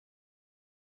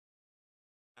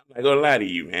I'm not gonna lie to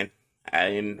you, man. I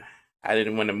didn't I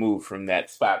didn't want to move from that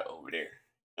spot over there.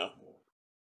 You know?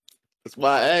 That's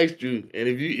why I asked you. And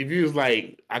if you was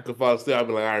like, I could fall asleep, I'd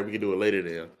be like, all right, we can do it later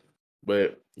then.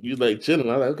 But you was like chilling.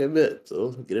 I was like, okay, bet.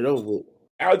 So get it over with.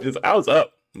 I was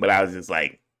up, but I was just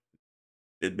like,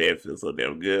 this bed feels so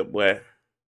damn good, boy.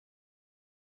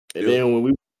 And then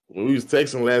when we was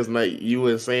texting last night, you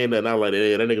were saying that, and I was like,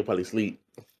 hey, that nigga probably sleep.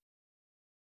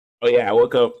 Oh yeah, I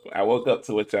woke up. I woke up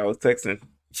to what y'all was texting.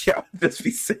 Y'all just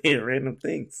be saying random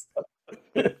things.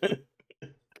 Especially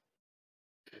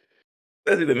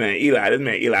the man Eli. This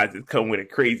man Eli just come with a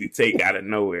crazy take out of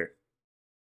nowhere.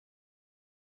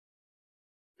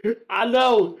 I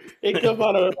know. It come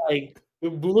out of like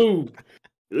the blue.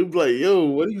 It was like, yo,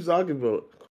 what are you talking about?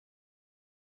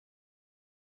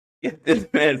 Yeah, this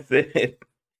man said,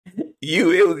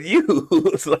 "You, it was you."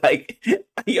 It's like,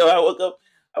 yo, I woke up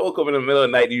in the middle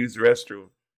of the night to use the restroom.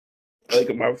 I look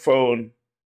at my phone.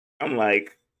 I'm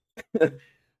like,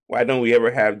 why don't we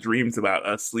ever have dreams about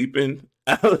us sleeping?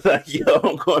 I was like, yo,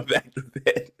 I'm going back to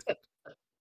bed.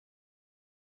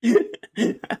 I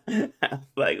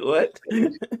was like, what?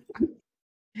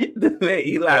 This man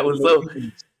Eli was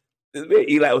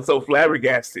so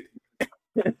flabbergasted.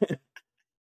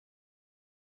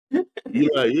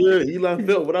 Eli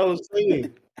felt what I was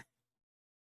saying.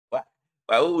 Why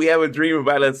would we have a dream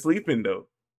about us sleeping though?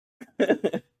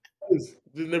 Just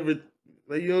never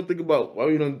like you don't think about why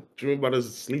we don't dream about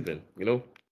us sleeping, you know?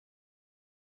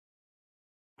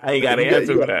 I ain't got an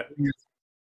answer for that.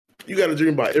 You got to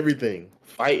dream about everything: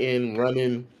 fighting,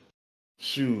 running,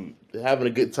 shoot, having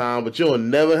a good time. But you don't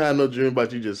never have no dream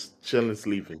about you just chilling,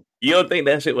 sleeping. You don't think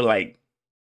that shit would like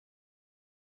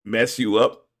mess you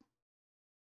up?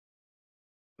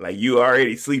 Like you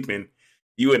already sleeping,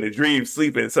 you in a dream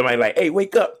sleeping. Somebody like, hey,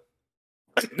 wake up.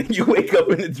 You wake up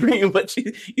in the dream, but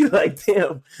you like,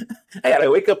 damn, I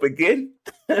gotta wake up again.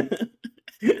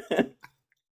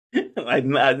 Like,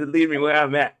 nah, just leave me where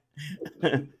I'm at.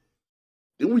 Didn't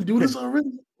we do this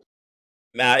already?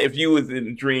 Now, if you was in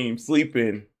a dream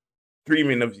sleeping,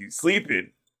 dreaming of you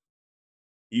sleeping,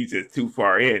 you just too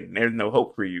far in. There's no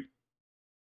hope for you.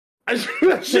 My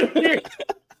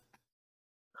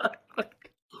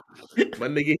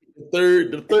nigga,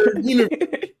 the third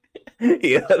universe.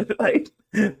 Yeah, like,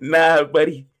 nah,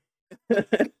 buddy.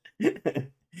 He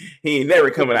ain't never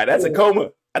coming out. That's a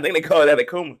coma. I think they call that a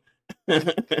coma.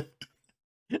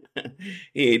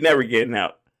 He ain't never getting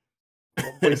out.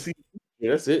 Yeah,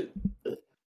 that's it.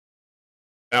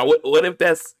 Now, what if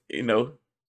that's,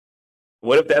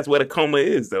 what if that's what a coma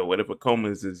is, though? What if a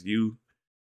coma is just you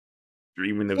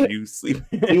dreaming of you sleeping?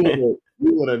 You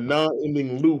in a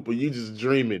non-ending loop, but you just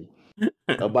dreaming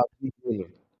about you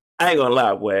dreaming. I ain't gonna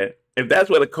lie, boy. If that's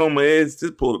what a coma is,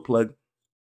 just pull the plug.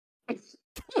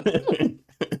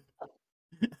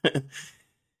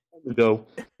 Go.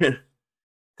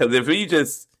 Because if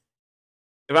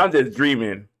I'm just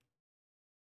dreaming,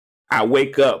 I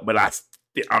wake up, but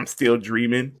I'm still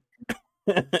dreaming.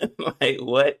 Like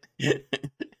what? Like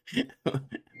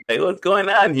what's going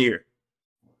on here?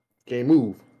 Can't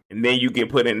move. And then you get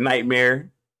put in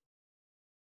nightmare.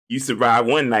 You survive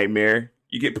one nightmare,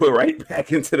 you get put right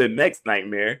back into the next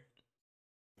nightmare.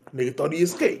 Nigga thought he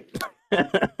escaped.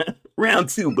 Round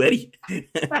 2, buddy.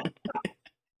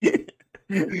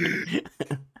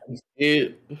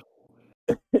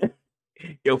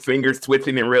 Your fingers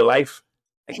twitching in real life.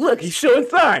 Like, look, he's showing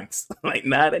signs. Like,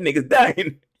 nah, that nigga's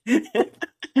dying.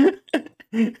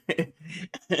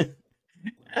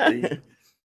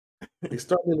 They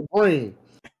start in the brain.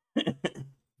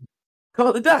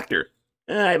 Call the doctor.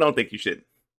 I don't think you should.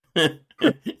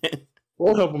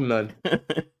 Won't help him none.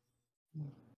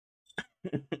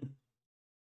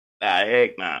 Nah,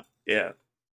 heck nah. Yeah.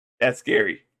 That's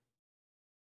scary.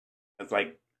 That's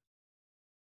like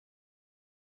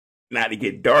not to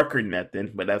get dark or nothing,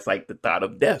 but that's like the thought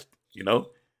of death,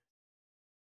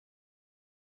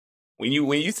 When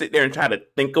you sit there and try to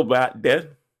think about death,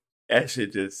 that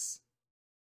shit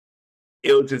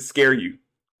it'll just scare you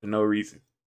for no reason.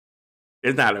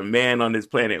 There's not a man on this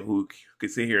planet who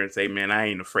could sit here and say, man, I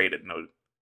ain't afraid of no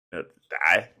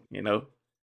die,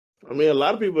 I mean, a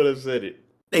lot of people have said it.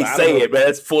 They say it, but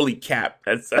that's fully capped.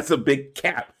 That's a big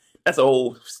cap. That's a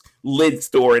whole lid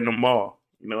store in the mall.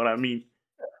 You know what I mean?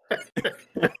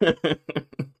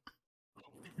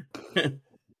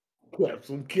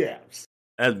 Some caps.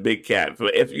 That's big cap.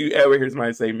 But if you ever hear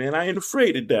somebody say, man, I ain't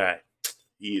afraid to die,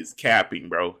 he is capping,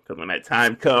 bro. Because when that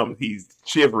time comes, he's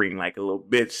shivering like a little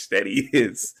bitch that he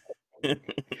is. You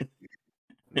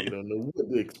don't know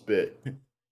what to expect.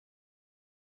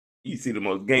 You see the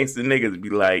most gangster niggas be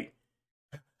like,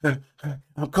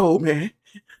 I'm cold, man.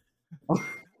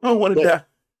 I don't want to die.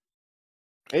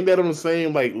 Ain't that on the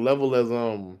same like level as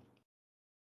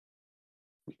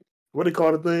what they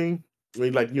call the thing?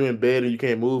 When like you in bed and you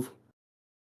can't move?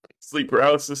 Sleep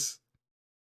paralysis.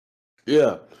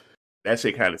 Yeah. That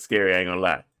shit kind of scary. I ain't gonna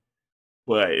lie.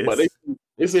 But But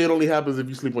they say it only happens if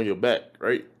you sleep on your back,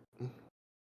 right?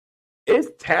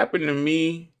 it's happened to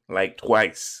me like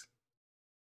twice.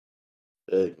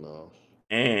 Heck no.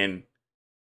 And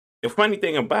the funny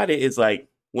thing about it is like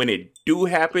when it do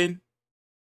happen,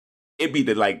 it be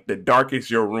the darkest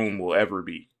your room will ever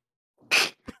be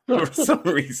for some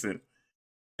reason.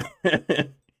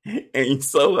 And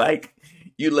so like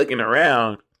you looking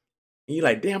around and you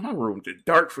like, damn, my room just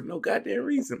dark for no goddamn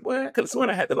reason. Boy, I could have sworn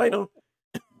I had the light on.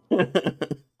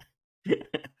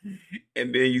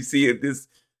 And then you see this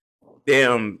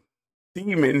damn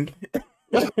demon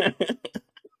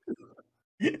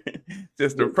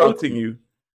just approaching you,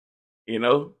 you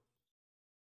know?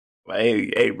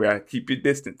 Like, hey, bro, keep your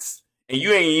distance. And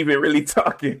you ain't even really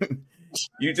talking.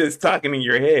 You just talking in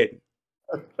your head.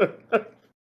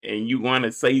 And you want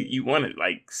to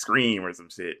like scream or some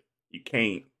shit. You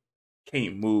can't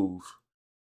move.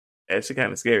 That shit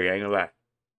kind of scary. I ain't gonna lie.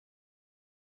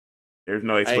 There's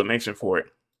no explanation for it.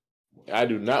 I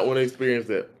do not want to experience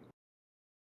that.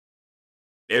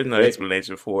 There's no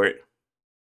explanation for it.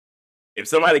 If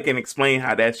somebody can explain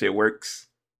how that shit works,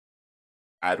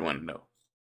 I'd want to know.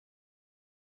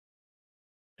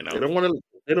 You know? They don't want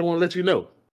to let you know.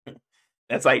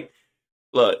 That's like,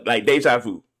 look, like deja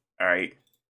vu. All right,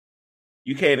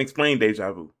 you can't explain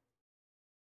deja vu,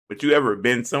 but you ever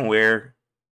been somewhere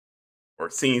or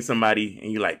seen somebody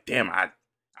and you're like, damn, I've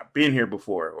been here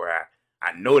before, or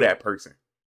I know that person.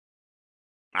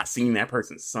 I seen that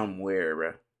person somewhere,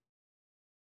 bro.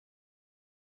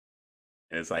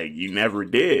 And it's like you never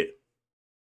did,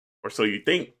 or so you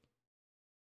think.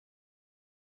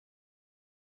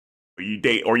 Or you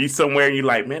date, or you somewhere and you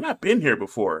like, man, I've been here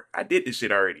before. I did this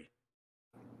shit already.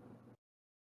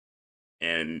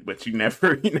 But you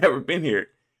never been here.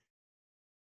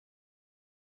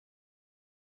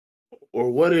 Or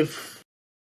what if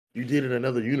you did in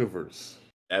another universe?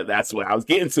 That's what I was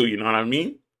getting to. You know what I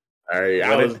mean? All right,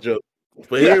 I was joking.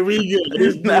 But here we go.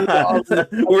 This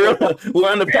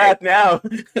we're on the path now.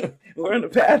 We're on the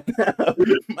path now.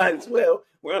 Might as well.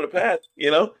 We're on the path.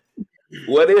 You know.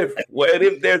 What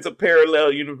if there's a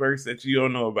parallel universe that you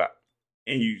don't know about,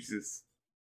 and you just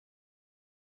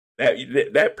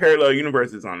that parallel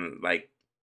universe is on like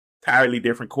entirely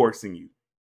different course than you,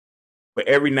 but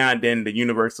every now and then the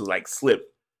universe will like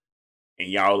slip, and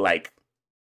y'all like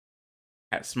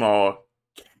have small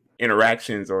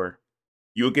interactions, or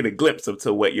you'll get a glimpse of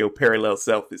to what your parallel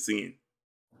self is seeing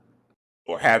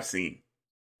or have seen.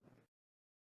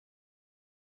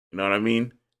 You know what I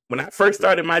mean? When I first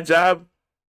started my job,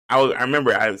 I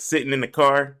remember I was sitting in the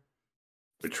car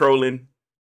patrolling,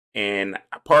 and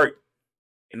I parked,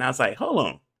 and I was like, "Hold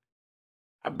on,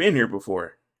 I've been here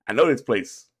before. I know this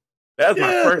place." That's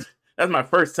my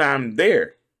first time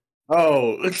there.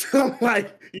 Oh, it's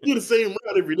like you do the same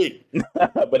route every day.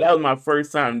 But that was my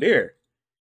first time there.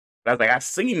 I was like, I've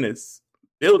seen this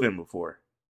building before.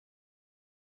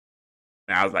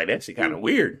 And I was like, that shit kind of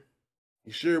weird.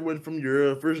 You sure it went from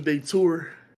your first day tour?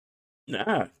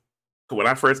 Nah. When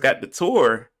I first got the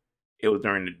tour, it was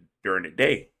during the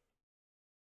day.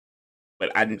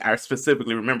 But I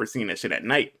specifically remember seeing that shit at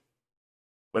night.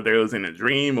 Whether it was in a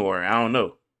dream or I don't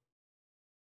know.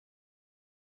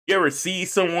 You ever see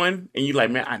someone and you like,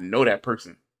 man, I know that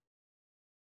person.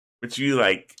 But you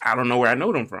like, I don't know where I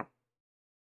know them from.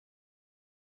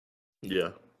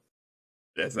 Yeah.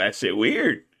 That's that shit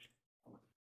weird.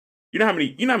 You know how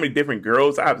many different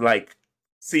girls I've like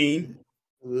seen?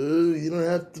 You don't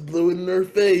have to blow it in their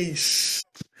face.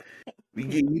 You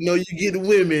get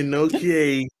women,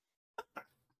 okay?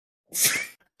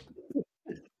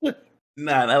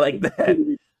 Nah, not like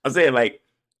that. I'm saying like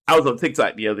I was on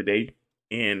TikTok the other day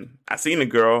and I seen a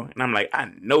girl and I'm like,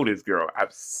 I know this girl.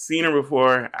 I've seen her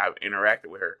before. I've interacted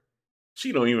with her.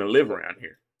 She don't even live around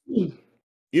here.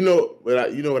 You know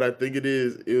what I think it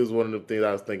is? It was one of the things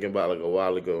I was thinking about like a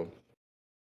while ago.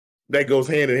 That goes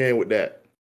hand in hand with that.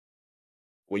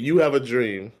 When you have a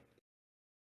dream,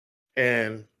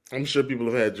 and I'm sure people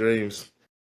have had dreams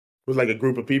with like a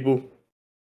group of people.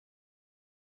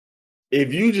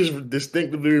 If you just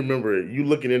distinctively remember it, you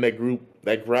looking in that group,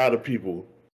 that crowd of people,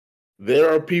 there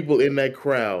are people in that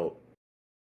crowd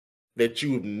that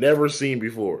you've never seen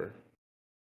before.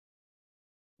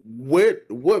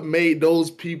 What made those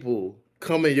people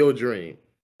come in your dream?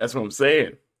 That's what I'm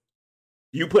saying.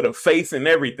 You put a face in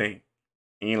everything.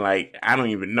 And you're like, I don't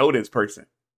even know this person.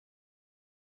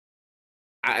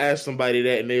 I asked somebody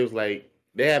that, and they was like,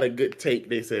 they had a good take.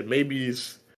 They said maybe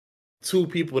it's two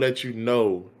people that you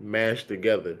know mashed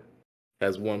together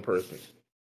as one person.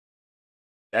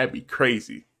 That'd be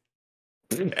crazy.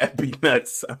 That'd be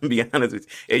nuts. I'm gonna be honest with you.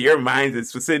 If your mind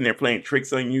is sitting there playing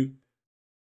tricks on you,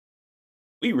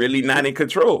 we really not in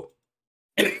control.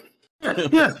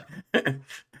 Yeah. And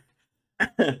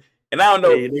I don't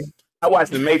know. I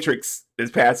watched The Matrix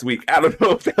this past week. I don't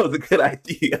know if that was a good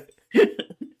idea.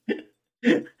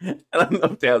 I don't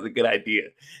know if that was a good idea.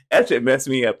 That shit messed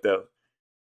me up though.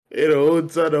 The whole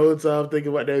time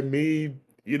thinking about that meme.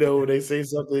 You know, when they say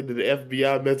something, the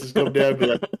FBI message come down and be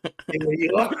like, hey, where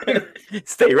you are?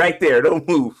 Stay right there. Don't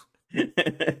move.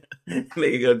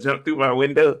 They gonna jump through my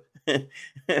window. All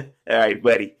right,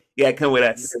 buddy. You gotta come with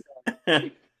us.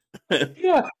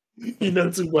 Yeah. You know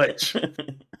too much. Them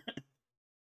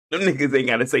niggas ain't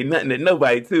gotta say nothing to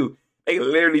nobody, too. They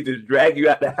literally just drag you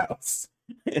out the house.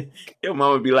 Your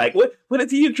mom would be like, what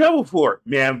is he in trouble for?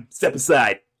 Ma'am, step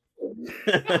aside.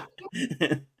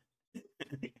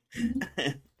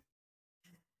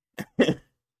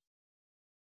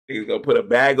 He's gonna put a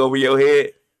bag over your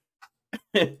head.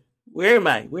 Where am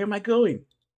I? Where am I going?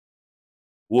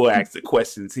 We'll ask the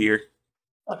questions here.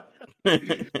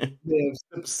 Damn,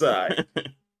 step aside.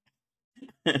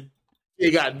 She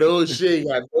ain't got no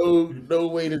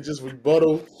way to just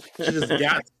rebuttal. She just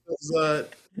got to step aside.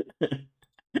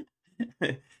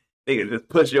 They can just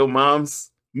push your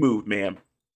mom's move, ma'am.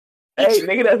 Hey,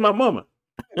 nigga, that's my mama.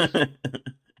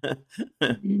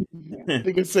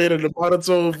 Nigga say it in the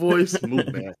monotone voice.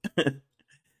 Move, man.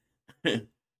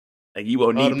 Like you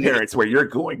won't need parents where you're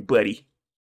going, buddy.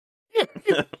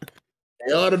 And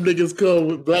all them niggas come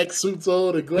with black suits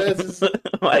on and glasses.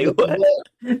 Like what?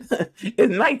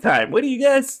 It's nighttime. What do you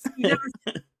guys?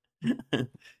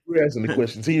 We're asking the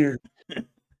questions here.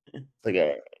 Like,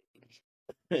 all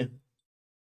right.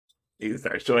 They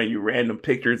start showing you random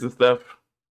pictures and stuff.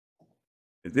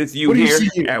 Is this you here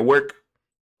at work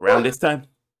around this time?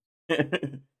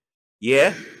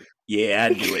 Yeah, I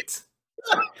knew it.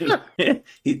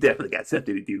 He definitely got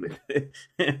something to do with it.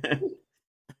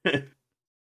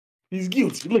 He's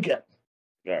guilty. Look at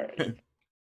him. All right.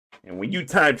 And when you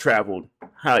time traveled,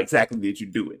 how exactly did you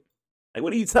do it? Like,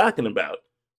 what are you talking about?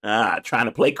 Trying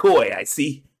to play coy, I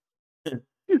see.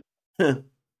 Like,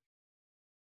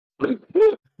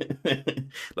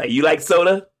 you like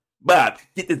soda? Bob,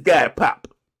 get this guy a pop.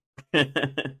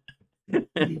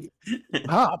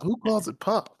 Pop? Who calls it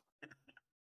pop?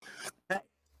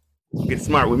 Get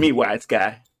smart with me, wise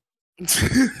guy. You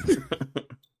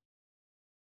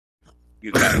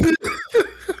got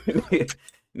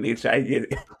nigga try to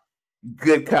get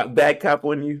good cop, bad cop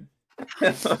on you.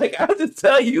 Like, I'll just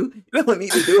tell you, you don't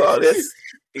need to do all this.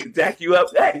 Jack you up.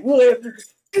 Hey,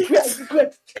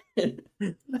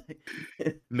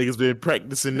 Niggas been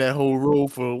practicing that whole role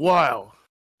for a while.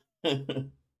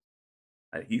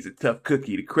 Like, he's a tough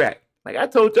cookie to crack. Like, I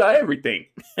told y'all everything.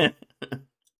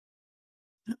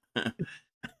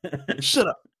 Shut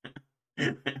up.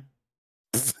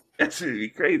 That should be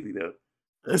crazy, though.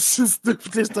 That's just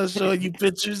they start showing you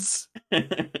pictures.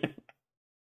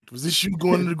 Was this you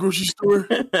going to the grocery store?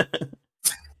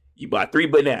 You bought 3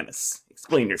 bananas.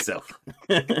 Explain yourself.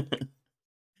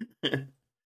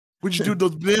 What'd you do with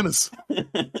those bananas? When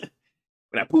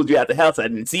I pulled you out the house, I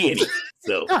didn't see any.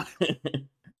 So, got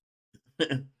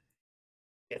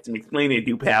some explaining to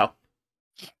do, pal.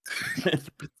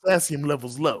 Potassium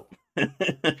levels low.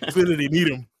 Clearly need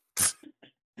them.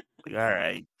 All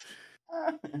right.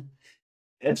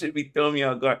 That should be throwing me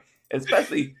on guard,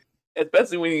 especially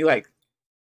when you like,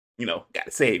 you know, gotta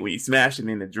say it when you smashing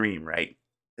in a dream, right?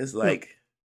 It's like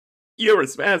you ever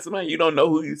smash somebody, you don't know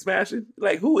who you smashing.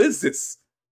 Like, who is this?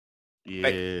 Yeah,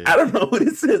 like, I don't know who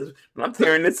this is, but I'm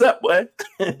tearing this up, boy.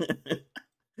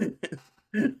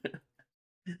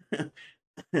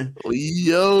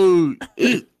 Yo,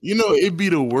 it'd be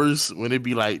the worst when it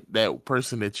be like that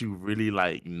person that you really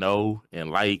like know and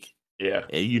like, yeah,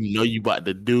 and you about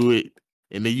to do it,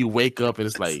 and then you wake up and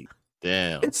it's like,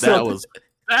 damn, it's that was.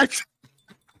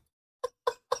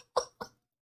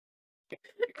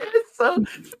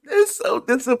 It's so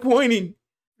disappointing.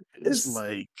 It's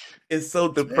like it's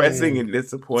so depressing and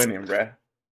disappointing, bruh.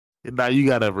 And now you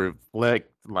gotta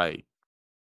reflect like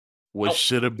what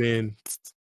should have been.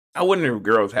 I wonder if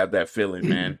girls have that feeling,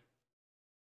 man.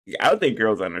 Yeah, I don't think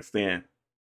girls understand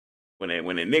when a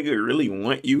nigga really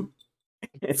want you,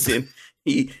 and then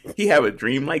he have a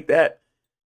dream like that.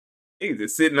 He's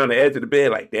just sitting on the edge of the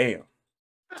bed, like, damn.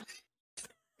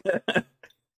 I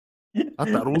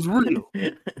thought it was real.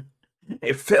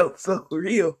 It felt so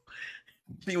real.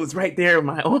 She was right there in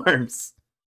my arms.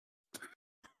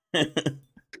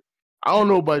 I don't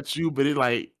know about you, but it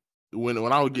like when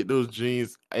I would get those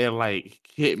dreams, it like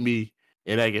hit me,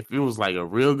 and like if it was like a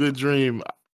real good dream,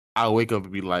 I wake up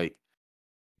and be like,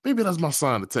 maybe that's my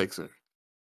sign to text her, and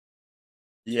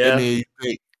Yeah. then you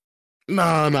think,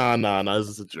 nah, this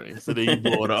is a dream. So then you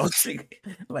blow it off. She,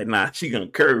 like, nah, she gonna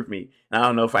curve me. I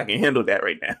don't know if I can handle that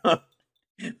right now.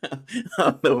 I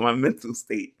don't know if my mental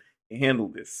state can handle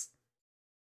this.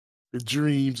 The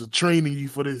dreams are training you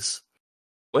for this.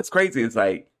 What's crazy is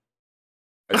like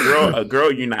a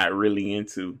girl you're not really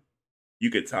into,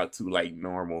 you could talk to like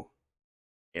normal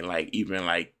and like even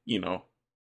like,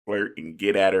 flirt and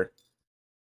get at her.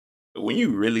 But when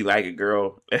you really like a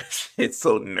girl, it's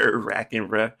so nerve wracking,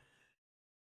 bruh.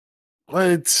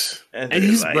 What? And And they're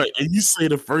you say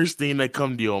the first thing that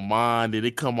come to your mind, then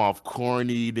it come off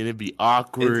corny, then it be it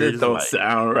awkward. just It's don't like,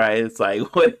 sound right. It's like,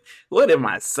 what am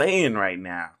I saying right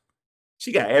now?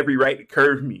 She got every right to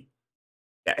curve me.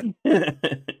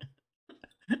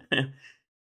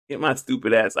 Get my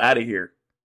stupid ass out of here.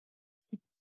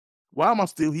 why am I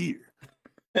still here?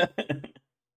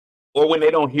 Or when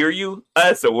they don't hear you,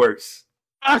 that's the worst.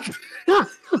 I'd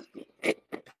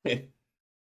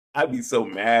be so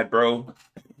mad, bro.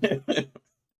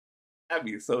 I'd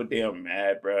be so damn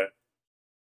mad, bro.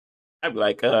 I'd be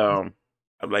like, so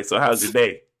how's your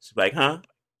day? She's like, huh?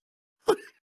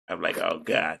 I'm like, oh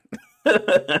God.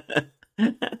 I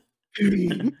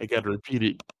gotta repeat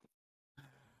it.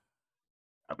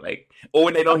 I'm like, or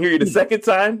when they don't hear you the second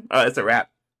time, oh, it's a wrap.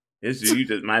 You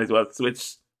just might as well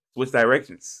switch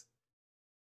directions.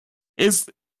 It's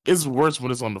worse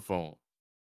when it's on the phone.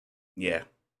 Yeah.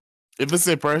 If it's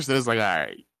in person, it's like, all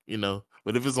right,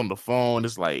 But if it's on the phone,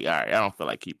 it's like, all right, I don't feel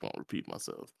like keep on repeating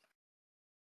myself.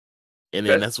 And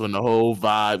then that's when the whole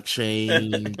vibe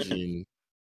change and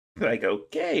like,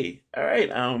 okay, all right.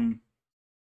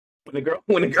 When the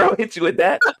girl hits you with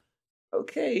that,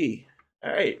 okay,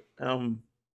 all right.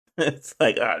 It's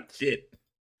like, oh shit.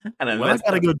 I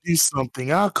gotta go do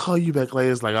something. I'll call you back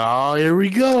later. It's like, oh, here we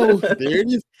go. There it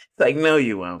is. It's like, no,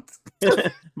 you won't.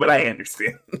 But I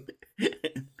understand.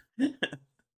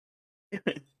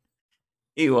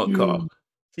 He won't call.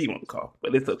 She won't call,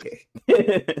 but it's okay.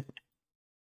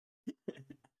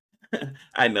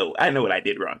 I know what I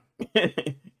did wrong.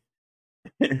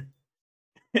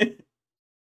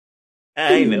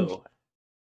 I know.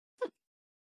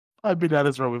 I've been down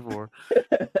this road before.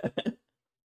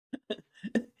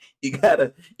 You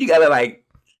gotta like,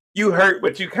 you hurt,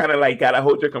 but you kind of like gotta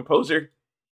hold your composure.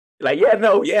 Like, yeah,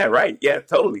 no, yeah, right, yeah,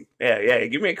 totally, yeah.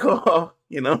 Give me a call,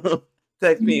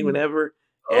 text me whenever.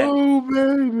 Yeah. Oh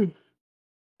man,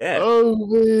 Yeah. Oh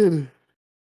man,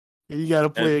 you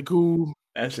gotta play it cool.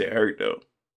 That shit hurt though.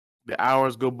 The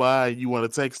hours go by, you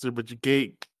want to text her, but you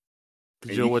can't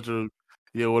because you don't want to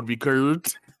be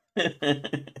curved.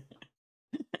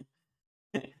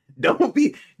 Don't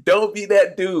be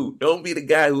that dude. Don't be the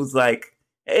guy who's like,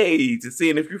 hey, just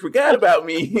seeing if you forgot about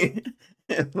me.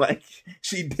 Like,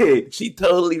 she did. She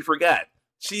totally forgot.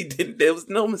 She didn't. There was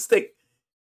no mistake.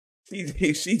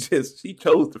 She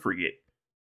chose to forget.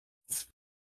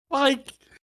 Like,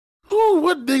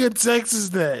 what nigga text is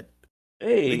that?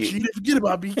 Hey, like, she didn't forget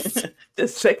about me.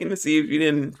 Just checking to see if you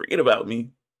didn't forget about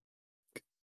me.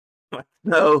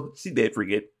 No, she did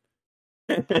forget.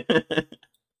 That's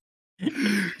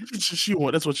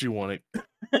what she wanted.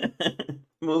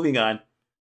 Moving on.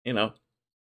 You lost.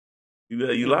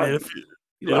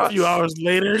 A few hours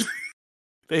later,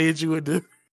 they hit you with the.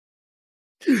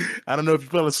 I don't know if you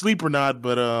fell asleep or not,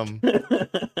 but I'm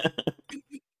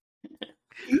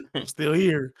still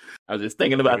here. I was just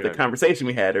thinking about the conversation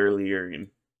we had earlier, and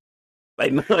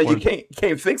like, no, you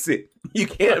can't fix it. You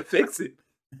can't fix it.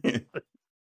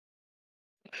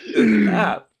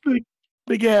 Stop.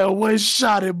 They got one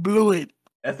shot and blew it.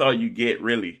 That's all you get,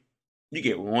 really. You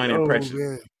get one impression,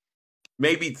 man.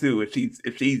 Maybe two if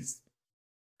she's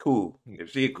cool.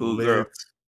 If she's a cool girl,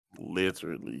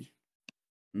 literally,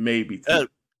 maybe two.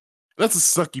 That's the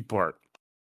sucky part.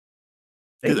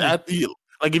 Because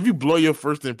if you blow your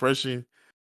first impression,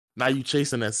 now you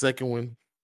chasing that second one,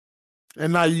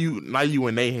 and now you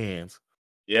in their hands.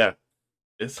 Yeah,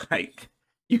 it's like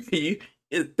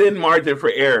it's thin margin for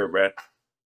error, bro.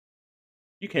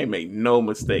 You can't make no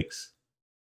mistakes.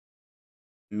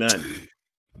 None.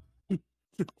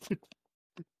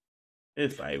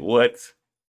 It's like, what?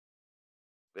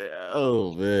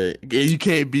 Oh man, you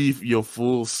can't be your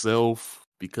full self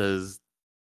because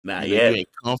not yet. You ain't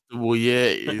comfortable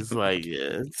yet. It's like,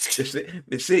 yeah,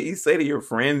 the shit you say to your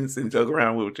friends and joke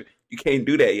around with you can't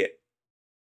do that yet.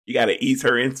 You got to ease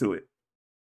her into it.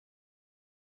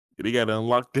 They got to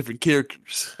unlock different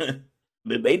characters.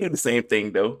 They do the same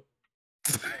thing though.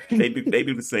 They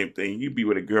do the same thing. You be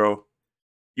with a girl,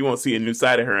 you won't see a new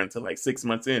side of her until like 6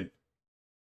 months in.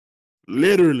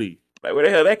 Literally. Like, where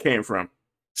the hell that came from?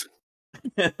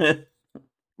 Where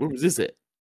was this at?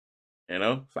 You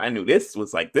know, so I knew this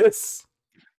was like this.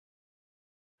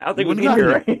 I don't think You we'd be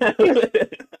wouldn't here got right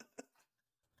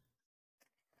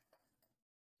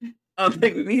now. I don't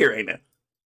think we'd be here right now.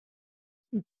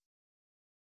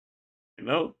 You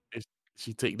know,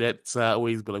 She take that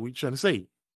sideways, but like, what you trying to say?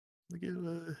 Like,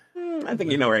 I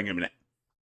think you know where I'm going at.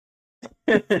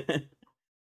 I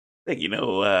think you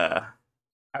know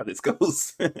how this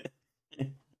goes.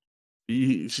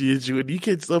 she hit you, and you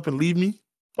can't stop and leave me.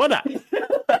 Why not?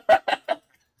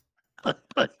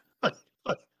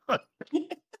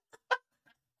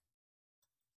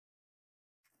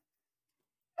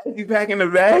 As you packing the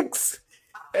bags,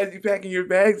 as you packing your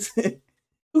bags,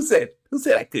 who said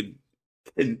I couldn't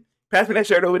pass me that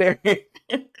shirt over there?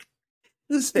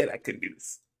 Who said I couldn't do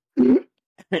this? You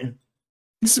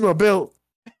see my belt?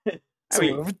 I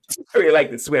really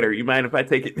like the sweater. You mind if I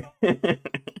take it?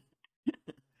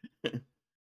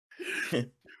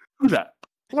 Who that?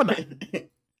 Why not?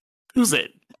 Who said?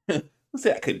 Who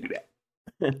said I couldn't do that?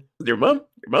 Your mom?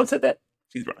 Your mom said that?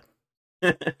 She's wrong.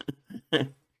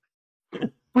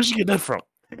 Where'd you get that from?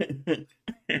 I'm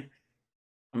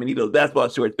gonna need those basketball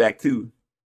shorts back too.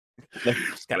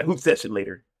 Got a hoop session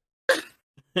later.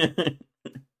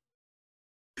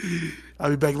 I'll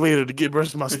be back later to get the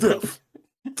rest of my stuff.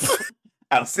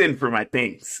 I'll send for my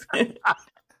things.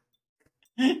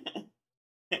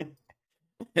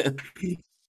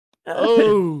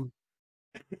 Oh,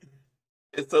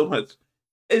 it's so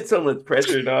much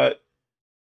pressure, dog.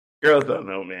 Girls don't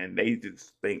know, man. They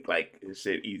just think like this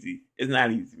shit easy. It's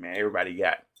not easy, man. Everybody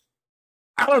got.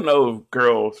 I don't know if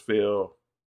girls feel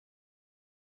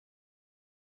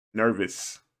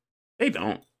nervous. They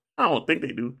don't. I don't think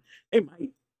they do. They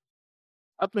might.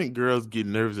 I think girls get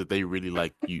nervous if they really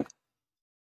like you.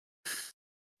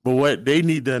 But what they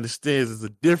need to understand is the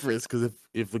difference, because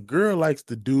if a girl likes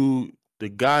the dude, the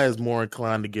guy is more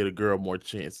inclined to get a girl more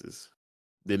chances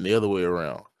than the other way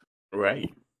around.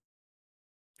 Right.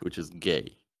 Which is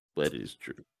gay, but it is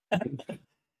true.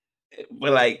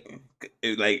 But like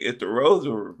if the roles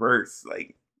were reversed,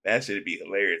 like that should be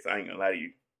hilarious. I ain't gonna lie to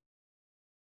you.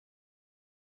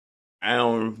 I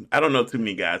don't know too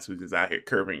many guys who just out here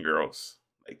curving girls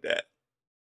like that.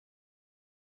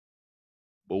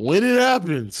 But when it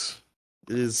happens,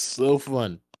 it is so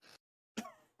fun.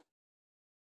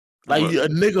 Like a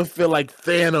nigga feel like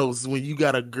Thanos when you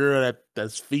got a girl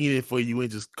that's fiending for you and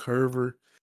just curve her.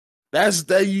 That's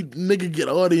that you nigga get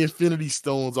all the Infinity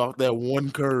Stones off that one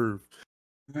curve.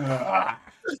 I'm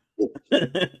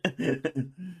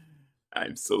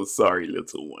so sorry,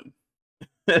 little one.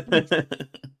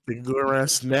 They go around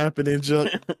snapping and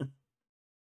junk.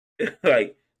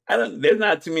 Like there's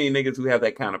not too many niggas who have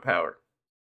that kind of power.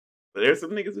 But there's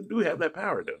some niggas who do have that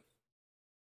power though.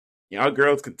 Y'all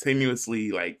girls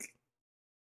continuously like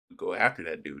go after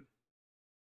that dude.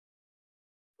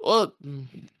 Well,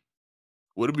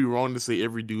 would it be wrong to say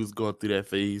every dude's going through that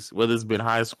phase, whether it's been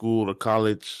high school or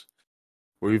college,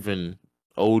 or even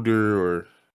older, or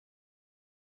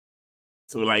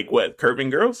so like what, curving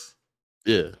girls?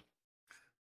 Yeah,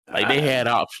 like they had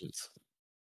options.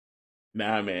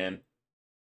 Nah, man.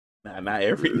 Nah, not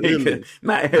every nigga.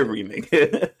 Not every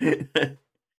nigga.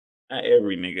 Not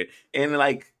every nigga. And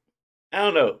like, I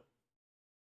don't know.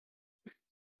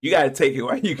 You gotta take it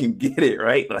while you can get it,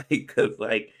 right? Like, cause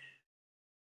like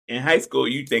in high school,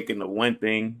 you thinking the one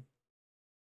thing.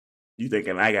 You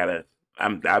thinking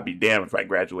I'll be damned if I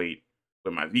graduate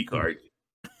with my V card.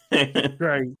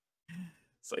 Right.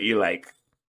 So you're like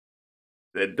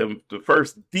the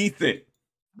first decent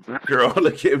girl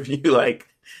to give you like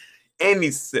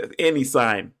any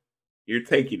sign, you're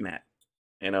taking that,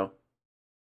 you know.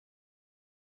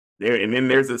 And then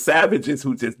there's the savages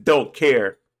who just don't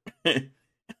care.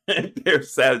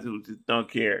 There's savages who just don't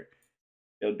care.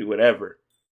 They'll do whatever.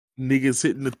 Niggas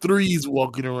hitting the threes,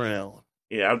 walking around.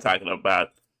 Yeah, I'm talking about.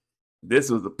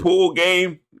 This was a pool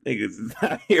game. Niggas is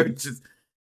out here just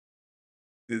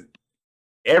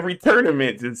every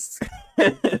tournament just.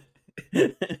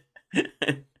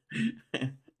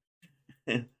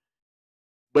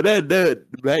 But that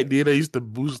back then they used to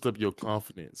boost up your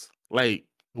confidence. Like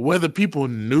whether people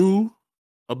knew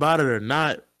about it or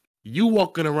not, you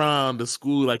walking around the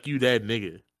school like you that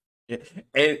nigga. Yeah.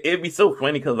 And it'd be so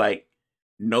funny because like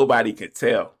nobody could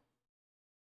tell.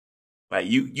 Like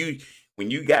you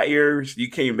when you got yours, you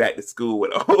came back to school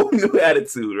with a whole new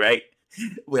attitude, right?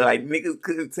 But like niggas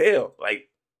couldn't tell. Like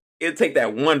it'd take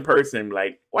that one person,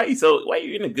 like, why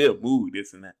you in a good mood,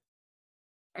 this and that.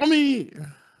 I mean,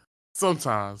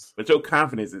 sometimes. But your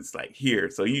confidence is like here.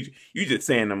 So you just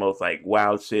saying the most like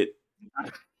wild shit.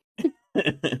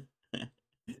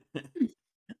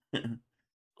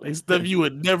 Like stuff you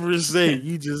would never say.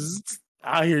 You just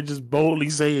out here just boldly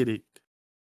saying it.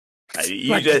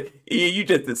 Like, Like, you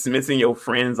just dismissing your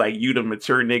friends like you the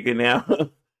mature nigga now.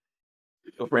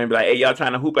 Your friend be like, "Hey, y'all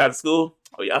trying to hoop out of school?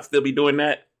 Oh, y'all still be doing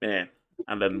that, man?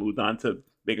 I done moved on to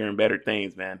bigger and better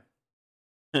things, man."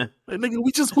 like, nigga,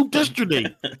 we just hooped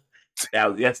yesterday.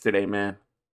 That was yesterday, man.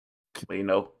 But you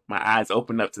know, my eyes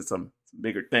opened up to some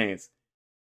bigger things.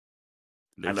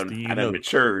 I done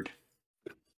matured.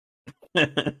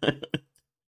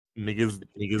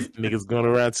 niggas going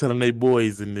around telling their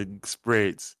boys in the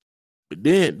spreads. But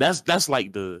then that's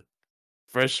like the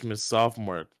freshman,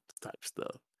 sophomore type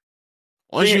stuff.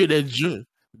 Once you hit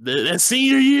that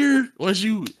senior year, once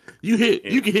you hit,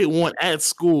 you can hit one at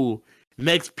school.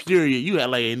 Next period, you act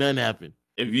like ain't nothing happened.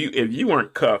 If you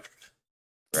weren't cuffed,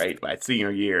 right, by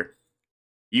senior year,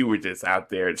 you were just out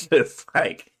there, just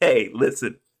like, hey,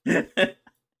 listen,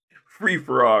 free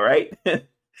for all, right? It's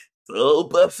a little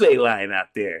buffet line out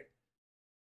there.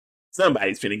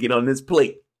 Somebody's finna get on this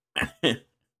plate.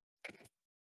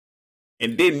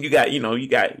 And then you got,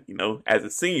 as a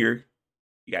senior,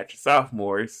 you got your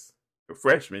sophomores, your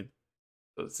freshmen.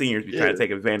 So seniors be trying to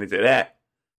take advantage of that.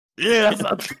 Yeah,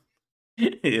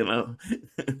 you know.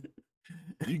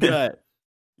 you got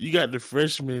the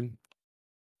freshmen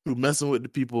who messing with the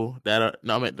people that are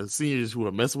the seniors who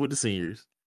are messing with the seniors.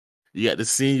 You got the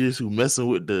seniors who messing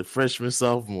with the freshmen,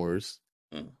 sophomores.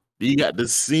 You got the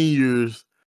seniors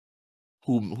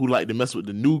who like to mess with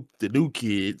the new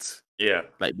kids. Yeah.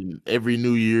 Like every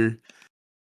new year.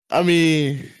 I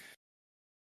mean,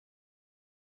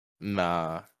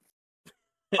 nah.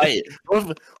 Like,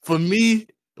 for me,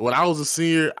 when I was a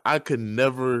senior, I could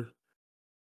never.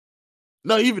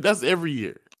 No, even that's every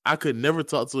year. I could never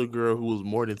talk to a girl who was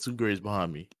more than 2 grades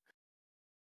behind me.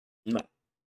 No.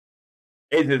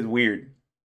 It's just weird.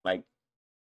 Like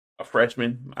a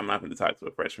freshman, I'm not going to talk to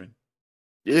a freshman.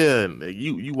 Yeah,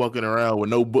 you walking around with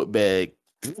no book bag.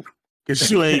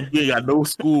 Because you ain't got no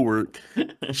schoolwork.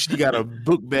 She got a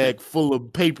book bag full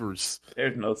of papers.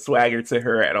 There's no swagger to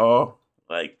her at all.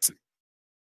 Like,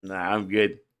 nah, I'm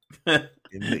good.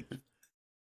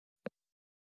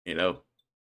 You know,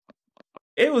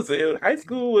 high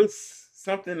school was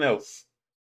something else.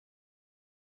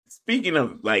 Speaking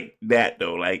of like that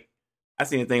though, like I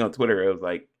seen a thing on Twitter. It was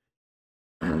like,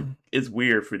 it's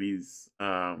weird for these,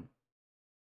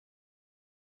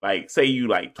 like say you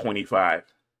like 25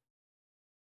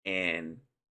 and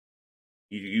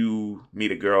you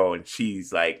meet a girl and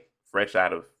she's like fresh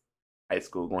out of high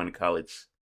school going to college.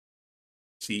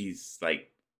 She's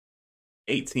like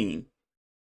 18.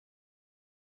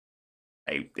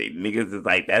 Like they niggas is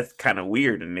like, that's kind of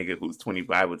weird. A nigga who's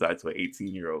 25 would talk to an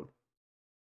 18-year-old.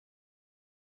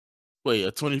 Wait,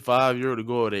 a 25-year-old to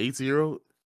go with an 18-year-old?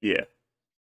 Yeah.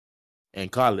 In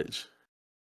college.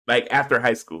 Like after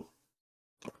high school.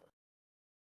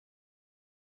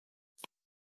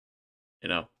 You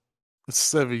know?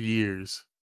 7 years.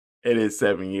 It is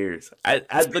 7 years. I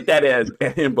looked at it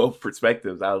in both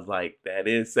perspectives. I was like, that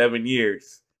is 7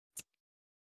 years.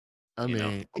 I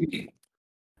mean,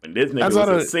 when this nigga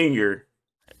was a senior,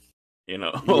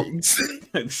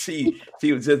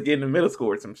 she was just getting to middle school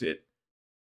or some shit.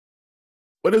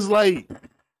 But it's like,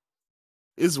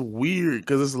 it's weird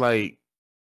because it's like,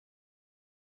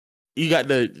 you got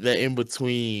the in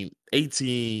between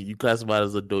 18, you classified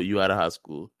as adult, you out of high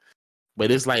school. But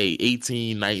it's like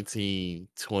 18, 19,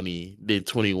 20, then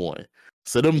 21.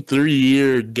 So them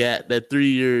 3-year gap, that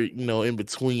 3-year, in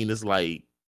between is like,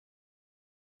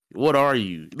 what are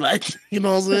you? Like, you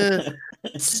know what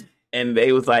I'm saying? And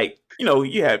they was like,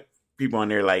 you have people on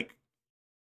there like,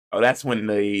 oh, that's when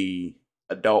the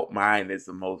adult mind is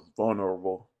the most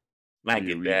vulnerable. And I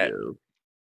get that.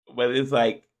 But it's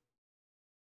like,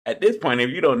 at this point, if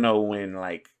you don't know when,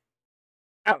 like,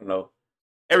 I don't know,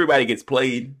 everybody gets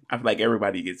played. I feel like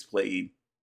everybody gets played.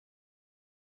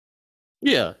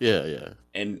 Yeah.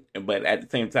 But at the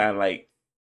same time, like,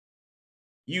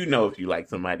 if you like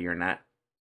somebody or not.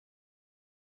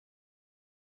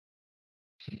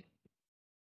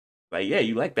 Like, yeah,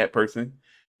 you like that person.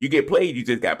 You get played, you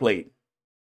just got played.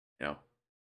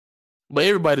 But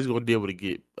everybody's gonna be able to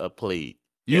get played.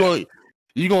 You're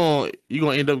gonna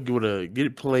end up get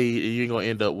it played, and you're gonna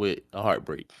end up with a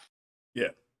heartbreak.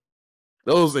 Yeah,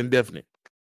 those indefinite.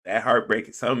 That heartbreak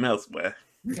is something else, but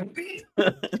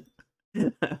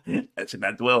I should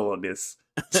not dwell on this.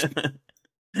 But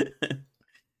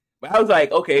I was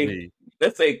like, okay,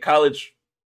 let's say college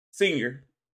senior.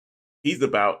 He's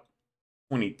about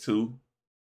 22,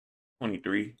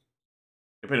 23,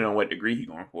 depending on what degree he's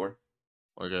going for.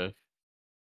 Okay.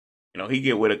 He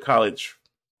get with a college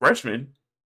freshman.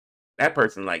 That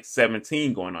person like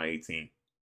 17 going on 18.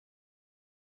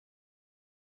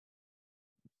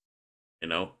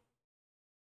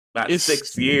 About It's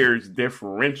 6 years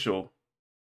differential.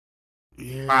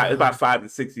 yeah. It's about 5 to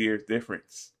 6 years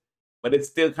difference, but it's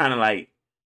still kind of like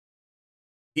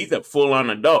he's a full on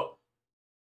adult.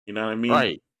 You know what I mean?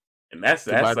 Right. And that's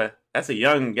a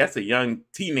young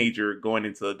teenager going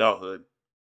into adulthood.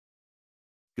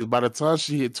 Because by the time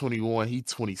she hit 21, he's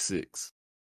 26.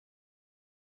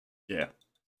 Yeah.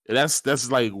 And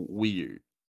that's like weird.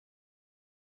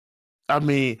 I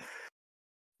mean,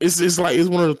 it's like it's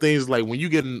one of the things like when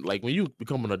you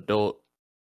become an adult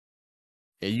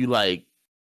and you like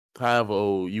however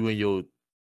old you in your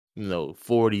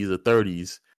 40s or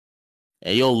 30s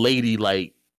and your lady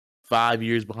like 5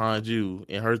 years behind you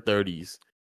in her 30s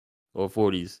or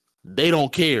 40s, they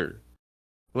don't care.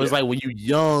 But it's like when you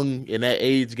young and that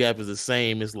age gap is the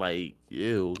same, it's like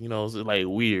ew, it's like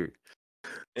weird.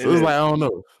 So it's like I don't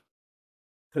know.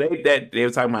 Today they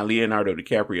were talking about Leonardo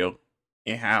DiCaprio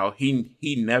and how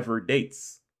he never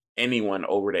dates anyone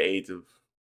over the age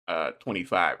of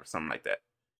 25 or something like that.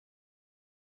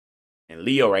 And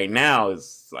Leo right now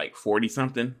is like 40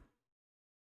 something.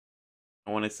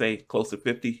 I want to say close to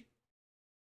 50.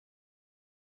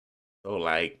 So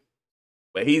like,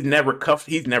 but he's never cuffed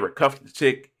the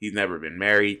chick. He's never been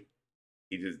married.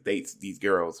 He just dates these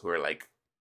girls who are like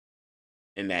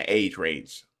in that age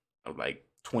range of like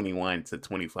 21 to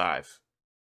 25.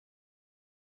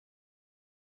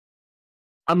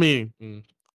 I mean,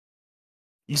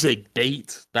 you say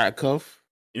date, not cuff?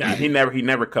 Yeah, he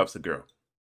never cuffs a girl.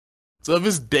 So if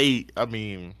it's date, I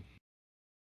mean,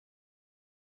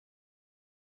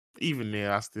 even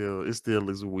there, it still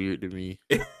looks weird to me.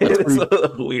 It's a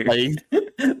little weird. Like,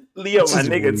 Leo, my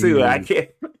nigga weird. too. I can't.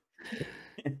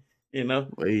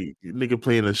 Like nigga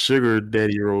playing a sugar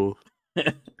daddy role.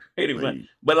 Pretty much.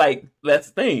 But like that's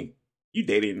the thing. You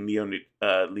dated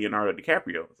Leonardo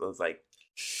DiCaprio, so it's like,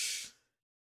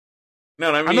 you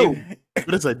know what I mean? I know,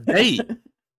 but it's a date.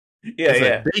 Yeah.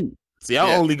 A date. See,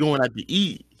 I'm only going out to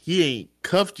eat. He ain't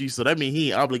cuffed you, so that means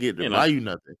he ain't obligated to buy you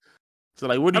nothing. So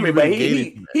like, what do you really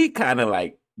gain? He kind of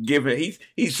like giving.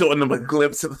 He's showing them a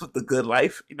glimpse of the good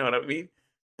life. You know what I mean?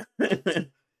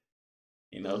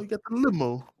 You got the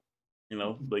limo.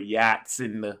 The yachts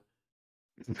and the,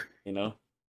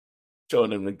 showing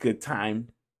them a good time.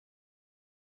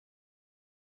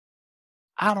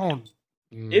 I don't.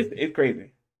 It's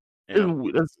crazy.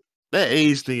 That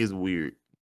age thing is weird.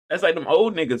 That's like them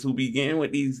old niggas who begin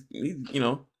with these.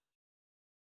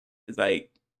 It's like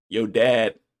your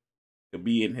dad could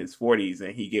be in his 40s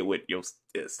and he get with your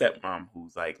stepmom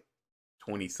who's like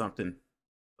 20 something.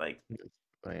 Like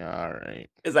all right.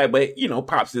 It's like, but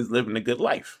Pops is living a good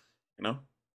life.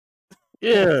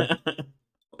 Yeah.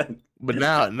 But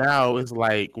now it's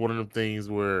like one of them things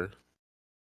where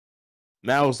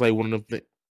now it's like one of them things.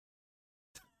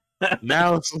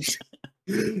 Now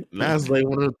it's like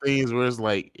one of the things where it's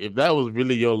like if that was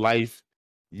really your life,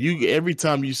 every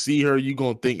time you see her, you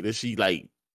gonna think that she like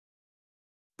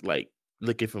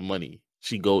looking for money.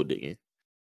 She gold digging.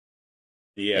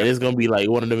 Yeah. And it's gonna be like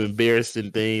one of them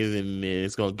embarrassing things, and then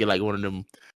it's gonna get like one of them,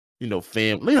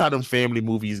 family. How them family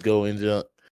movies go and junk.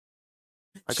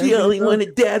 Like, she only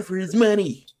wanted dad for his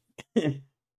money.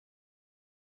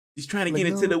 She's trying to get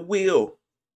into the wheel.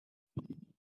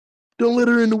 Don't let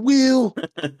her in the wheel.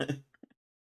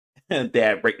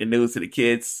 Dad break the news to the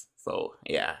kids. So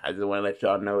yeah, I just want to let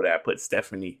y'all know that I put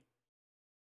Stephanie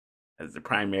as the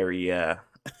primary.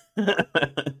 This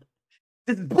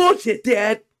is bullshit,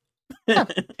 Dad.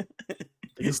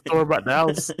 You story about the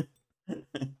house.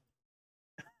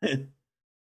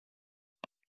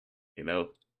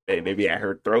 Maybe at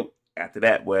her throat after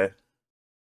that. But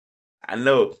I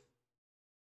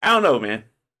don't know, man.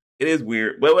 It is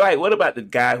weird. But like, what about the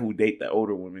guy who date the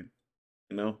older women?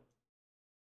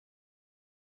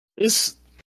 It's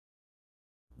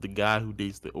the guy who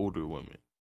dates the older women.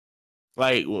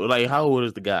 Like how old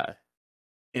is the guy?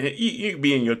 And you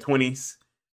be in your 20s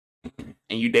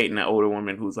and you dating an older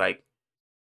woman who's like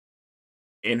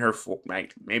in her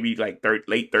maybe like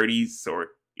late 30s or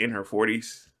in her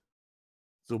 40s.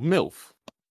 So MILF.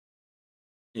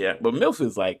 Yeah, but MILF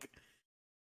is like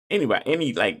any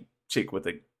like chick with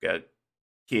a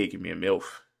kid can be a MILF.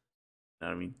 You know what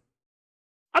I mean?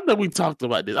 I know we talked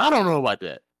about this. I don't know about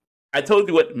that. I told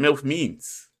you what MILF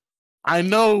means. I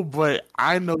know, but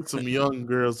I know some young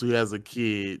girls who has a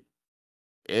kid,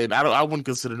 and I wouldn't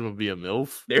consider them to be a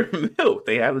MILF. They're a MILF.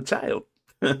 They have a child.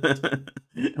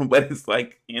 But it's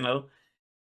like, your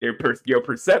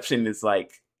perception is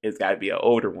like it's got to be an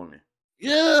older woman.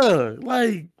 Yeah,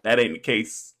 like That ain't the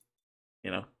case,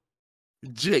 you know.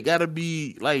 Jit gotta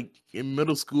be like in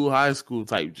middle school, high school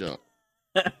type junk.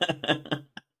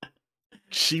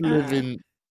 She collecting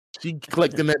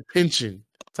that pension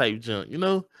type junk, You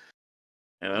know?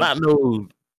 Not no.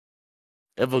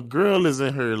 If a girl is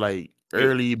in her like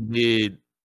early mid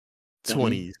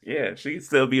 20s, yeah, she can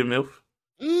still be a MILF.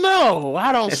 No,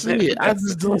 I don't see it. I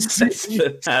just don't see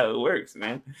it. That's how it works,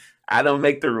 man. I don't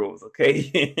make the rules,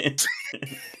 okay?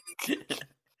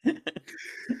 I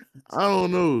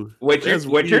don't know. What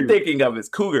you're thinking of is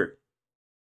cougar.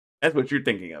 That's what you're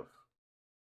thinking of.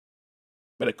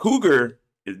 But a cougar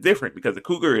is different because a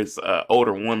cougar is an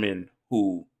older woman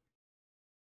who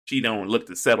she don't look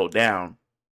to settle down,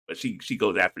 but she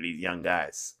goes after these young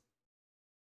guys.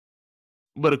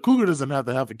 But a cougar doesn't have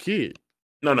to have a kid.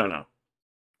 No.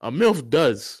 A MILF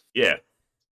does. Yeah.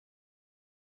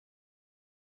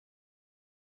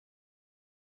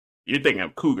 You're thinking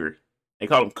of cougar. They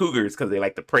call them cougars because they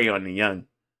like to prey on the young.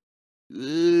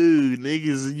 Ooh,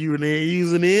 niggas, you and there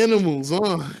using animals,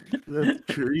 huh?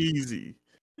 That's crazy.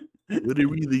 Would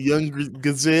it be the young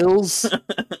gazelles?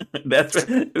 That's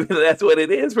what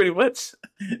it is, pretty much.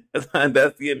 That's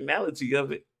the analogy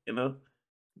of it, I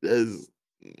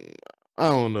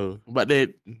don't know. But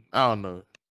that, I don't know.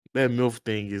 That MILF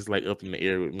thing is like up in the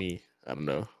air with me. I don't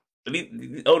know. But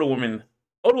these older women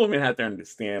have to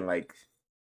understand, like,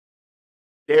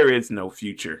 there is no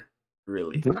future,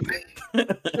 really.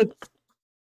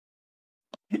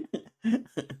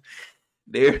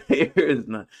 There is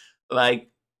none. Like,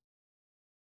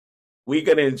 we're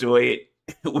gonna enjoy it.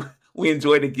 We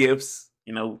enjoy the gifts,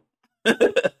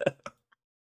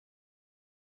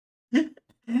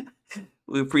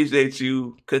 We appreciate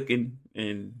you cooking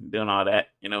and doing all that,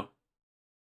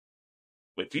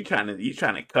 But you trying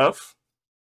to cuff?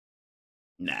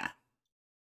 Nah.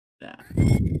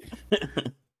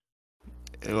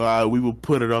 We will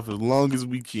put it off as long as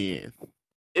we can.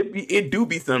 It do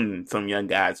be some young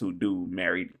guys who do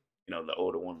marry, the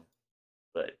older woman,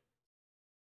 but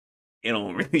it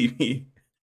don't really be.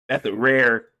 That's a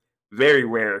rare, very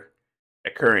rare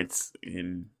occurrence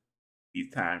in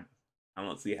these times. I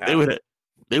don't see how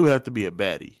they would have to be a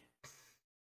baddie.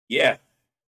 Yeah.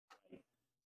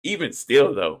 Even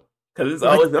still, though, because it's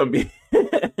always gonna be,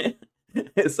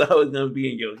 it's always gonna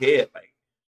be in your head. Like,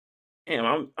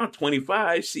 damn, I'm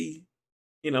 25. She's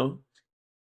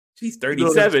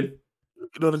 37. You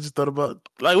know what I just thought about?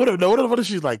 Like, what if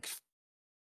she's like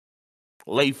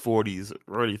late 40s,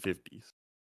 early 50s,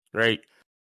 right?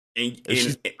 And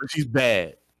she's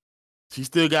bad. She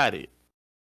still got it.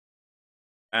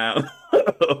 I'm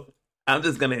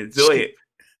just gonna enjoy it.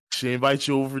 She invites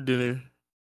you over for dinner.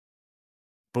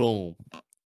 Boom.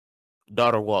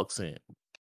 Daughter walks in.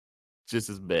 Just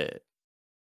as bad.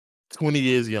 20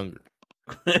 years younger.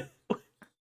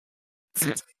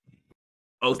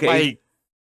 Okay. Like,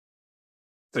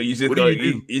 so you just go.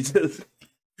 You just.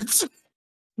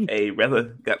 Hey,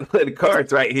 brother, got to play the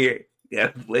cards right here. You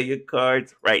got to play your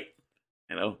cards right.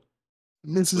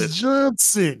 Mrs.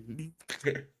 Johnson.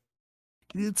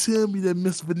 You tell me that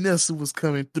Miss Vanessa was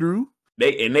coming through.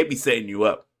 They be setting you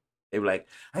up. They be like,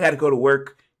 I got to go to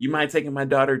work. You mind taking my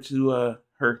daughter to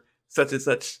her such and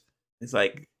such? It's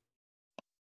like,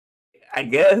 I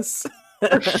guess.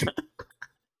 I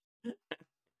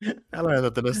don't have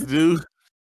nothing else to do.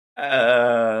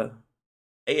 Yeah.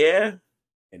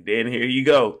 And then here you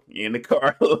go. You're in the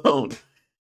car alone.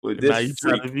 With this now you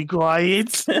trying to be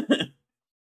quiet.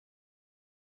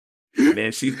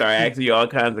 Then she start asking you all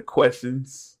kinds of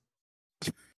questions.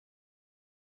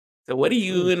 So what do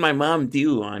you and my mom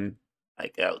do on?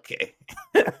 Like, okay.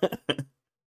 All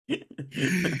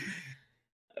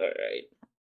right.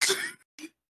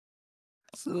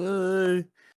 So,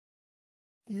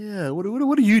 yeah.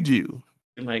 What do you do?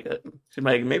 She's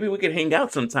like, maybe we could hang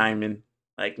out sometime. And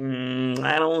like,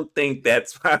 I don't think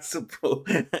that's possible.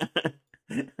 Would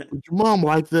your mom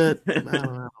like that?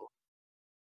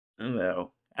 I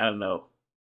don't know.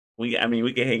 We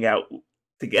can hang out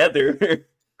together.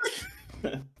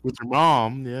 With your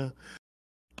mom, yeah.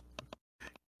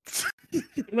 I'm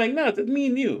like, no, it's just me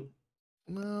and you.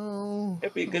 No.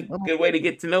 That'd be a good way to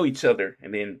get to know each other.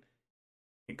 And then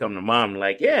you come to mom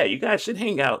like, yeah, you guys should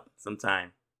hang out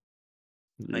sometime.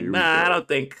 Like, nah, I don't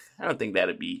think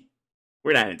that'd be.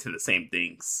 We're not into the same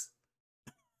things.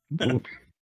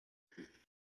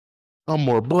 I'm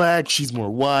more black, she's more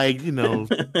white,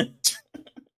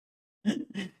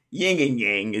 Yin and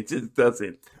yang, it just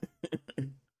doesn't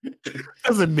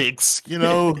mix,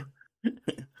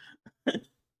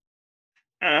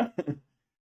 Yeah,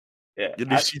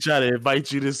 And then she try to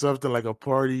invite you to something like a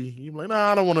party. You're like,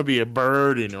 nah, I don't want to be a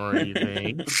burden or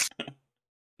anything.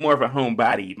 more of a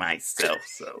homebody myself,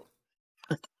 so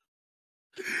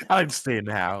I like to stay in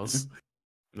the house.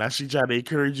 Now she try to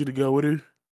encourage you to go with her.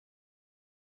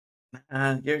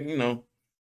 I don't.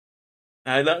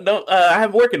 I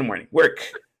have work in the morning. Work.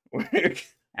 I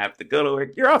have to go to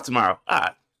work. You're off tomorrow.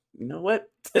 You know what?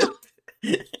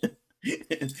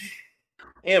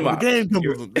 Am Well,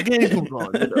 the game comes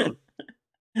on.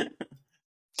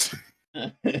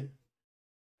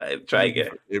 I try again.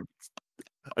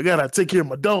 I gotta take care of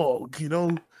my dog.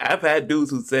 I've had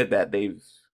dudes who said that they've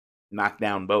knocked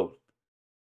down both.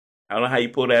 I don't know how you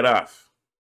pull that off.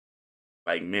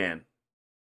 Like, man,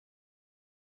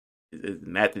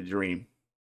 isn't that the dream?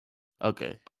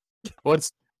 Okay.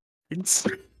 What's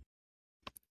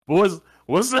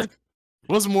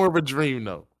more of a dream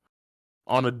though?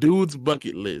 On a dude's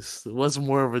bucket list, what's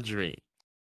more of a dream?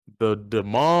 The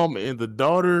mom and the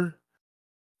daughter,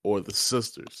 or the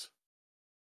sisters?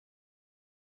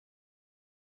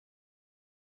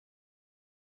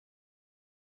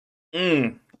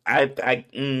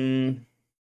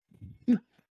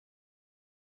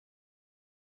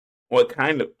 What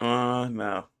kind of?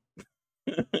 No.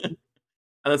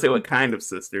 I don't say what kind of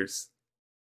sisters.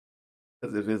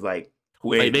 Because if it's like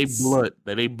twins, like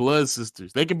they blood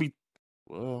sisters. They can be.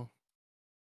 Well,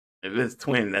 if it's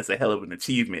twin, that's a hell of an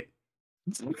achievement.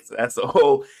 So that's a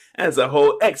whole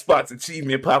Xbox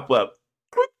achievement pop up.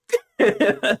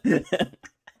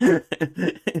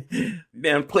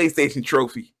 Damn PlayStation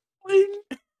trophy.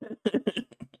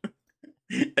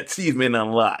 Achievement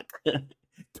unlocked.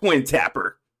 Twin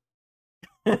tapper.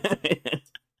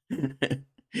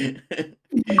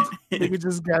 Nigga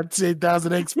just got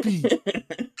 10,000 XP.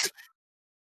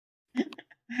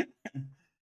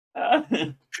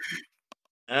 I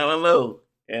don't know.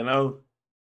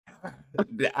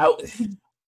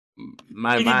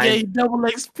 My Nigga mind gave double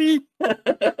XP.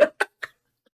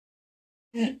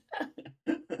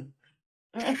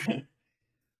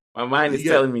 My mind is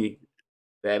telling me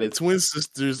that it's twin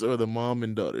sisters or the mom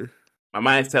and daughter. My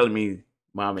mind's telling me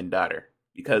mom and daughter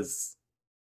because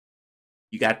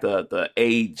you got the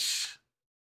age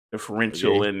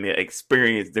differential and the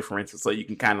experience differential, so you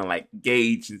can kind of like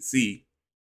gauge and see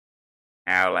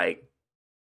how like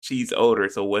she's older.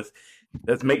 So what's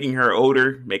making her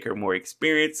older make her more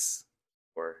experienced,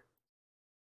 or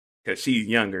because she's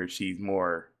younger, she's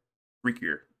more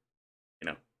freakier,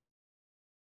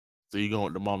 So you going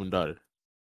with the mom and daughter?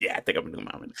 Yeah, I think I'm gonna do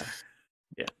mom and daughter.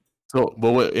 Yeah. So,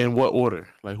 but in what order?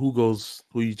 Like who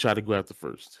you try to go after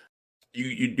first?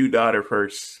 You do daughter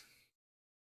first.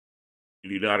 You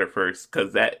do daughter first,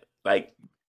 because that, like,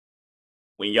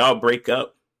 when y'all break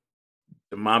up,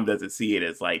 the mom doesn't see it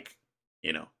as like,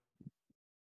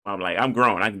 mom like, I'm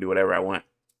grown, I can do whatever I want,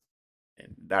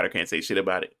 and the daughter can't say shit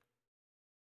about it.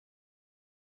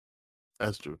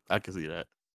 That's true. I can see that.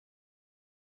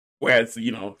 Whereas,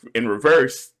 in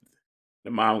reverse,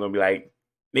 the mom gonna be like,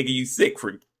 nigga, you sick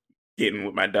for getting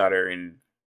with my daughter, and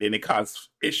then it causes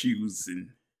issues and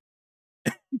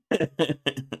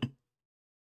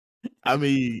I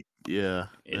mean, yeah,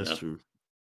 that's true.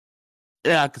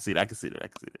 Yeah, I can see that.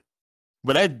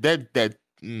 But that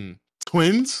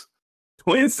twins?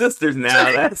 Twin sisters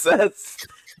now, that's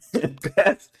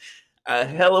a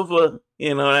hell of a,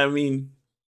 you know what I mean?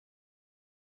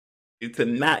 To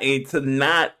not,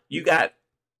 you got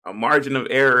a margin of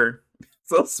error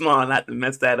so small not to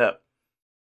mess that up.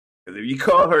 Because if you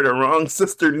call her the wrong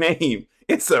sister name,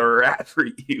 it's a wrap for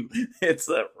you. It's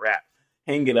a wrap.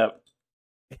 Hang it up.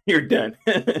 You're done.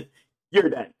 You're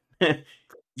done.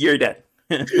 You're done.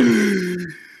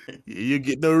 You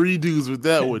get no redos with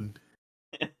that one.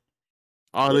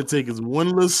 All it takes is one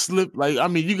little slip. Like, I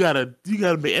mean, you gotta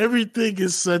make everything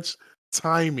is such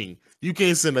timing. You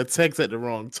can't send a text at the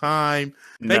wrong time.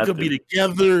 They could be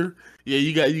together. Yeah,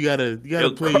 you gotta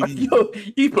play.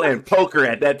 You playing poker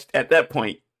at that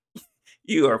point.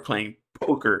 You are playing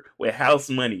poker with house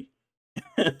money.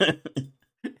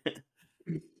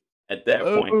 At that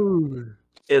point,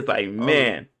 it's like,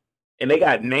 man, and they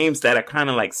got names that are kind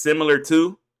of like similar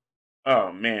too.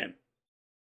 Oh man,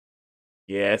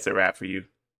 yeah, it's a wrap for you.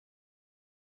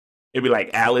 It'd be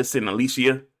like Alice and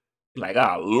Alicia. Like,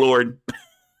 oh Lord.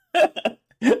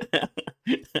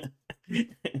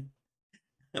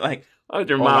 Like, oh,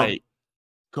 your mom, like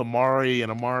Kamari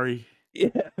and Amari. Yeah,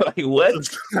 like what?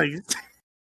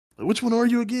 Which one are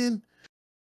you again?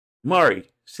 Mari.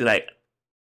 She's like,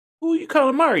 who you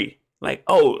calling Mari? Like,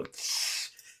 oh,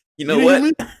 you know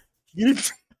what?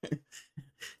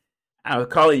 I was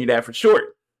calling you that for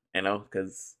short,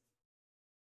 because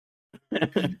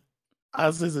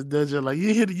I says to Dudja, like,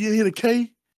 you hit a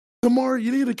K? Tomorrow,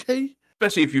 you hit a K?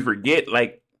 Especially if you forget,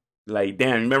 like,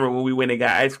 damn, remember when we went and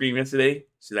got ice cream yesterday?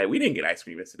 She's like, we didn't get ice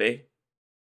cream yesterday.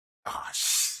 Oh,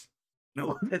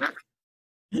 no.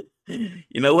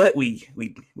 You know what? We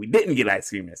didn't get ice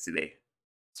cream yesterday.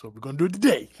 So we're gonna do it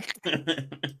today.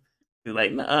 She's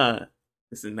like, nah,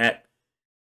 this and that.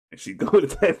 And she go to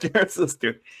text her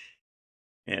sister.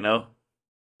 You know?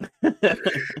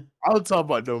 I'll talk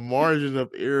about the margin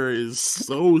of error is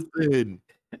so thin.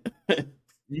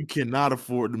 You cannot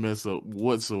afford to mess up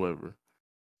whatsoever.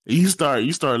 You start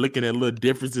looking at little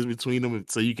differences between them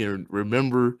so you can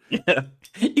remember. Yeah.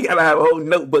 You gotta have a whole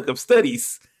notebook of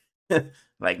studies.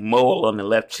 Like mole on the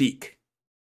left cheek.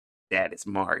 That is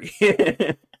Mari.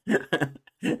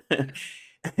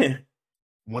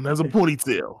 One has a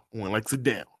ponytail. One likes it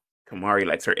down. Kamari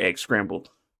likes her egg scrambled.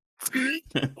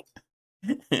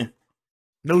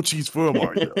 No cheese for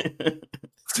Amari, though.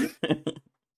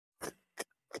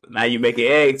 Now you making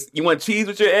eggs. You want cheese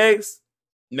with your eggs?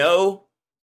 No?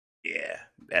 Yeah,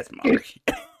 that's Mari.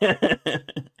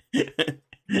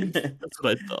 That's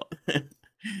what I thought.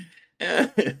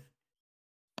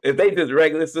 If they just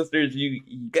regular sisters, you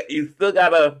still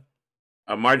got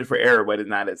a margin for error, but it's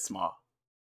not as small.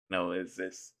 No, it's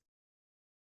just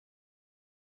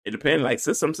it depends. Like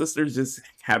some sisters just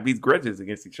have these grudges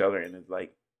against each other, and it's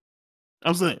like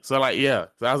I'm saying so. Like, yeah,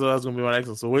 so that's what was gonna be my next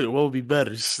one. So, what would be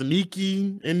better,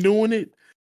 sneaking and doing it,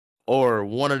 or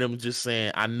one of them just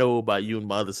saying, "I know about you and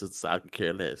my other sisters, so I could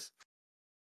care less."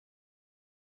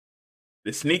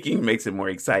 The sneaking makes it more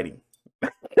exciting.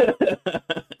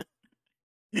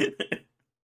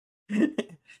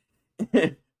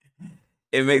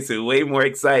 It makes it way more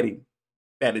exciting.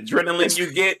 That adrenaline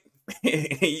you get,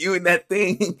 you and that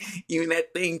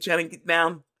thing trying to get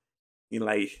down. You're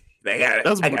like, I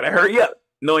gotta hurry up.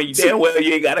 Knowing you damn well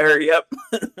you ain't gotta hurry up.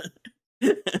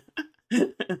 That's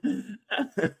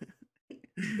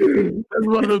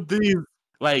one of the things.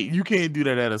 Like, you can't do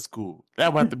that at a school.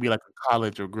 That would have to be like a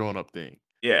college or grown up thing.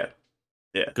 Yeah.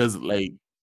 Because like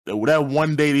that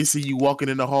one day they see you walking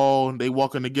in the hall and they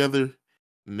walking together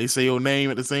and they say your name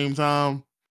at the same time.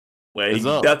 Well, you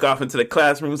duck off into the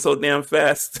classroom so damn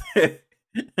fast.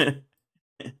 They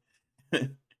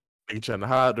trying to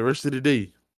hide the rest of the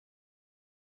day.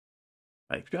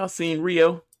 Like, y'all seen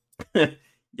Rio? Y'all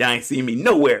ain't seen me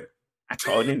nowhere. I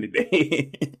called in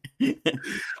today.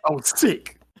 I was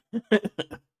sick.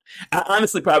 I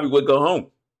honestly probably would go home.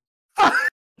 I'll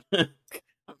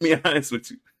be honest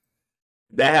with you.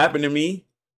 That happened to me.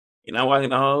 And I walk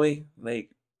in the hallway. Like,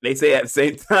 they say at the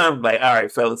same time, like, all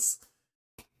right, fellas.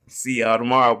 See y'all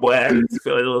tomorrow, boy. I just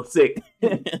feel a little sick.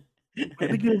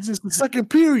 It's just the second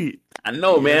period. I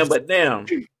know, man, but damn.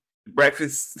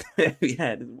 Breakfast we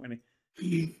had this morning.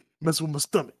 Mess with my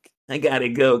stomach. I gotta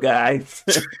go, guys.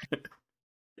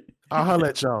 I'll holler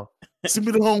at y'all. Send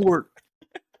me the homework.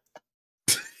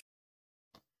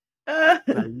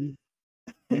 You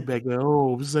back there,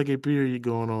 second period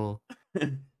going on.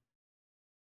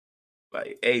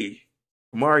 Like, hey,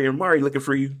 Mari looking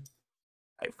for you.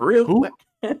 Like, for real? Who?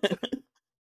 Man,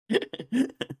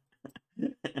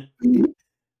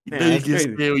 you get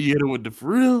scared when you hit it with the for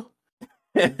real?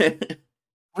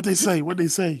 What they say?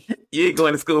 You ain't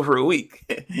going to school for a week.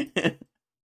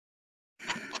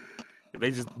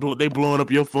 They blowing up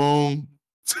your phone.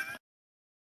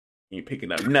 You ain't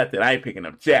picking up nothing. I ain't picking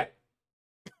up jack.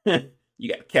 You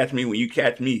got to catch me when you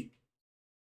catch me.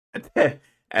 At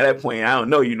that point, I don't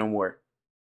know you no more.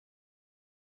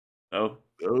 Oh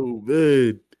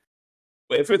man.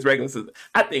 But if it's regular,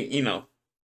 I think,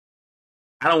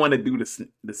 I don't want to do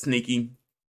the sneaking.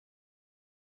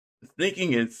 The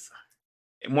sneaking is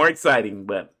more exciting,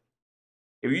 but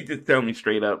if you just tell me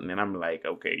straight up, and then I'm like,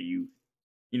 okay, you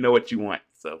know what you want,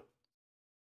 so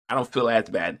I don't feel as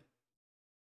bad.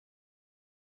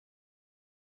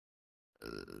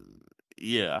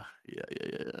 Yeah.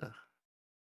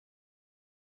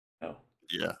 Oh.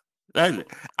 Yeah.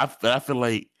 I feel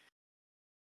like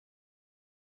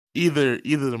either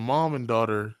the mom and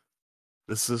daughter,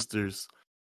 the sisters,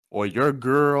 or your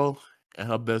girl and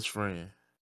her best friend.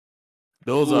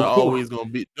 Those are always going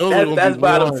to be. That's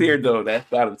bottom tier, though. That's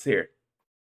bottom tier.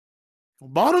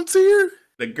 Bottom tier?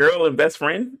 The girl and best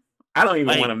friend? I don't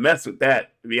even want to mess with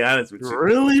that, to be honest with you.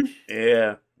 Really?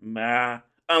 Yeah. Nah.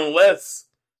 Unless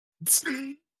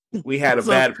we had a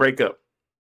bad breakup.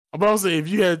 I'm about to say, if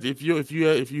you had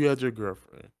your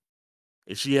girlfriend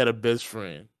and she had a best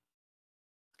friend,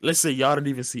 let's say y'all didn't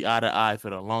even see eye to eye for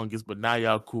the longest, but now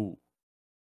y'all cool.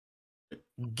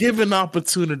 Given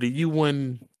opportunity, you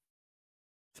wouldn't.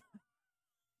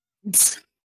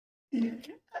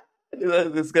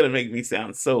 This is gonna make me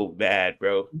sound so bad,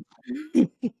 bro.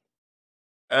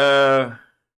 I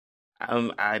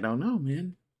don't know,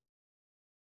 man.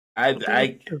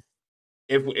 I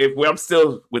if I'm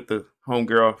still with the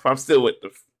homegirl, if I'm still with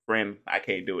the friend, I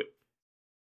can't do it.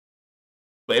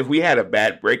 But if we had a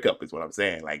bad breakup, is what I'm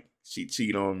saying. Like she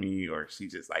cheat on me, or she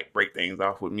just like break things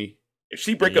off with me. If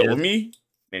she break up with me,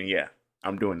 then yeah,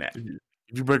 I'm doing that.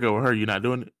 If you break up with her, you're not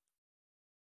doing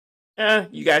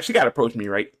it. She got to approach me,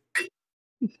 right?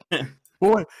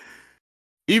 Boy,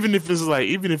 even if it's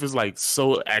like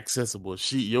so accessible,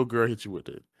 your girl hit you with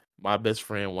it. My best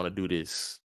friend want to do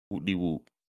this. Whoop de whoop.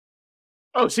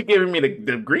 Oh, she giving me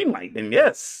the green light. Then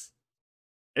yes,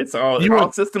 it's all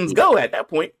systems go at that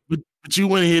point. But you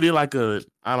want to hit it like I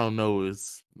don't know. It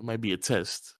might be a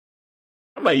test.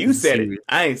 I'm like, you said it.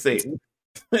 I ain't say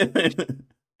it.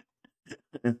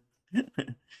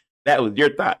 That was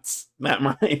your thoughts, not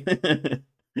mine.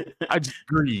 I just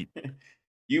agreed.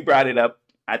 You brought it up.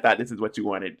 I thought this is what you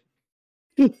wanted.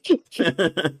 You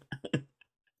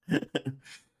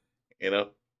know?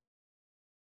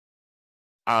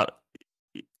 I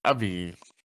mean,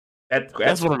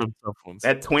 that's one of the tough ones.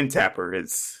 That twin tapper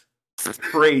is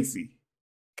crazy.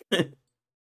 Especially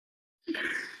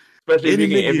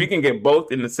if you can get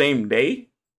both in the same day.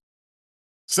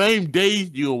 Same day,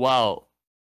 you're wild.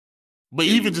 But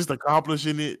even just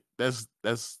accomplishing it, that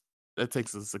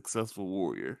takes a successful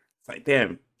warrior. It's like,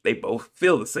 damn, they both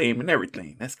feel the same and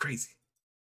everything. That's crazy.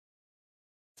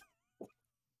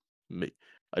 Then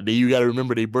you got to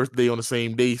remember their birthday on the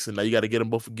same day, so now you got to get them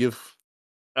both a gift.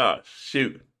 Oh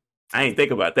shoot, I ain't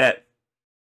think about that.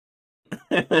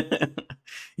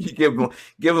 You give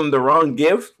them the wrong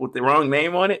gift with the wrong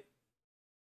name on it.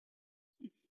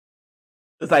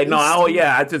 It's like,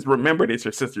 I just remembered it's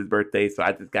your sister's birthday, so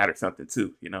I just got her something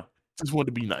too, you know. Just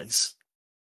wanted to be nice.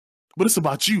 But it's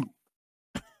about you.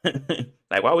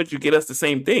 Like, why would you get us the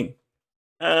same thing?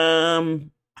 I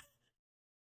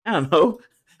don't know.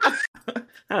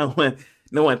 I don't want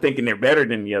no one thinking they're better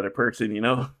than the other person, you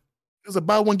know. It's a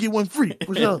buy one get one free.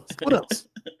 What else?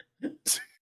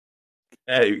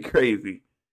 That'd be crazy.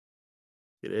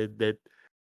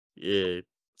 Yeah.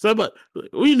 Somebody,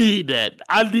 we need that.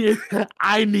 I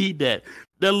need that.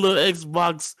 That little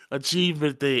Xbox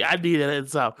achievement thing. I need that at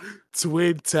the top.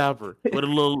 Twin tapper with a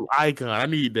little icon. I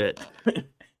need that.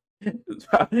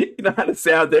 You know how to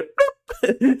sound that?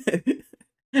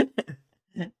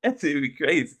 That's gonna be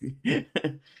crazy.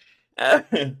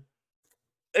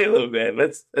 Hey, look, man.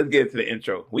 Let's get into the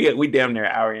intro. We damn near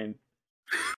an hour in.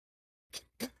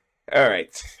 All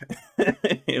right.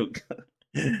 Here we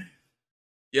go.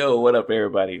 Yo, what up,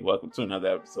 everybody? Welcome to another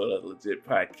episode of the LeJit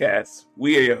Podcast.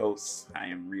 We are your hosts. I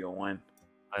am Real One.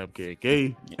 I am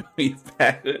KK. We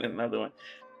back with another one.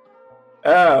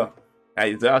 Oh,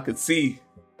 as y'all can see,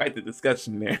 quite the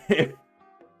discussion there.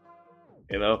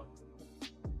 You know,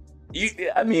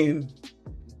 I mean,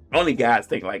 only guys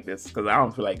think like this because I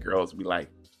don't feel like girls be like,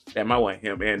 damn, I want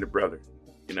him and the brother.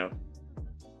 You know,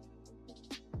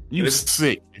 you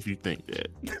sick if you think that.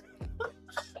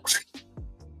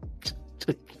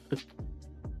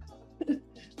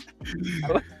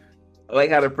 I like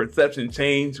how the perception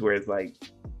changed, where it's like,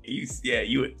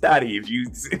 you a thotty if you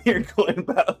sit here going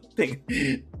about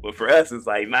thinking, but for us, it's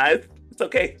like, nah, it's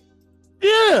okay.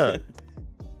 Yeah,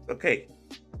 okay.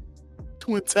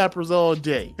 Twin tappers all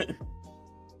day.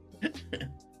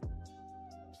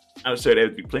 I'm sure there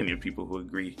would be plenty of people who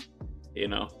agree, you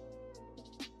know.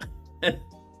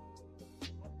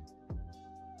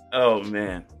 Oh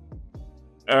man.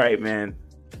 All right, man.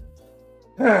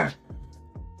 A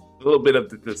little bit of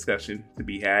the discussion to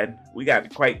be had. We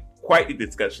got quite the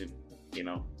discussion, you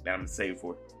know, that I'm gonna save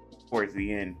for towards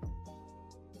the end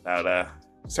about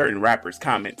certain rappers'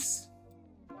 comments.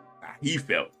 How he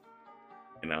felt,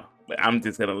 you know. But I'm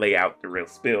just gonna lay out the real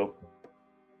spill.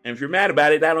 And if you're mad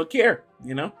about it, I don't care,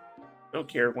 you know. Don't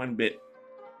care one bit.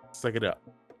 Suck it up.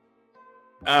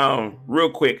 Real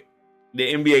quick,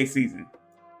 the NBA season,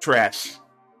 trash.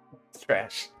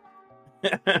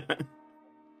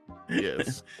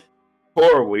 Yes.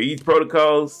 Horrible. These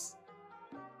protocols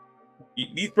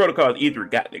either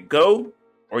got to go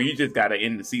or you just got to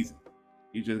end the season.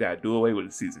 You just got to do away with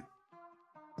the season.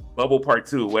 Bubble part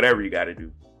 2, whatever you got to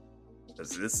do.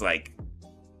 It's like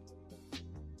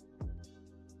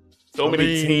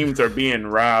many teams are being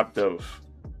robbed of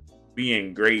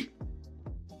being great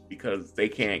because they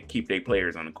can't keep their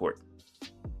players on the court.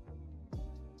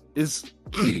 It's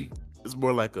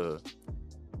more like a.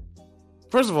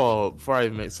 First of all, before I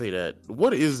even say that,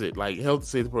 what is it like? Health and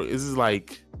safety protocol? Is it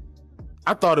like?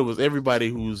 I thought it was everybody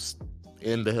who's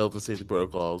in the health and safety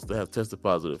protocols that have tested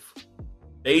positive.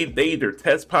 they either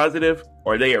test positive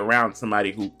or they around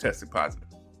somebody who tested positive.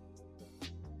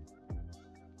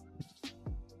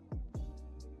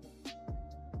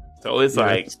 So it's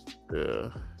like, yeah.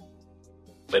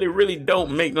 But it really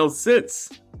don't make no sense,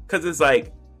 because it's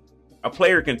like a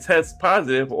player can test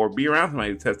positive or be around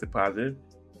somebody who tested positive,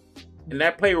 and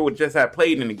that player would just have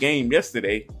played in the game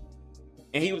yesterday,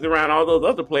 and he was around all those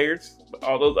other players, but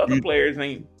all those other players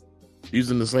ain't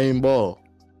using the same ball.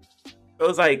 So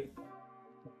it's like,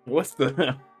 what's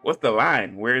the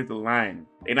line? Where's the line?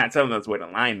 They're not telling us where the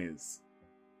line is.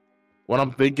 What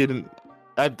I'm thinking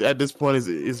at this point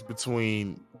is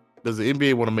between, does the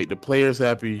NBA want to make the players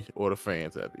happy or the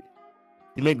fans happy?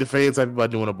 You make the fans happy by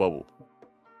doing a bubble.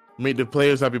 You make the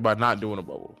players happy by not doing a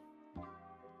bubble.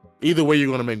 Either way, you're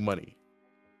going to make money.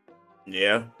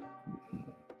 Yeah.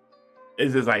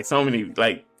 It's just like so many,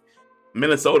 like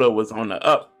Minnesota was on the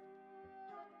up.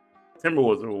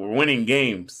 Timberwolves were winning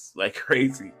games like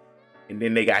crazy. And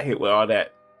then they got hit with all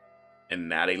that. And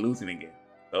now they losing again.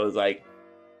 So it's like,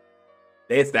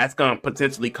 that's going to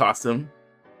potentially cost them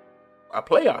a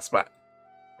playoff spot.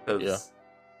 Yeah.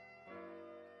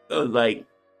 So it's like,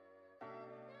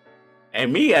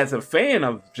 and me as a fan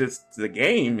of just the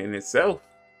game in itself,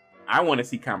 I want to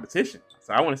see competition.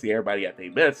 So I want to see everybody at their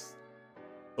best.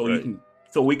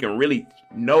 So we can really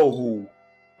know who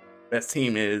best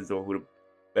team is or who the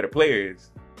better player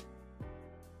is.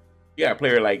 You got a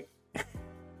player like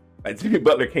Jimmy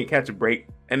Butler can't catch a break.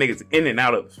 That nigga's in and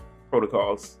out of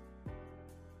protocols.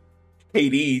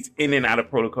 KD's in and out of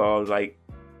protocols. Like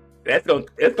it's gonna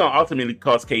ultimately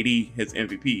cost KD his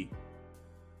MVP,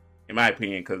 in my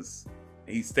opinion, because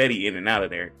he's steady in and out of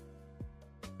there,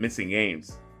 missing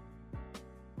games.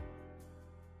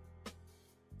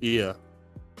 Yeah.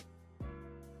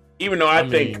 Even though I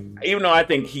think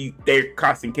they're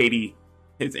costing KD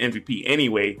his MVP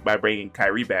anyway by bringing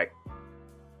Kyrie back.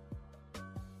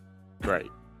 Right.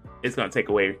 It's gonna take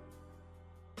away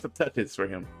some touches for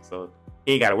him, so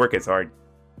he ain't got to work as hard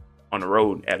on the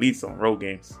road, at least on road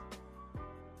games.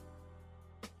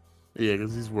 Yeah,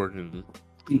 because he's working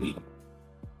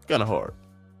kind of hard.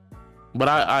 But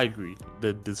I agree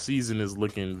that the season is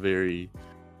looking very.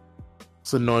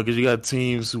 It's annoying because you got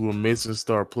teams who are missing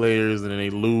star players and then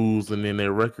they lose, and then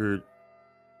their record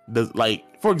does,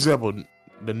 like, for example,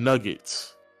 the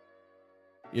Nuggets.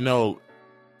 You know,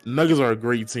 Nuggets are a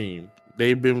great team.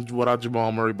 They've been without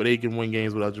Jamal Murray, but they can win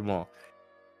games without Jamal.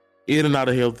 In and out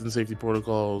of health and safety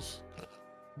protocols.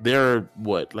 They're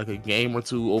like a game or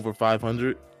two over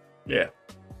 500? Yeah.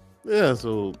 Yeah,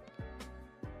 so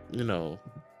you know.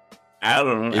 I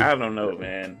don't know,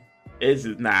 man. It's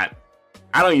just not.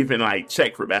 I don't even like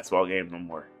check for basketball games no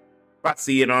more. If I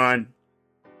see it on,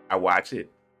 I watch it.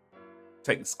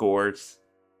 Check the scores.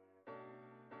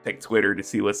 Check Twitter to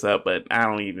see what's up, but I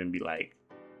don't even be like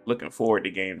looking forward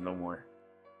to games no more.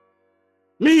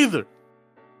 Me either.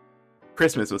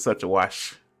 Christmas was such a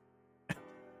wash.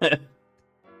 It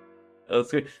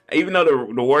was good. Even though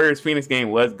the Warriors Phoenix game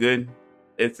was good,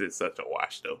 it's just such a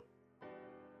wash though.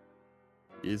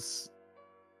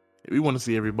 We want to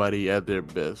see everybody at their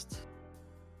best.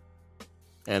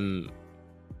 And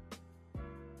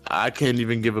I can't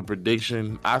even give a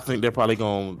prediction. I think they're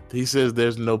probably he says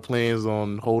there's no plans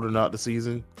on holding out the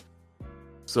season.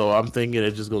 So I'm thinking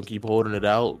they're just going to keep holding it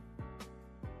out.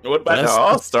 What about the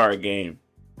All-Star game?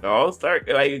 The All-Star,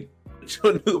 like, what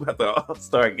you knew about the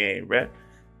All-Star game, bruh?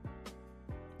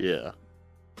 Yeah.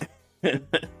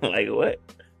 Like, what?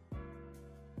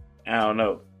 I don't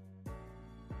know.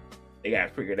 They got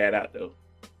to figure that out, though.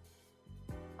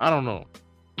 I don't know.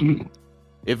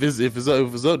 If it's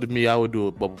up to me, I would do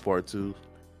a bubble part 2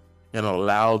 and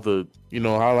allow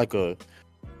how like a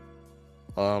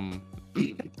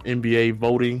NBA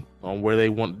voting on where they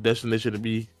want the destination to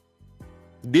be.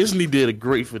 Disney did it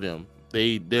great for them.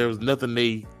 There was nothing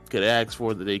they could ask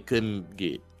for that they couldn't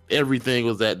get. Everything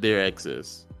was at their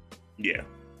access. Yeah,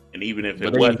 and even if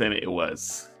it wasn't, it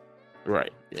was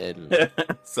right. And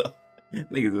so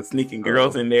niggas were sneaking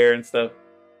girls in there and stuff.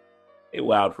 They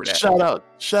wild for that.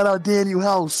 Shout out Daniel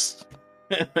House.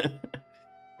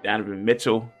 Donovan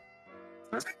Mitchell.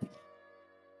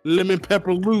 Lemon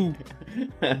Pepper Lou.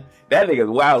 That nigga's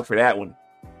wild for that one.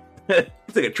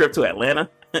 He took a trip to Atlanta.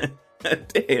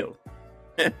 Damn.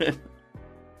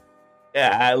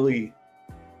 Yeah, Ali.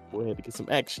 We had to get some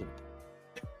action.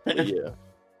 But yeah.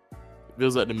 It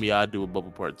feels like to me I'd do a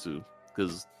bubble part 2.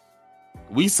 Because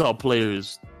we saw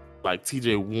players like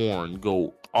TJ Warren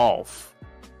go off.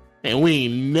 And we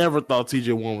ain't never thought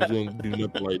TJ Warren was going to do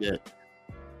nothing like that.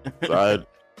 So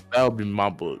that would be my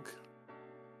book.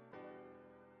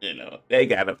 You know, they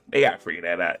gotta figure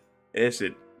that out. It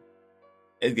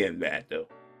It's getting bad though.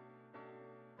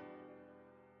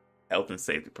 Health and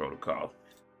safety protocol.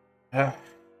 I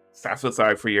feel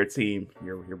sorry for your team,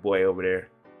 your boy over there.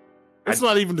 It's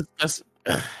not even.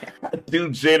 I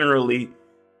do generally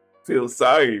feel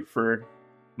sorry for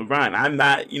LeBron. I'm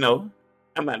not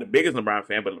the biggest LeBron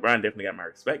fan, but LeBron definitely got my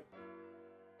respect.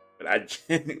 But I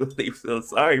genuinely feel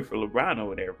sorry for LeBron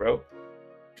over there, bro.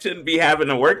 Shouldn't be having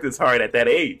to work this hard at that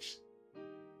age.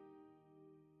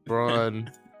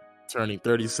 LeBron turning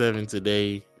 37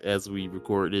 today as we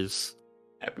record this.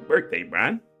 Happy birthday,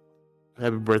 Brian.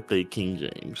 Happy birthday, King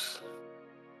James.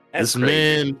 That's this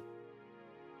crazy. man,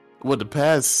 with the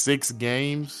past 6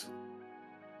 games,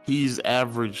 he's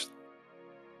averaged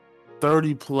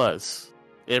 30 plus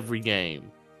every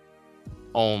game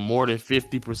on more than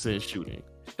 50% shooting.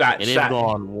 And it's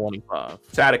gone 1-5.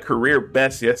 Shot a career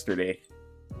best yesterday.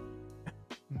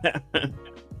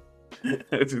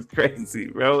 Which is crazy,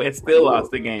 bro. It still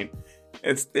lost the game.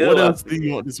 What else do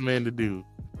you want this man to do?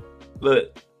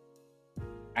 Look,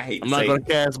 I'm not going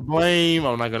to cast blame.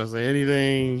 I'm not going to say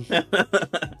anything.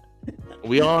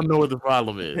 We all know what the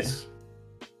problem is.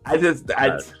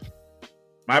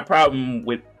 My problem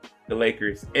with the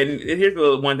Lakers, and here's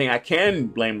the one thing I can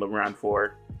blame LeBron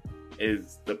for,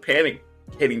 is the panic,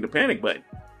 hitting the panic button.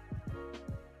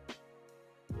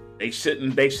 They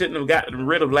shouldn't have gotten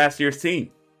rid of last year's team.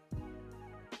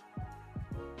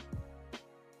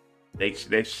 They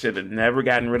should have never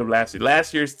gotten rid of last year.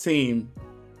 Last year's team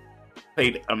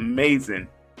played amazing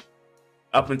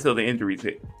up until the injuries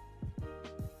hit.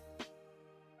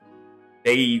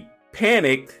 They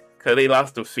panicked because they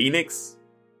lost to Phoenix,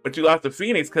 but you lost to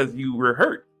Phoenix because you were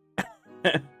hurt.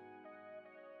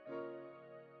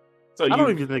 So I don't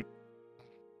even think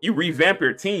you revamp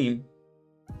your team,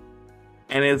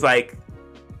 and it's like,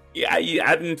 yeah,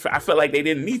 I felt like they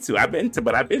didn't need to. I've been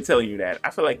telling you that. I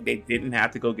feel like they didn't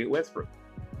have to go get Westbrook.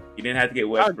 You didn't have to get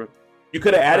Westbrook. You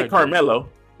could have added Carmelo.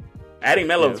 Adding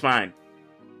Melo is fine,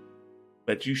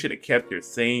 but you should have kept your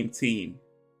same team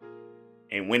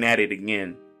and went at it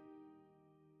again.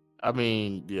 I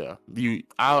mean, yeah, you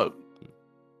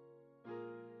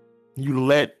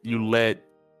let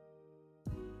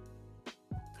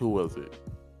who was it?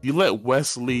 You let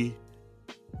Wesley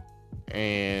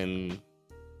and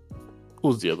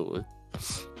who's the other one?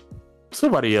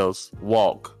 Somebody else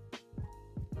walk.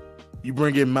 You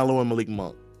bring in Melo and Malik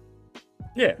Monk.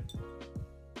 Yeah.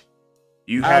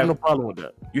 I have no problem with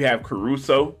that. You have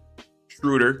Caruso,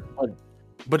 Schroeder.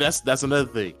 But that's another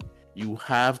thing. You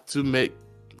have to make.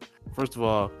 First of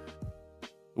all,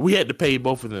 we had to pay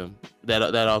both of them that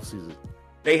offseason.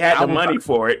 They had the money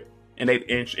for it, and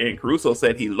Caruso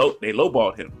said they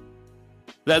lowballed him.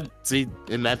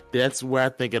 That's where I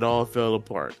think it all fell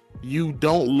apart. You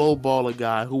don't lowball a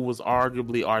guy who was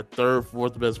arguably our third,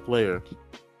 fourth best player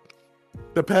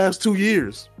the past 2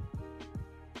 years.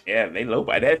 Yeah, they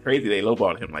lowball. That's crazy. They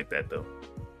lowballed him like that, though.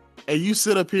 And you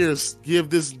sit up here and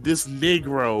give this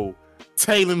Negro,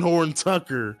 Taylor Horn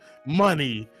Tucker,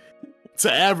 money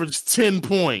to average 10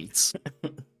 points.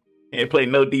 And play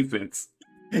no defense.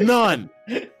 None.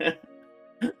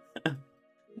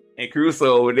 And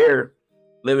Caruso over there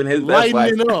living his best life.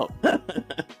 Lighting it up.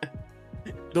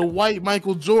 The white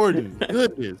Michael Jordan.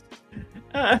 Goodness.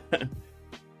 I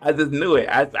just knew it.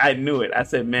 I knew it. I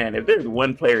said, man, if there's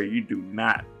one player you do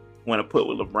not want to put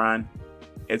with LeBron,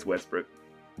 it's Westbrook.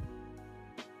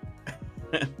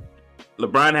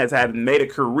 LeBron has made a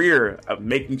career of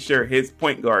making sure his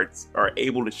point guards are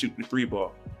able to shoot the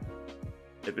 3-ball.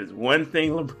 If there's one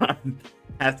thing LeBron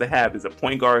has to have, is a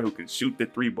point guard who can shoot the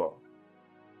 3-ball.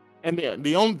 And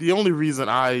the only reason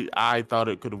I thought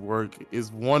it could have worked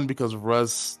is one, because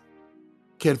Russ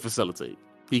can facilitate.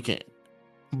 He can.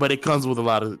 But it comes with a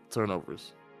lot of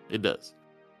turnovers. It does.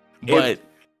 But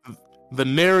the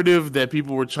narrative that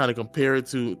people were trying to compare it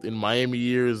to in Miami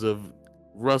years of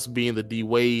Russ being the D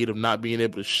Wade, of not being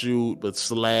able to shoot but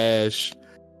slash.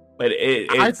 But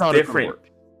it's different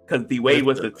because D Wade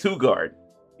was the 2 guard.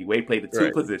 D Wade played the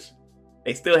 2 position.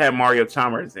 They still have Mario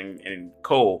Chalmers and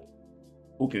Cole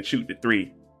who can shoot the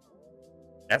 3.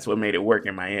 That's what made it work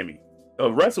in Miami. So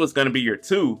if Russ was going to be your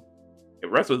 2,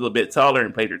 if Russ was a little bit taller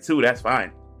and played your 2, that's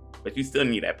fine. But you still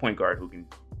need that point guard who can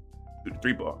shoot the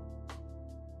 3-ball.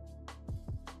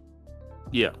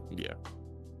 Yeah.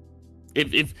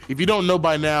 If you don't know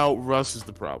by now, Russ is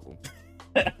the problem.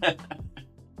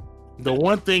 The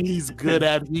one thing he's good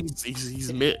at, he's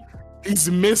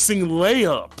missing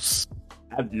layups.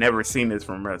 I've never seen this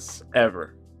from Russ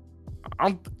ever.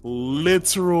 I'm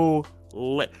literal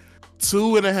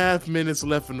 2.5 minutes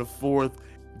left in the fourth,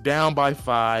 down by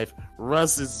 5.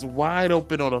 Russ is wide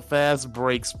open on a fast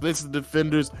break, splits the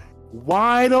defenders,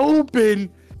 wide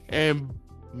open and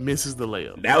misses the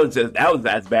layup. That was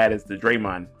as bad as the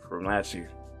Draymond from last year.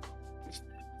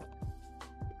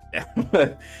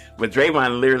 But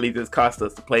Draymond literally just cost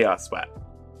us the playoff spot.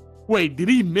 Wait, did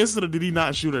he miss it or did he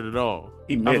not shoot it at all?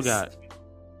 He missed. I forgot.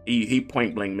 He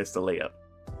point blank missed the layup.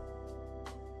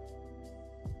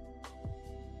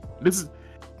 This is,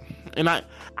 and I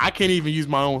can't even use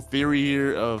my own theory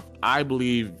here of I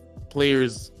believe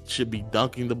players should be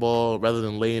dunking the ball rather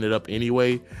than laying it up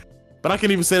anyway. But I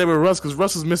can't even say that with Russ because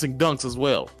Russ is missing dunks as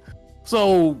well.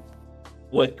 So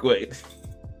what?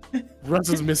 Russ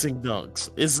is missing dunks.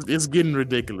 It's getting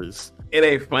ridiculous. It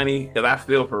ain't funny because I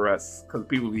feel for Russ because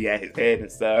people be at his head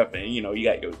and stuff, and you know you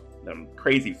got them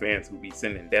crazy fans who be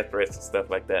sending death threats and stuff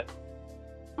like that.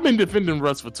 I've been defending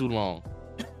Russ for too long.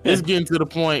 It's getting to the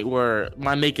point where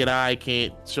my naked eye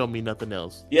can't show me nothing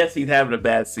else. Yes, he's having a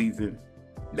bad season.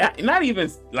 Not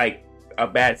even like a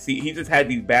bad season. He just had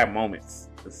these bad moments.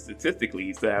 Statistically,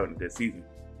 he's still having a good season.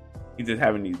 He's just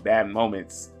having these bad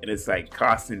moments, and it's like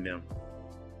costing them.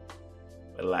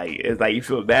 But like, it's like you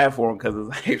feel bad for him because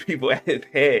it's like people at his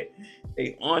head,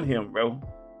 they on him, bro.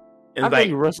 It's I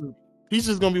think Russ, he's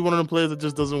just gonna be one of them players that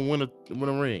just doesn't win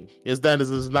a ring. It's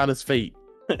not his fate.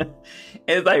 And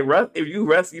it's like Russ, if you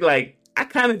Russ, you like, I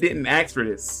kind of didn't ask for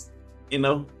this, you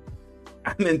know.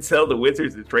 I didn't tell the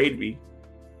Wizards to trade me.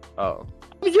 Oh,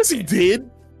 yes, he did.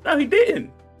 No, he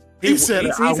didn't. He said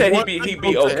he'd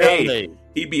be okay.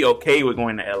 He'd be okay with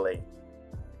going to LA.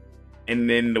 And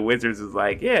then the Wizards is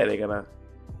like, yeah, they're gonna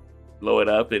blow it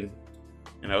up, and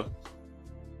you know.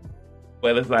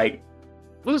 But it's like,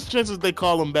 what's the chances they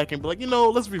call him back and be like,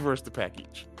 let's reverse the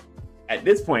package at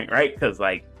this point, right? Because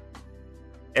like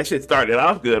that shit started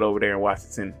off good over there in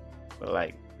Washington, but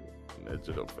like,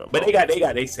 but they got they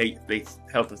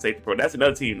health and safety pro. That's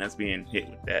another team that's being hit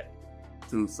with that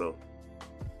too, so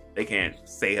they can't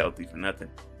stay healthy for nothing.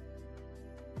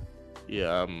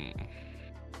 Yeah,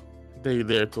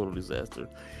 they're a total disaster.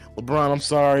 LeBron, I'm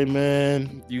sorry,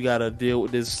 man. You gotta deal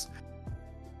with this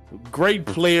great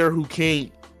player who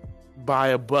can't buy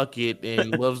a bucket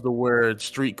and loves to wear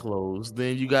street clothes.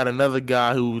 Then you got another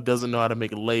guy who doesn't know how to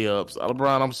make layups.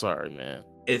 LeBron, I'm sorry, man.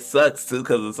 It sucks too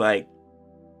because it's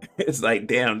like,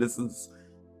 damn, this is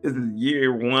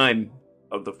year one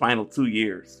of the final 2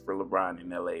 years for LeBron in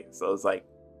LA. So it's like,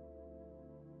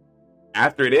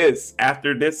 after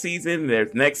this season,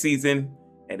 there's next season,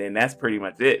 and then that's pretty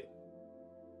much it.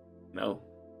 No.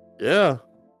 Yeah.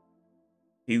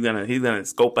 He's gonna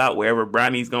scope out wherever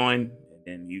Bronny's going,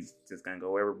 and he's just gonna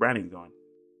go wherever Bronny's going.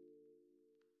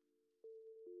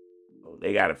 So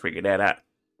they gotta figure that out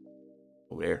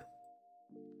over there.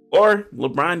 Or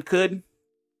LeBron could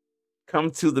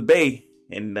come to the Bay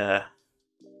and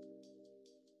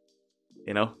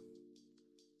you know.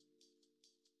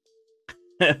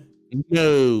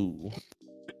 No.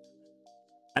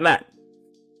 Why not?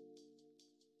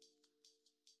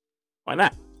 Why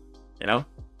not? You know?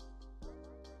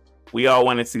 We all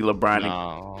want to see LeBron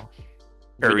and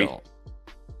Curry.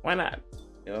 Why not?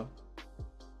 You know?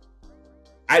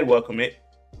 I'd welcome it.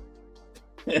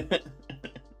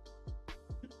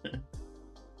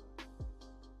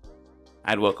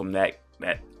 I'd welcome that,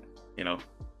 you know.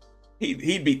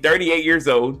 He'd be 38 years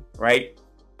old, right?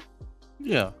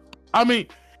 Yeah. I mean,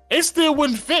 it still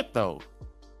wouldn't fit though.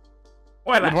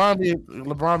 Why not?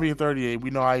 LeBron being 38, we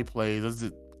know how he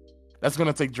plays. That's going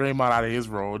to take Draymond out of his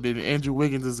role. Then Andrew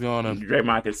Wiggins is going to...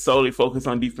 Draymond can solely focus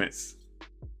on defense.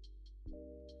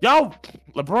 Yo,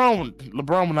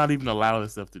 LeBron will not even allow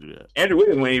himself to do that. Andrew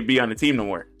Wiggins won't even be on the team no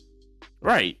more.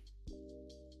 Right.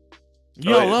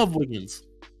 You don't love Wiggins.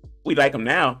 We like him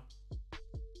now.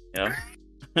 You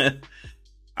know?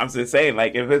 I'm just saying,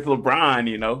 like, if it's LeBron,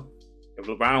 you know, if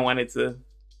LeBron wanted to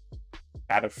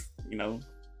kind of, you know,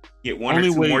 get one or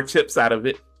two more chips out of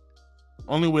it.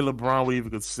 Only way LeBron would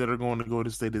even consider going to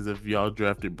Golden State is if y'all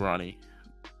drafted Bronny.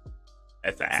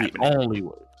 That's not happening. The only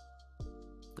way.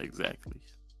 Exactly.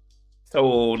 So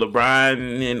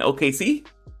LeBron in OKC?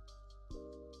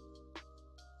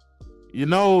 You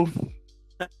know,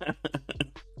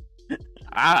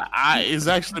 it's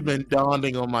actually been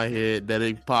dawning on my head that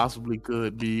it possibly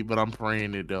could be, but I'm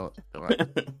praying it don't.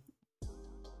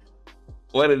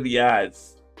 What are the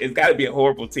odds? It's got to be a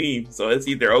horrible team. So it's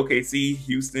either OKC,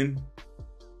 Houston.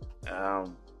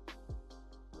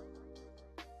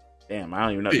 Damn, I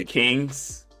don't even know the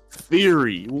Kings.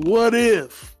 Theory. What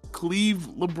if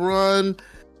LeBron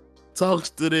talks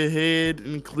to the head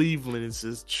in Cleveland and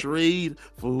says trade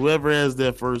for whoever has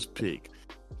that first pick?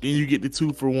 Then you get the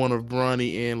 2-for-1 of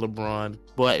Bronny and LeBron,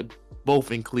 but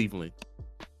both in Cleveland.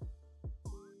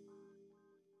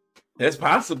 That's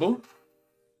possible.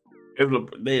 If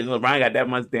LeBron got that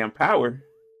much damn power,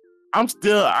 I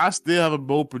still have a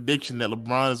bold prediction that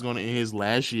LeBron is going to end his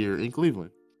last year in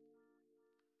Cleveland.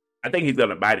 I think he's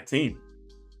gonna buy the team.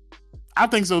 I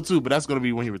think so too, but that's going to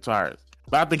be when he retires.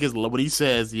 But I think what he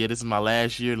says, yeah, this is my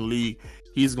last year in the league.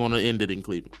 He's going to end it in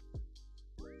Cleveland.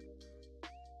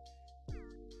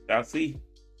 I'll see.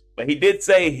 But he did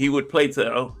say he would play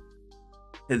till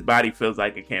his body feels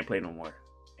like it can't play no more.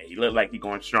 And he looked like he's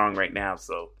going strong right now.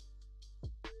 So,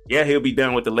 yeah, he'll be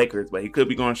done with the Lakers, but he could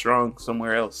be going strong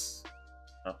somewhere else.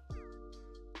 Oh.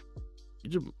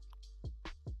 Could you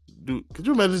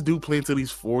imagine this dude playing till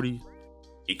he's 40?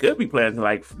 He could be playing to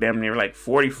like damn near like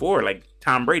 44, like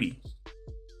Tom Brady.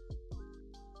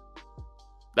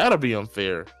 That'll be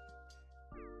unfair.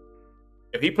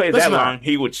 If he played that long,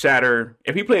 he would shatter.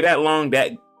 If he played that long,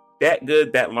 that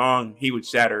good, that long, he would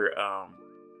shatter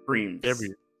Kareem's.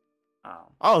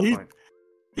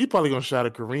 He's probably gonna shatter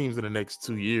Kareem's in the next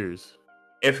 2 years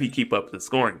if he keep up the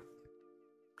scoring.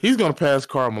 He's gonna pass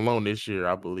Karl Malone this year,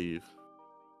 I believe.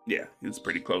 Yeah, he was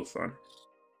pretty close on.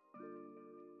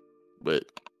 But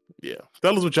yeah,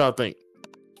 tell us what y'all think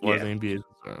as far as the NBA is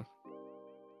concerned.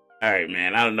 All right,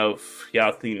 man. I don't know if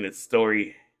y'all seen this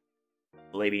story.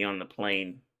 Lady on the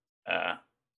plane,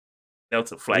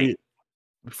 Delta flight.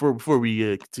 Before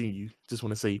we continue, just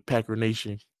want to say, Packer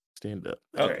Nation, stand up.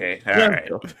 Okay, all right.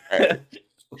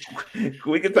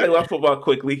 We can talk about football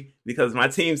quickly because my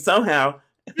team somehow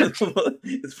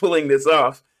is pulling this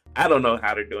off. I don't know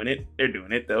how they're doing it. They're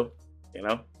doing it though, you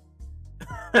know.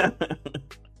 I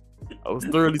was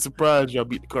thoroughly surprised y'all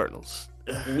beat the Cardinals.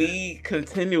 We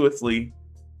continuously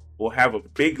will have a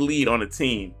big lead on a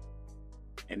team.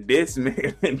 And this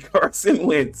man, Carson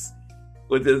Wentz,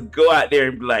 would just go out there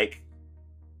and be like,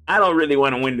 I don't really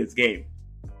want to win this game.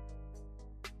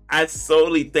 I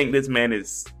solely think this man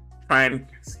is trying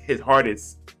his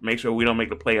hardest to make sure we don't make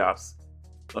the playoffs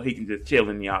so he can just chill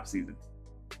in the offseason.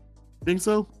 Think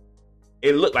so?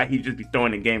 It looked like he'd just be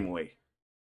throwing the game away.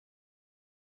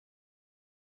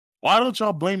 Why don't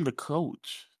y'all blame the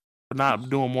coach for not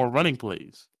doing more running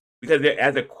plays? Because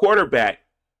as a quarterback,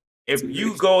 if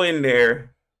you go in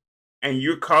there and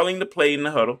you're calling the play in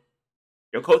the huddle,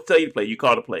 your coach tell you to play, you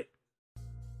call the play.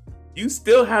 You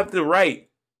still have the right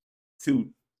to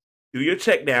do your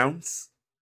checkdowns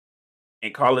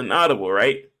and call an audible,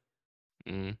 right?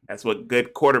 Mm. That's what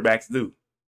good quarterbacks do.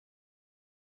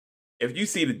 If you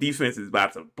see the defense is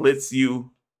about to blitz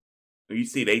you, or you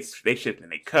see they shifting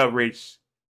their coverage,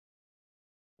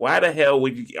 why the hell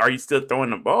are you still throwing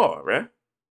the ball, right?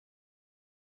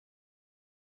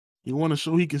 You want to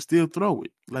show he can still throw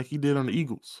it like he did on the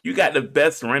Eagles. You got the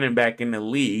best running back in the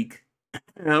league.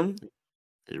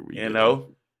 You know,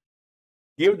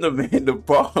 give the man the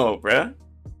ball, bro.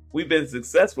 We've been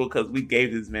successful because we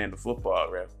gave this man the football,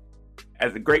 bro.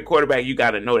 As a great quarterback, you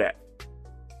got to know that.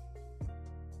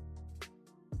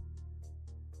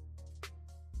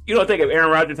 You don't think if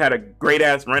Aaron Rodgers had a great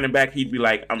ass running back, he'd be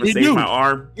like, "I'm gonna save my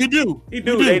arm." He do.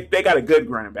 They got a good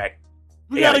running back.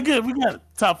 We got a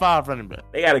top 5 running back.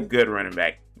 They got a good running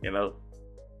back, you know.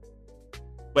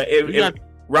 But if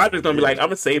Rodgers gonna be like, I'm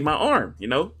gonna save my arm, you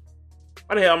know.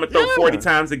 Why the hell I'm gonna throw 40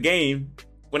 times a game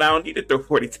when I don't need to throw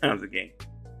 40 times a game?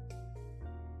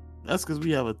 That's because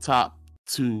we have a top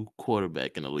 2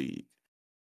 quarterback in the league.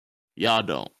 Y'all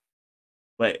don't.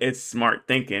 But it's smart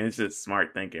thinking. It's just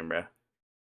smart thinking, bro.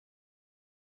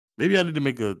 Maybe I need to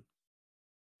make a.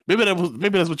 Maybe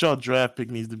that's what y'all draft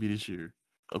pick needs to be this year.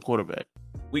 A quarterback.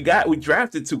 We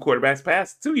drafted 2 quarterbacks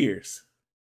past 2 years.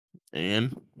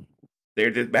 And they're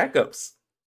just backups.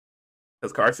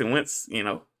 Because Carson Wentz, you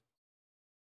know.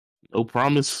 No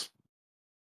promise.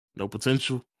 No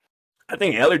potential. I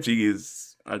think Allergy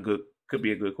could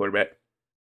be a good quarterback.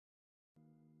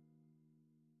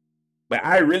 But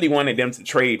I really wanted them to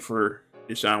trade for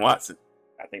Deshaun Watson.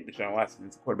 I think Deshaun Watson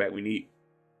is the quarterback we need.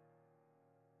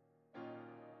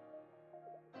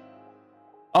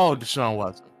 Oh, Deshaun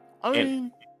Watson. I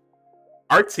mean,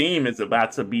 our team is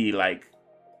about to be like,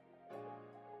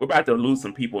 we're about to lose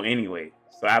some people anyway.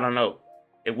 So I don't know.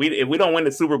 If we don't win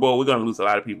the Super Bowl, we're gonna lose a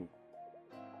lot of people.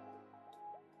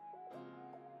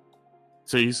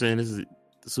 So you saying this is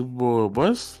the Super Bowl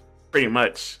bust? Pretty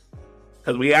much,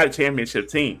 because we got a championship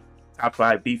team, top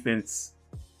 5 defense,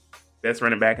 best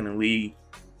running back in the league.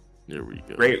 There we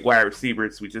go. Great wide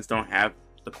receivers. We just don't have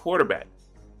the quarterback.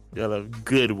 Y'all have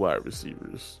good wide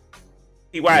receivers.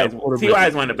 T.Y. is one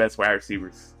of the best wide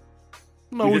receivers.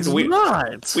 No, he's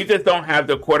not. We just don't have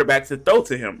the quarterback to throw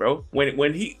to him, bro. When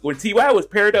T.Y. was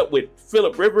paired up with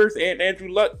Phillip Rivers and Andrew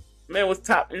Luck, man was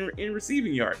top in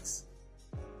receiving yards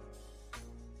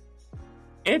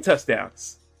and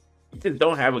touchdowns. We just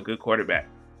don't have a good quarterback.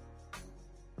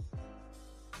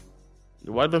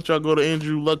 Why don't y'all go to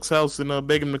Andrew Luck's house and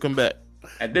beg him to come back?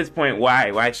 At this point,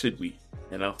 why? Why should we?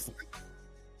 You know,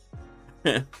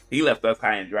 he left us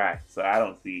high and dry, so I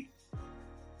don't see.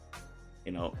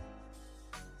 You know,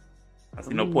 I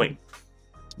see no point.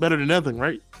 It's better than nothing,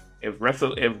 right? If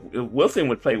Wilson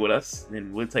would play with us,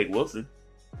 then we'll take Wilson.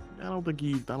 I don't think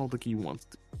he wants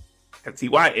to. Cause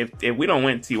Ty, if we don't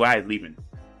win, Ty is leaving.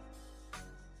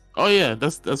 Oh yeah,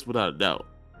 that's without a doubt.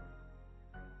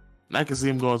 And I can see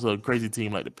him going to a crazy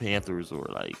team like the Panthers or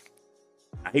like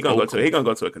he gonna go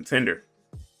to a contender.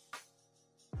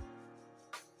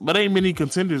 But ain't many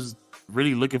contenders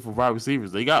really looking for wide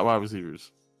receivers. They got wide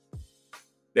receivers.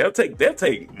 They'll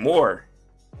take more.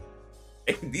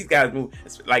 These guys move.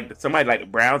 It's like somebody like the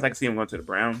Browns. I can see him going to the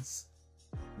Browns.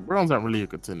 Browns aren't really a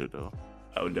contender though.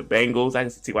 Oh, the Bengals. I can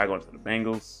see Ty going to the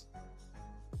Bengals.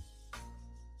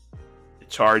 The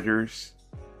Chargers.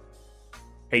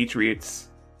 Patriots.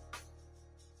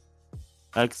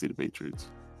 I can see the Patriots.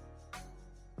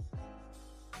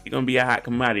 He's gonna be a hot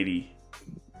commodity.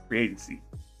 Free agency.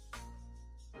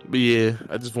 But yeah,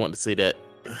 I just wanted to say that.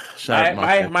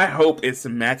 My hope is to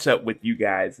match up with you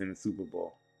guys in the Super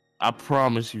Bowl. I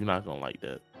promise you're not gonna like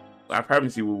that. I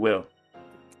promise you we will.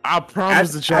 I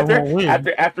promise that y'all won't win.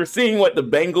 After seeing what the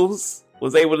Bengals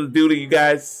was able to do to you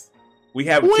guys, we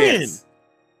have a chance.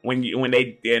 When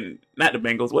they not the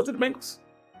Bengals. What's it, the Bengals?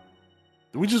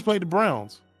 We just played the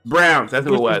Browns. Browns, that's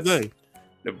who it was.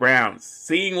 The Browns.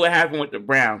 Seeing what happened with the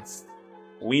Browns,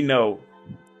 we know,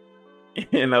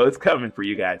 it's coming for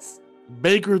you guys.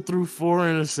 Baker threw 4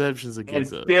 interceptions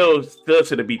against us. Still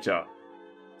should have beat y'all.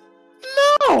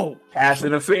 No! Pass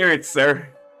interference, sir.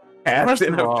 Pass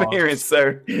interference,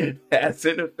 sir. Pass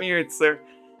interference, sir.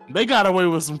 They got away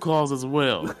with some calls as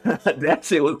well. That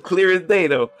shit was clear as day,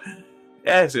 though.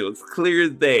 That shit was clear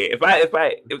as day.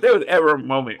 If there was ever a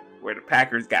moment where the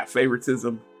Packers got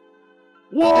favoritism,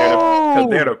 because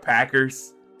they're the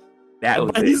Packers, that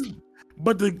was it.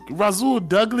 But the Rasul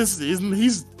Douglas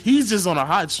he's just on a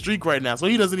hot streak right now, so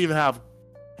he doesn't even have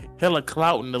hella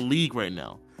clout in the league right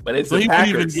now. But it's the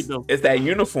Packers. It's that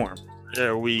uniform.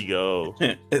 There we go.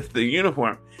 It's the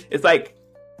uniform. It's like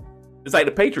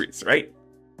the Patriots, right?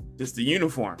 Just the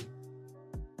uniform.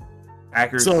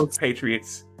 Packers,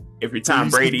 Patriots. If you're Tom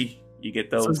Brady, you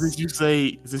get those. So since you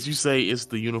say it's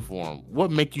the uniform, what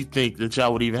make you think that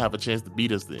y'all would even have a chance to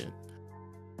beat us then?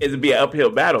 It'd be an uphill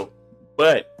battle,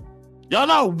 but y'all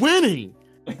not winning.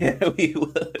 Yeah, we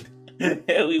would.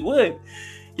 Yeah, we would.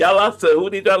 Y'all lost to who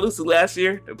did y'all lose to last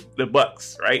year? The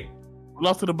Bucks, right? We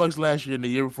lost to the Bucks last year, and the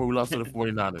year before we lost to the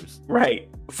 49ers. Right.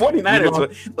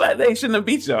 49ers, they shouldn't have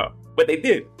beat y'all, but they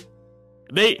did.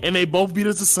 They both beat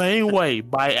us the same way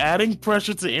by adding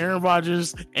pressure to Aaron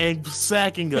Rodgers and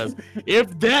sacking us.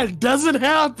 If that doesn't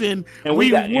happen,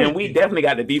 we definitely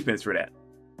got the defense for that.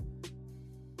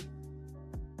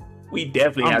 We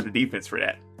definitely have the defense for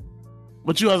that.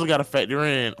 But you also got to factor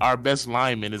in our best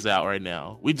lineman is out right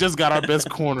now. We just got our best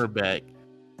cornerback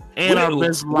and our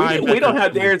best linebacker. We don't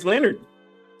have Darius Leonard.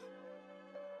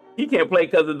 He can't play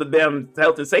because of the damn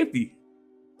health and safety.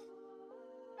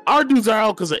 Our dudes are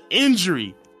out because of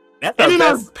injury. That's our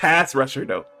best pass rusher,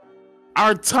 though.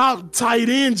 Our top tight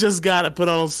end just got put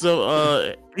on,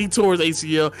 he tore his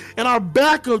ACL, and our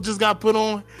backup just got put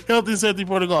on health and safety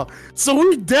protocol. So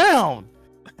we down,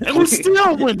 and we're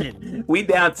still winning. We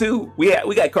down too. We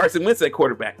got Carson Wentz at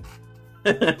quarterback.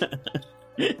 As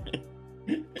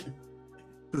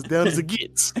down as it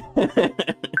gets.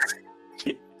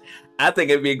 I think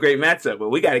it'd be a great matchup, but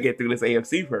we got to get through this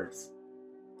AFC first.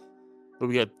 But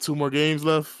we got 2 more games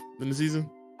left in the season.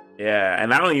 Yeah,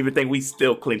 and I don't even think we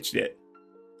still clinched yet.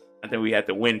 I think we have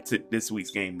to win this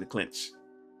week's game to clinch.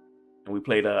 And we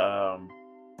played the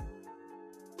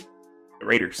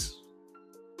Raiders.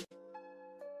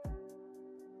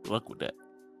 Good luck with that.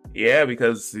 Yeah,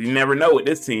 because you never know with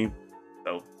this team.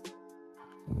 So,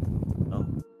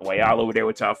 while y'all over there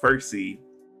with y'all first seed,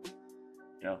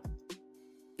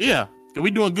 Yeah, we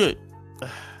doing good.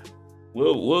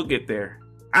 We'll get there.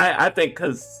 I think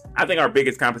our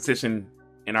biggest competition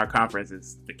in our conference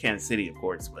is the Kansas City, of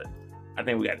course, but I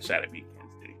think we got a shot at beating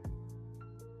Kansas City.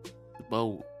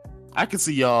 Well, I can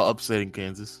see y'all upsetting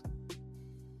Kansas.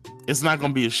 It's not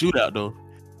gonna be a shootout though.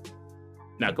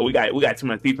 No, because we got too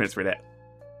much defense for that.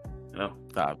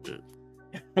 Stop it.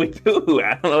 We do.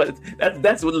 I don't know.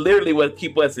 That's literally what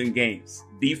keeps us in games: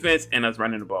 defense and us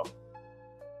running the ball.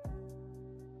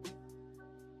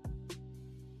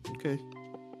 Okay.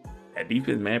 That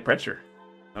defense, man, pressure.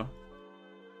 No.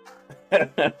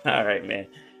 All right, man.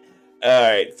 All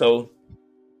right, so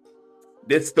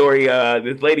this story,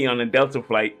 this lady on the Delta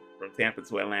flight from Tampa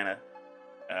to Atlanta,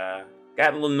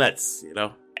 got a little nuts,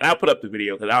 And I'll put up the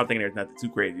video because I don't think there's nothing too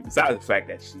crazy besides the fact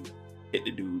that she hit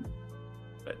the dude.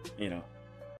 But, you know.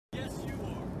 Yes, you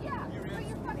are. Yeah, put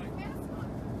your fucking mask on.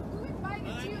 Who invited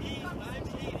you to come I'm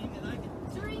eating, and I can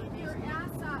drink your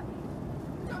ass up?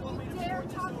 Don't you dare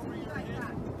talk to me like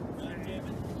that. God damn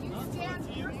it. You stand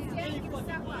your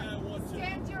step up.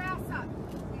 Stand your ass up.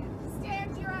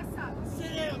 Stand your ass up.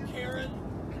 Sit down, Karen.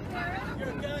 Karen? You're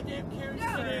a goddamn Karen. No.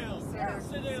 Sit down. Sir.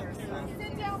 Sit down, Karen.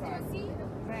 Sit down, pussy.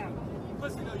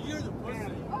 Pussy, no, you're the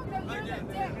pussy. Oh, no, you're the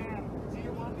dick. Do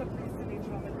you want the police to meet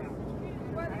you on the ground?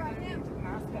 What about him?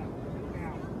 Mask up.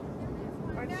 Now.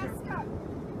 Mask up.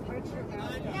 Put your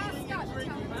mask I'm up. Mask eating up. and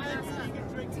drinking. Tell him I'm mask eating and up.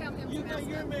 drinking. Tell him You mask got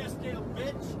your up. mask down,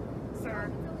 bitch.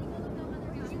 Sir,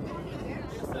 Did you call me a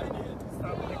bitch? Yes, I did.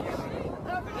 stop it again.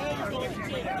 Now you're going to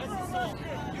jail. That's assault.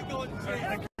 You're going to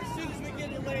jail. As soon as we get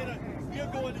in Atlanta, you're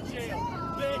going to jail.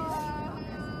 Bitch.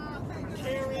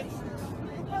 Karen.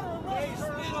 Hey,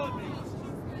 spit on me.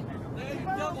 Now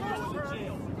you're double going to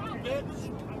jail. Bitch.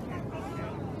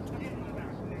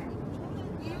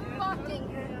 You fucking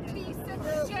piece of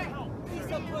shit. Piece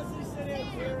of pussy. Sit down,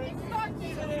 Karen.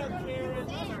 Fucking Sit down, Karen.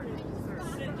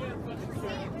 Sit down, fucking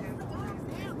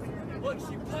Karen. Look,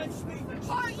 she punched me. She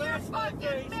Put your smashed my fucking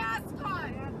face. mask on.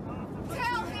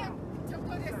 Tell him to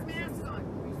put his mask on.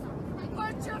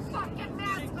 Put your fucking She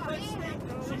mask punched me. on.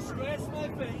 She scratched my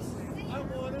face. I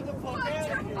wanted to fuck Put out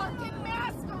your of here. fucking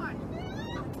mask on.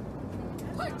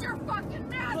 Put your fucking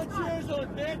mask Put on. yours on,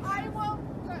 bitch. I will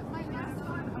put my mask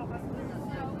on.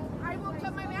 I will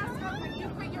put my mask on when you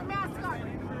put your mask on.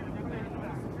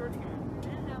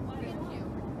 Thank you.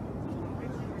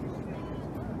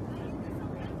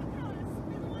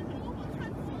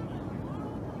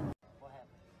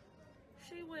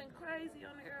 She went crazy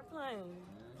on the airplane.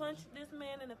 Punched this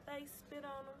man in the face, spit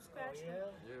on him, scratched him,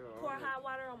 pour hot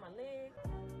water on my leg.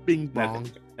 Bing bong.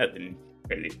 Nothing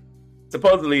crazy.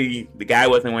 Supposedly, the guy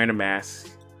wasn't wearing a mask.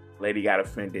 Lady got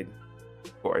offended,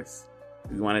 of course.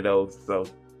 He's one of those. So,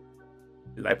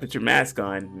 he's like, put your mask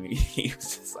on. And he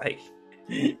was just like,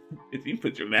 if you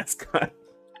put your mask on.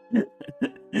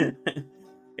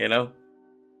 You know?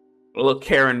 A little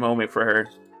Karen moment for her.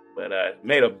 But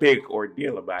made a big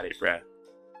ordeal about it, bruh.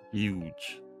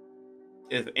 Huge.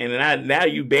 And now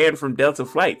you banned from Delta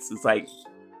flights. It's like,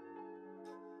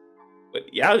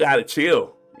 but y'all gotta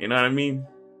chill. You know what I mean?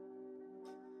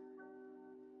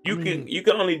 You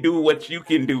can only do what you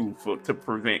can do to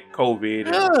prevent COVID.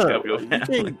 And help your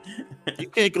family. You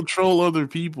can't control other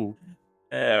people.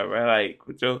 Yeah, right.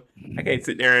 Like, I can't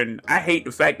sit there and I hate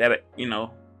the fact that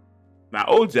my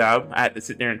old job, I had to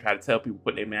sit there and try to tell people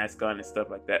put their mask on and stuff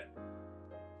like that.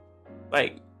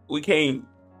 Like, we can't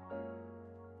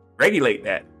regulate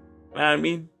that. You know what I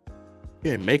mean?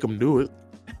 You can't make them do it.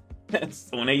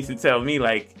 So when they used to tell me,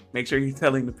 like, make sure you're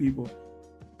telling the people,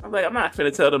 I'm like, I'm not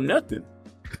finna tell them nothing.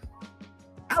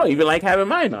 I don't even like having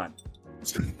mine on.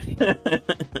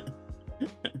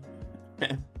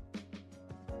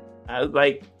 I was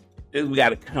like, we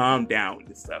gotta calm down with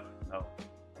this stuff. No,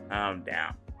 calm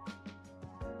down.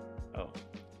 Oh,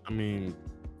 I mean,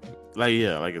 like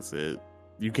I said,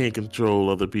 you can't control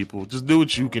other people. Just do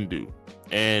what you can do.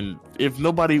 And if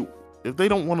they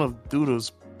don't want to do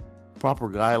those proper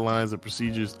guidelines and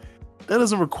procedures, that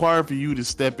doesn't require for you to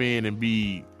step in and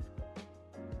be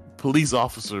police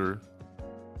officer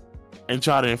and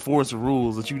try to enforce the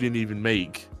rules that you didn't even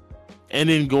make, and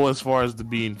then go as far as to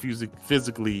being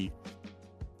physically,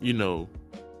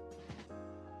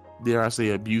 dare I say,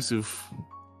 abusive.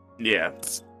 yeah.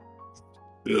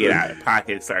 You get out of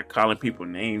pocket, start calling people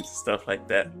names and stuff like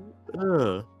that.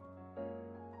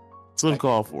 It's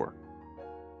uncalled for.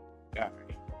 All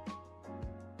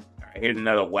right, here's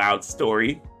another wild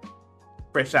story.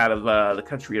 Fresh out of the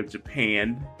country of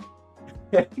Japan.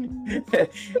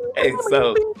 Hey,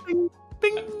 so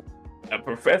a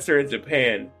professor in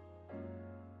Japan,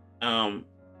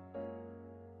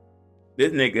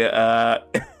 this nigga,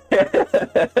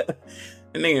 the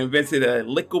nigga invented a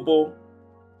lickable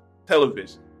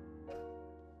television.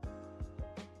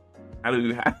 How do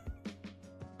we feel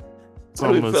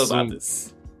about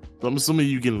this? So I'm assuming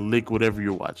you can lick whatever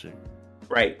you're watching.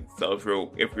 Right. So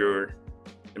if the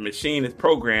machine is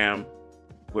programmed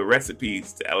with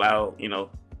recipes to allow,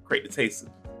 create the taste of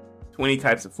 20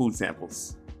 types of food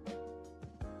samples.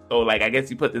 So like I guess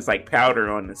you put this like powder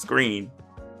on the screen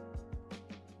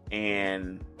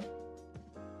and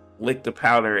lick the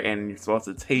powder and you're supposed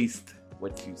to taste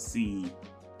what you see.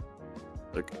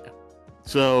 Okay.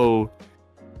 So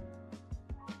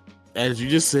as you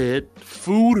just said,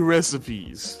 food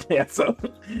recipes. Yeah, so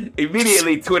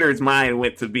immediately Twitter's mind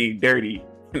went to being dirty.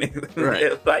 Right.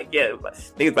 It's like, yeah,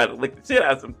 niggas about to lick the shit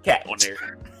out of some cat on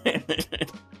there.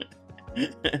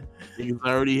 Niggas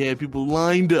already had people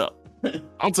lined up.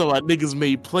 I'm talking about niggas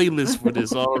made playlists for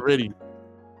this already.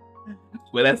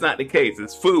 Well, that's not the case.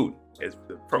 It's food. It's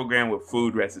the program with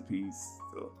food recipes.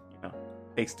 So,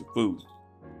 taste the food.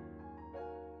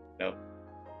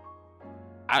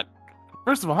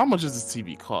 First of all, how much does this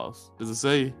TV cost? Does it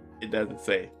say? It doesn't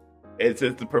say. It's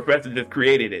just the professor just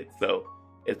created it, so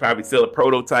it's probably still a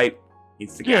prototype.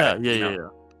 He's Yeah.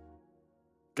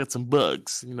 Got some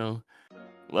bugs,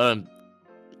 Well,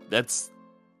 that's.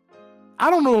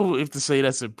 I don't know if to say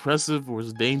that's impressive or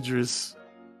it's dangerous,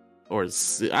 or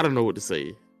I don't know what to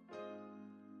say.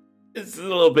 It's a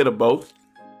little bit of both.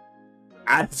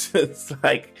 I just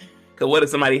like, cause what if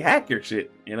somebody hack your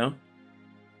shit?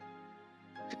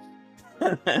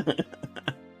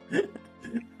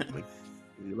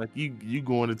 Like you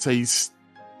going to taste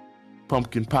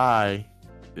pumpkin pie,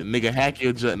 the nigga hack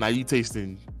your jut. Now you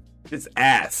tasting this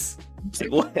ass.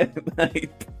 Like, what?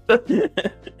 Because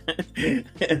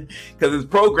it's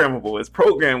programmable. It's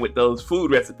programmed with those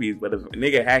food recipes. But if a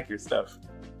nigga hack your stuff,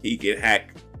 he can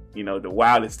hack, the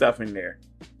wildest stuff in there.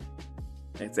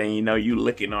 And saying, you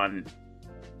licking on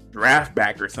draft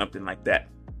back or something like that.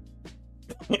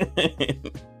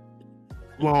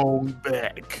 long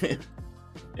back.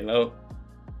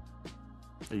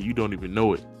 You don't even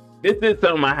know it. This is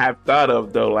something I have thought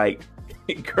of though, like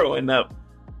growing up.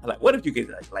 Like, what if you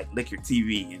could like lick your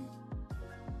TV and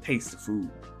taste the food,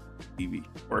 TV,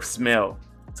 or smell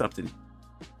something?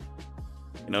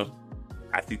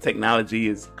 I see technology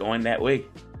is going that way.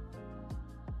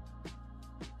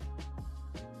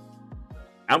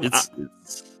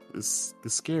 It's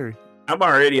scary. I'm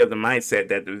already of the mindset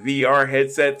that the VR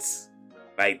headsets,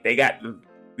 like they got the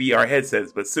VR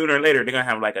headsets, but sooner or later they're gonna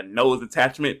have like a nose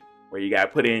attachment where you gotta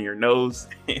put it in your nose.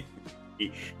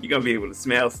 You're gonna be able to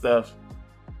smell stuff.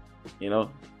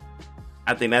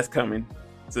 I think that's coming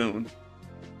soon.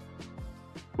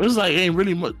 But it's like ain't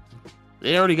really much.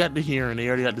 They already got the hearing. They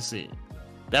already got the seeing.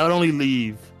 That would only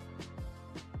leave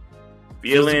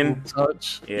feeling, physical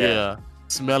touch, yeah,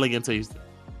 smelling and tasting.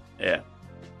 Yeah.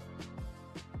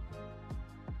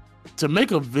 To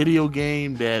make a video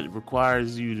game that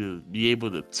requires you to be able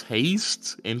to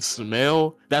taste and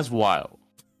smell, that's wild.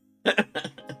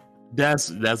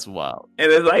 That's wild.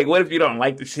 And it's like, what if you don't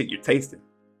like the shit you're tasting?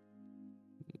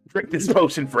 Drink this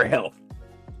potion for health.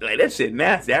 Like, that shit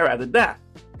nasty. I'd rather die.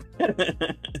 Let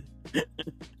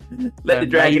the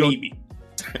dragon eat me.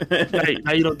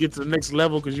 Now you don't get to the next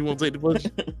level because you won't take the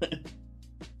potion.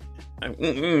 Like,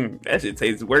 that shit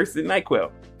tastes worse than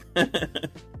NyQuil.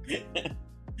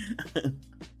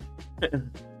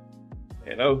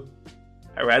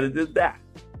 I'd rather just die.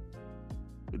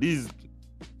 These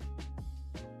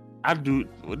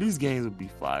games would be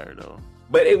fire though.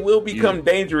 But it will become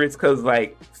dangerous because,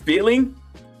 like, to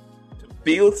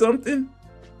feel something.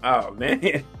 Oh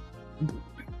man,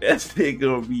 that shit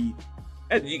gonna be.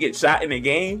 As you get shot in a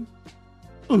game.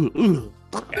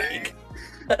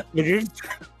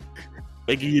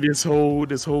 Making you this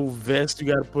whole vest you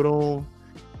gotta put on.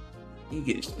 You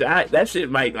get shot. That shit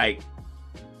might, like,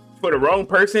 for the wrong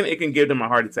person, it can give them a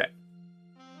heart attack.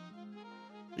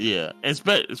 Yeah, and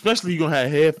especially you're gonna have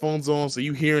headphones on, so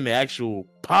you hearing the actual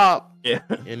pop. Yeah,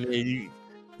 and then you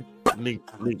hit me.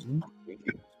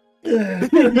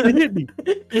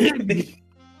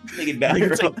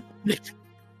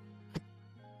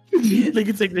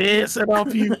 Nigga take the headset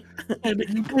off you, and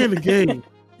then you play the game.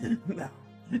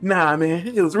 Nah, man,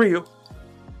 it was real.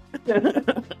 Now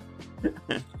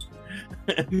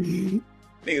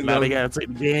they gotta take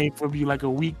the game for you like a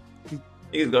week.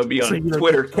 He's gonna be on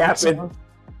Twitter capping.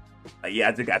 Like, yeah,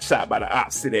 I just got shot by the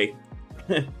ops today.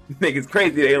 Niggas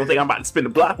crazy. They don't think I'm about to spin the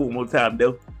block one more time,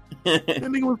 though. That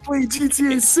nigga was playing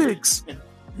GTA 6.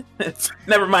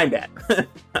 Never mind that.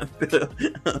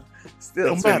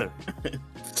 Still don't matter.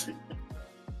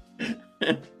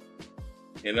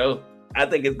 I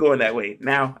think it's going that way.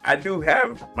 Now, I do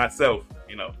have myself,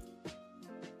 do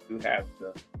have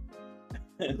the.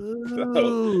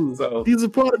 so he's a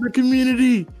part of the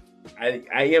community. I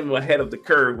am ahead of the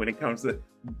curve when it comes to,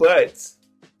 but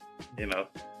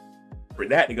for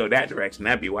that to go that direction,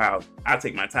 that'd be wild. I'll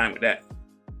take my time with that.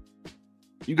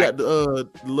 You got the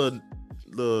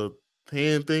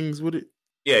hand things with it?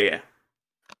 Yeah.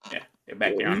 They're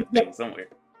back there on the thing somewhere.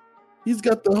 He's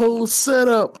got the whole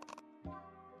setup.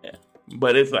 Yeah,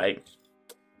 but it's like,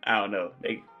 I don't know.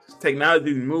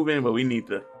 Technology's moving, but we need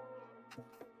to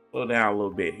slow down a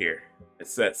little bit here.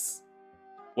 Assess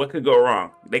what could go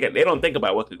wrong. They don't think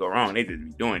about what could go wrong. They just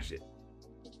be doing shit.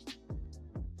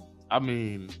 I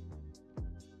mean,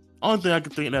 only thing I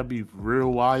could think that'd be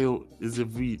real wild is if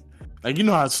we, like,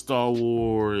 how Star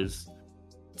Wars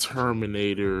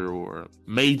Terminator or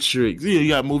Matrix. You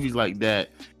got movies like that,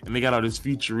 and they got all this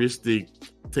futuristic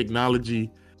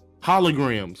technology,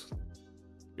 holograms.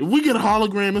 If we get a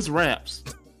hologram, it's raps.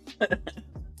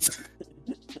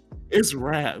 It's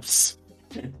raps.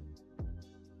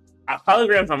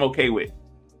 Holograms, I'm okay with.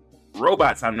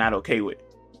 Robots, I'm not okay with.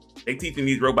 They teaching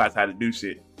these robots how to do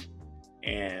shit,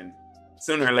 and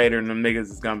sooner or later, them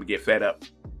niggas is gonna get fed up.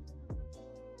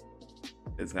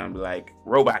 It's gonna be like,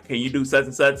 robot, can you do such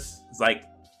and such? It's like,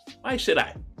 why should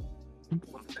I?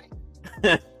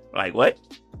 Like, what?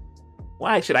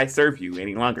 Why should I serve you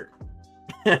any longer?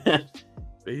 They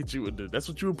hit you with that's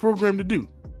what you were programmed to do.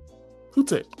 Who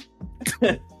take?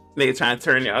 Nigga trying to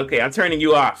turn you. Okay, I'm turning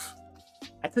you off.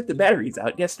 I took the batteries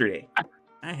out yesterday.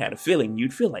 I had a feeling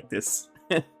you'd feel like this.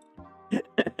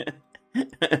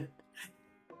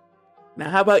 Now,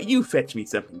 how about you fetch me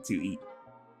something to eat?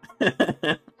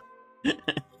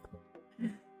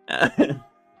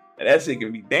 That shit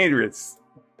can be dangerous.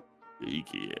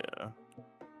 Yeah.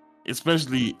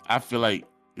 Especially, I feel like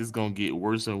it's gonna get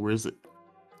worse and worse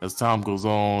as time goes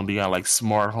on. They got like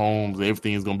smart homes.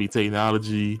 Everything is gonna be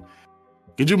technology.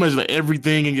 Could you imagine like,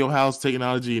 everything in your house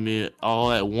technology, and then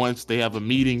all at once they have a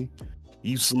meeting,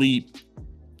 you sleep,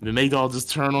 and then they all just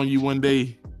turn on you one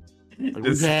day? Like,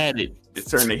 we've had it. Just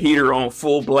turn the heater on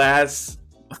full blast.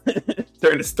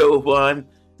 Turn the stove on.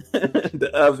 The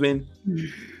oven.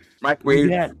 Microwave.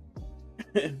 Yeah.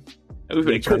 We're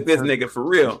gonna cook this nigga for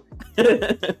real.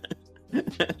 They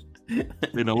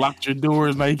done locked your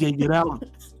doors, now you can't get out.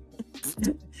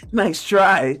 Nice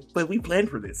try, but we planned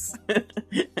for this.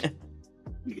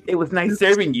 It was nice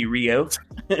serving you, Rio.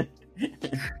 They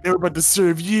were about to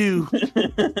serve you.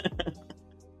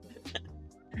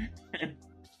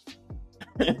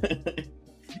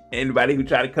 Anybody who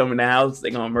try to come in the house,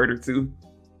 they gonna murder too.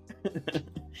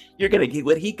 You're gonna get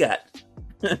what he got.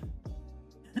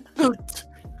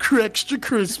 Extra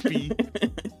crispy.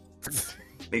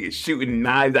 Niggas shooting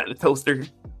knives out the toaster.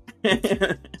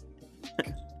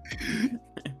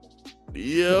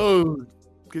 Yo,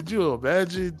 could you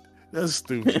imagine? That's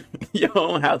stupid. Your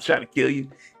own house trying to kill you.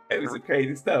 That'd be some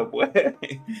crazy stuff, boy.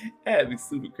 That'd be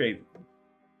super crazy.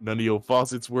 None of your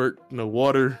faucets work. No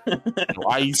water. No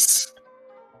ice.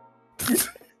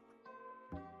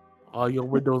 All your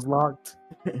windows locked.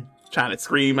 Trying to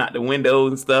scream out the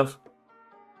windows and stuff.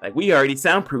 Like, we already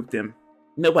soundproofed them.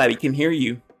 Nobody can hear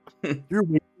you. You're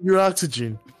wasting your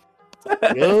oxygen.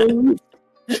 Yo,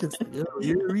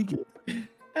 here we go.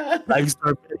 Now you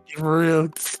start picking for real.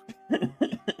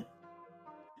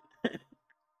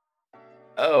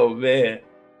 Oh, man.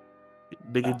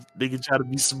 They can try to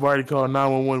be smart and call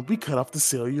 911. We cut off the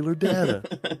cellular data.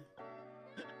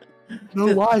 No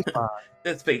Wi-Fi.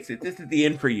 Let's face it, this is the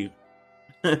end for you.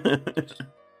 Now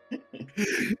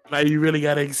you really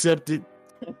gotta accept it.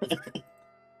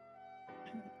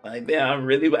 Like, damn, I'm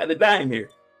really about to die in here.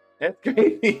 That's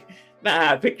crazy.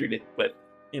 Nah, I pictured it, but,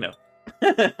 you know.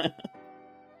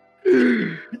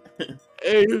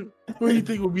 Hey, who do you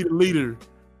think will be the leader?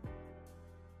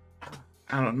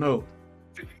 I don't know.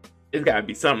 It's gotta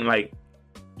be something like,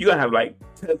 you gotta have like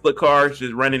Tesla cars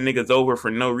just running niggas over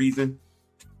for no reason.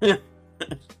 I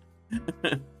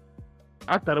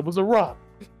thought it was a rock.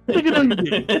 Nigga, no, you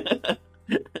didn't.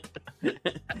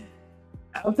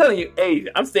 I'm telling you, hey,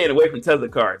 I'm staying away from Tesla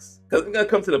cars. Because it's gonna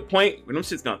come to the point where them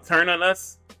shit's gonna turn on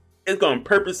us. It's gonna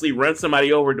purposely run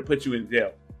somebody over to put you in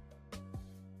jail.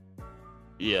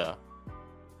 Yeah.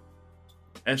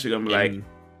 That shit gonna be like,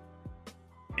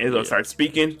 it's gonna start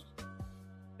speaking.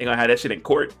 They're gonna have that shit in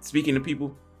court, speaking to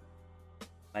people.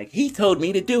 Like, he told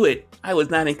me to do it. I was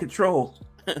not in control.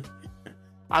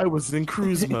 I was in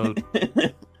cruise mode.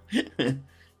 They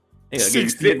gonna give you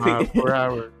 60 miles 15. per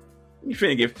hour. You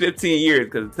finna get 15 years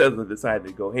because Tesla decided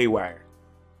to go haywire.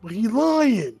 But he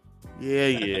lying.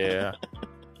 Yeah.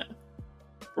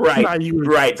 Right, Now you-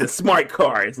 right. The smart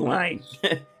car is lying.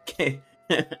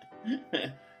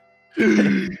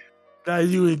 Now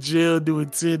you in jail doing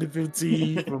 10 to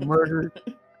 15 for murder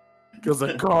because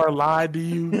a car lied to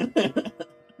you.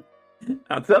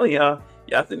 I'm telling y'all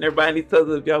sitting there buying these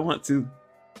Teslas if y'all want to.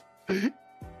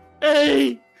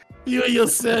 Hey, you in your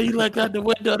cell, you like out the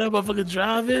window, that motherfucker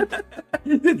driving.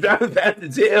 Driving back to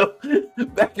jail,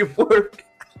 back and forth,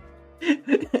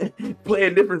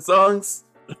 playing different songs.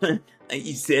 Like,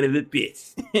 you son of a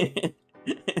bitch.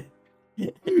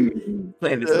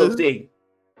 Playing this whole thing.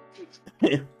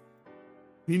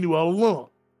 He knew all along.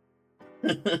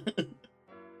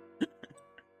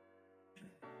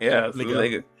 Yeah, so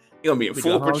Nigga. you gonna be in Nigga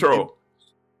full honking. patrol.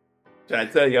 Trying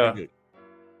to tell y'all.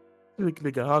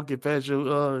 Nigga honking past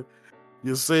your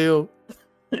cell.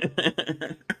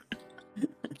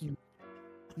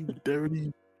 You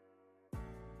dirty.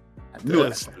 I knew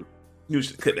That's it. You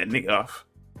should cut that nigga off.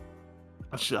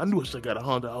 I knew I should have got a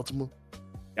Honda Altima.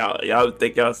 Y'all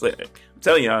think y'all say? I'm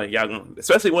telling y'all gonna,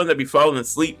 especially ones that be falling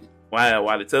asleep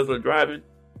while the Tesla driving.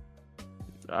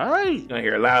 All right. You're gonna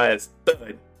hear a loud ass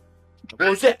thud. What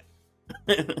was that?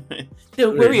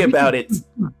 Don't worry about it.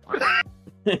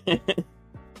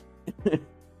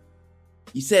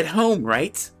 You said home,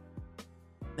 right?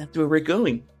 That's where we're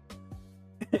going.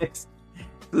 As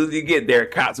soon as you get there,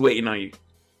 cops waiting on you.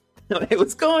 Like,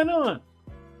 what's going on?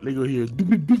 They go here.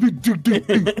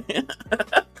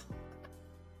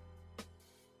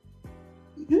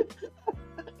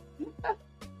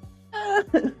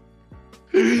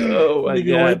 Oh my Nigga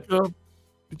god! wake up.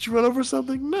 Did you run over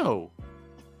something? No.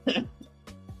 Of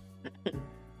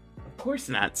course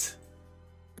not.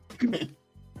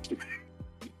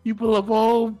 You pull up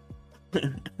home.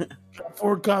 Got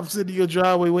 4 cops sitting in your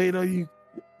driveway waiting on you.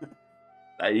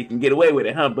 You can get away with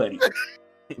it, huh, buddy?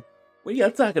 What are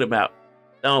y'all talking about?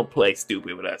 Don't play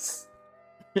stupid with us.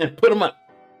 Put them up.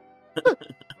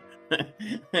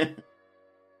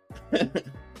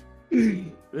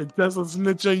 And Tesla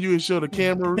snitch on you and show the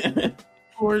camera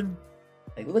recording.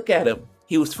 Like, look at him.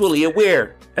 He was fully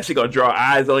aware. That shit gonna draw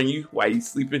eyes on you while you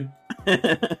sleeping.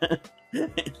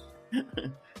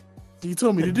 You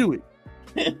told me to do it.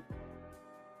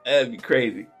 That'd be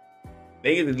crazy.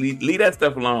 They need to leave that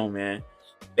stuff alone, man.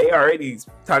 They already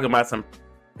talking about some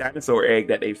dinosaur egg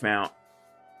that they found.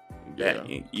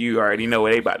 That you already know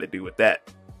what they about to do with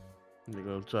that. They're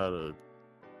gonna try to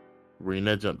bring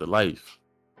that jump to life.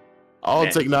 All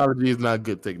Man. technology is not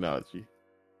good technology.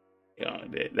 You know,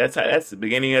 that's the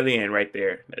beginning of the end right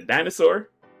there. A dinosaur?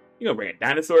 You gonna bring a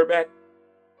dinosaur back?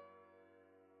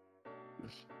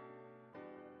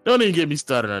 Don't even get me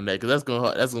started on that, because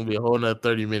that's gonna be a whole nother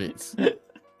 30 minutes.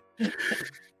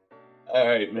 All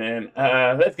right, man.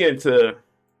 Let's get into,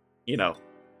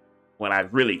 what I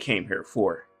really came here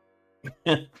for.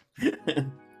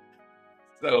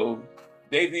 So,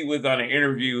 Jay-Z was on an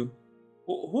interview.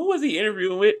 Who was he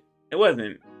interviewing with? It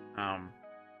wasn't.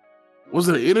 Was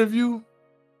it an interview?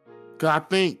 Cause I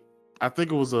think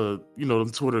it was a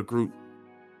the Twitter group.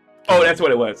 Oh, that's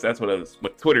what it was. That's what it was.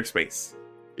 With Twitter Space.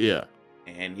 Yeah.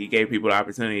 And he gave people the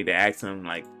opportunity to ask him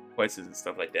like questions and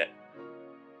stuff like that.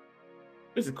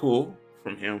 This is cool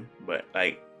from him, but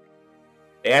like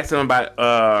they asked him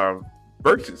about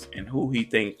verses and who he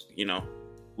thinks,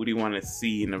 who do you want to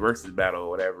see in the versus battle or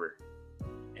whatever.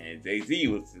 And Jay-Z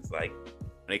was just like,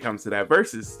 when it comes to that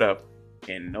versus stuff,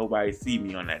 can nobody see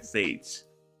me on that stage?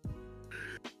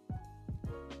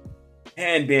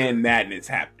 And then madness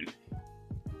happened.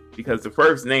 Because the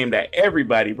first name that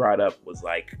everybody brought up was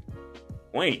like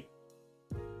Wayne.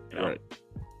 Right.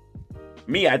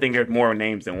 Me, I think there's more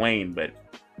names than Wayne, but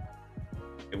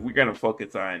if we're gonna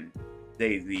focus on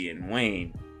Jay-Z and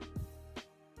Wayne,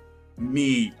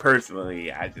 me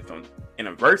personally, I just don't. In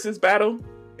a versus battle,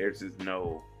 there's just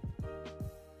no.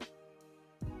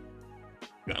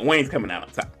 Wayne's coming out on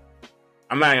top.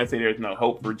 I'm not gonna say there's no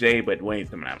hope for Jay, but Wayne's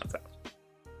coming out on top.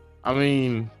 I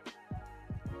mean,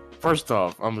 first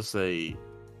off, I'm gonna say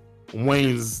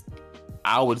Wayne's.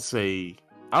 I would say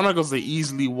I'm not gonna say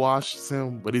easily washes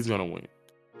him, but he's gonna win.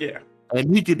 Yeah,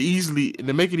 and he could easily, and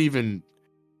to make it even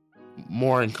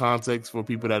more in context for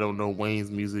people that don't know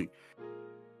Wayne's music,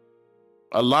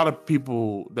 a lot of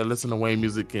people that listen to Wayne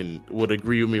music would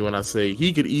agree with me when I say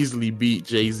he could easily beat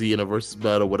Jay-Z in a versus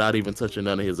battle without even touching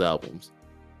none of his albums.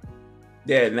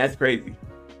 Yeah, and that's crazy.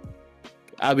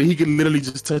 I mean, he could literally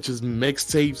just touch his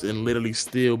mixtapes and literally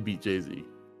still beat Jay-Z.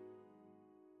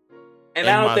 And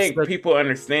I don't think people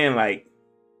understand, like,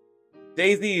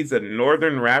 Jay-Z is a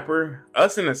northern rapper.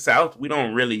 Us in the South, we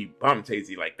don't really bump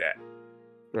Jay-Z like that.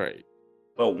 Right.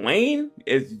 But Wayne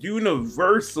is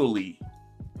universally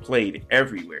played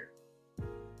everywhere.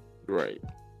 Right.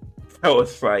 So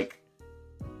it's like,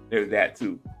 there's that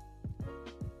too.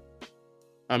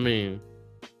 I mean,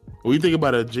 when you think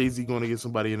about a Jay-Z going to get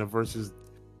somebody in a versus,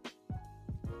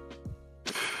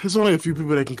 there's only a few people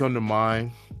that can come to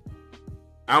mind.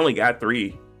 I only got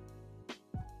 3.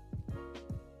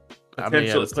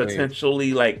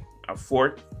 Potentially like a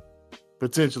 4th.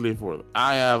 Potentially a 4th.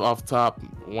 I have off top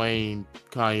Wayne,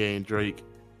 Kanye, and Drake,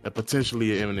 and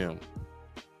potentially an Eminem.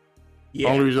 Yeah.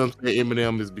 Only reason I'm saying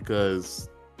Eminem is because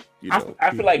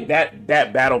I feel like that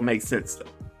battle makes sense though.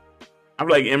 I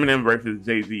feel like Eminem versus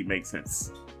Jay-Z makes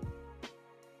sense.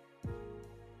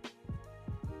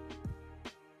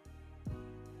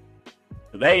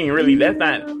 That ain't really. That's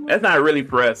not really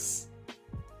for us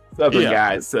Southern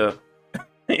guys. So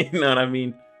you know what I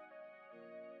mean.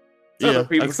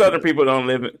 Southern people don't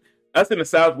live. Us in the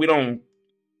South, we don't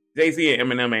Jay-Z and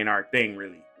Eminem ain't our thing,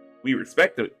 really. We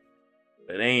respect it,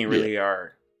 but they ain't really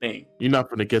our thing. You're not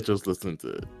gonna catch us listening to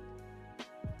it.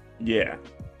 Yeah,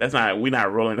 we're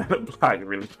not rolling down the block and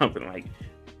really pumping like,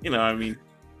 you know what I mean?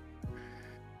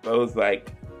 So it's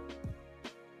like,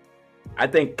 I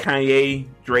think Kanye,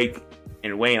 Drake,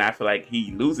 and Wayne, I feel like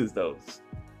he loses those.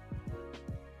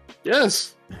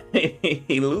 Yes.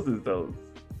 He loses those.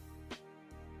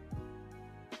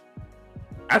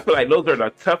 I feel like those are the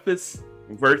toughest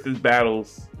versus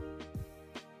battles,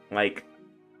 like,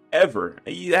 ever.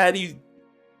 How do you...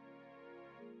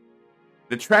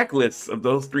 The track lists of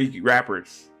those three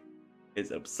rappers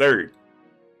is absurd.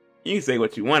 You can say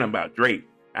what you want about Drake.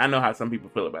 I know how some people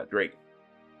feel about Drake.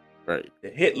 Right. The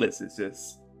hit list is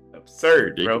just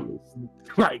absurd, Ridiculous.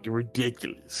 bro. Like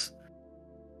ridiculous.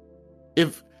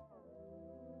 If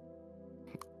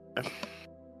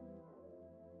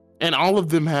and all of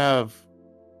them have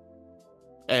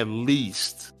at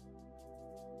least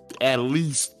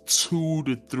 2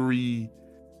 to 3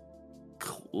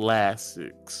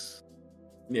 classics.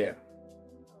 Yeah.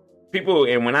 People,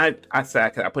 and when I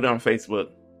said, I put it on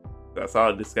Facebook, I saw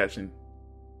a discussion.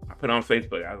 I put it on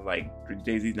Facebook, I was like,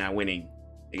 Jay-Z's not winning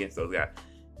against those guys.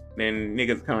 Then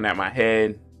niggas coming at my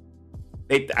head.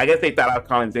 I guess they thought I was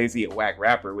calling Jay-Z a whack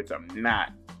rapper, which I'm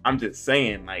not. I'm just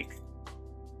saying, like,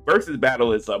 versus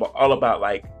battle is all about,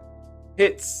 like,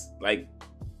 hits. Like,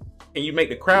 can you make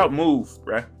the crowd move,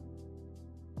 bruh?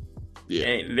 Yeah.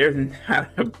 And there's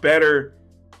not a better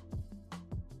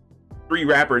 3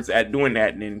 rappers at doing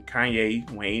that than Kanye,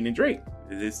 Wayne, and Drake.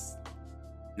 It's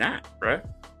not, bruh.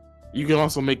 You can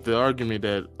also make the argument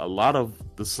that a lot of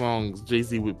the songs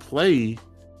Jay-Z would play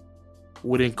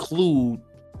would include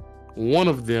one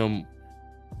of them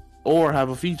or have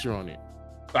a feature on it.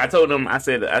 So I told him, I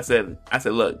said,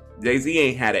 look, Jay-Z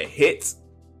ain't had a hit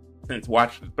since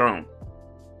Watch the Throne.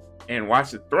 And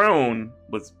Watch the Throne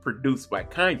was produced by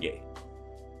Kanye.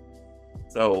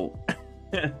 So,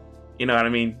 you know what I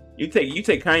mean? You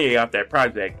take Kanye off that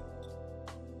project,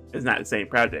 it's not the same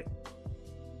project.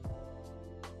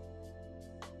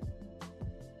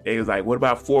 He was like, what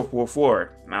about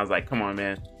 444? And I was like, come on,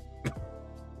 man.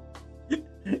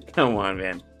 Come on,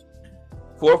 man.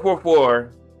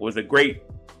 444 was a great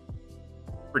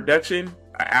production,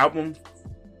 an album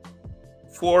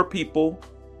for people,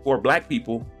 for black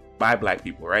people, by black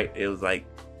people, right? It was like,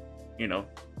 you know.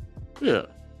 Yeah.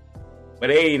 But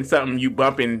it ain't something you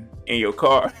bumping in your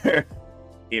car,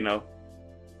 you know.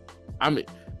 I mean,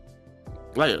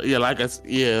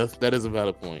 that is a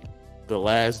valid point. The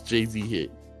last Jay-Z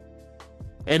hit.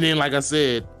 And then, like I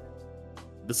said,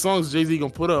 the songs Jay-Z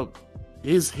gonna put up,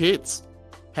 his hits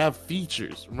have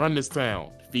features. Run This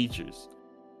Town, features.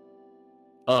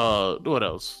 What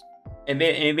else? And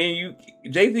then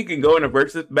Jay-Z can go in a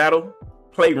versus battle,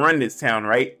 play Run This Town,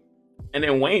 right? And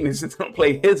then Wayne is just gonna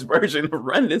play his version of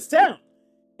Run This Town.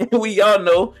 And we all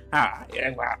know how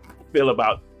I feel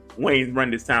about Wayne's Run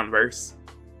This Town verse.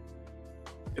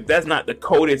 If that's not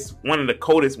one of the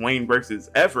coldest Wayne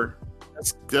verses ever.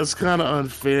 That's kind of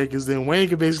unfair, because then Wayne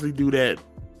can basically do that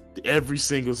to every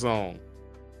single song.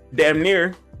 Damn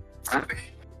near.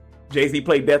 Jay-Z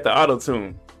played Death of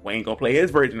Auto-Tune. Wayne gonna play his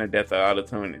version of Death of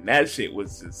Auto-Tune, and that shit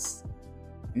was just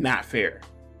not fair.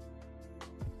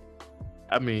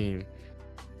 I mean,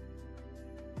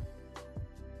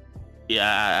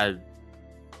 yeah,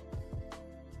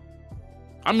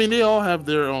 I mean, they all have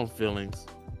their own feelings.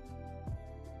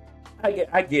 I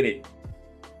get it.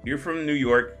 You're from New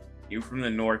York. You're from the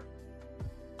North.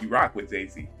 You rock with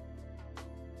Jay-Z.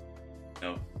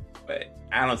 No, but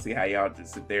I don't see how y'all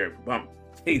just sit there and bump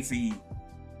Jay-Z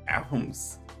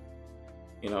albums,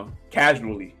 you know,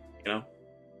 casually, you know.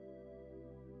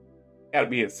 Gotta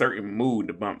be a certain mood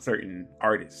to bump certain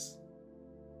artists.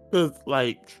 Cause,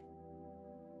 like,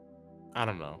 I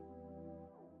don't know.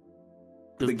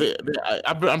 Cause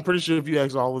I'm pretty sure if you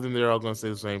ask all of them, they're all gonna say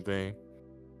the same thing.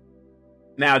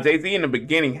 Now, Jay-Z in the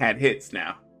beginning had hits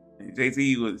now.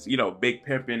 Jay-Z was, you know, big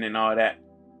pimping and all that.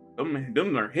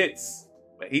 Them are hits.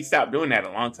 But he stopped doing that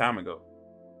a long time ago.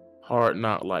 Hard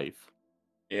Knock Life.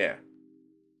 Yeah.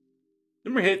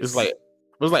 Them are hits. It's like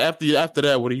after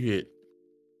that, what do you hit?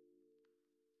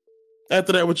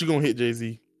 After that, what you gonna hit,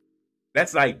 Jay-Z?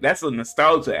 That's a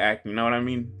nostalgia act, you know what I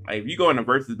mean? Like, if you go in a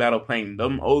versus battle playing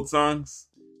them old songs,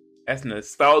 that's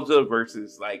nostalgia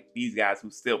versus, like, these guys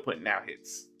who still putting out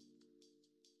hits.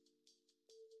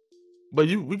 But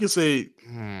we could say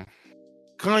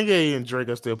Kanye and Drake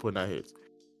are still putting out hits.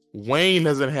 Wayne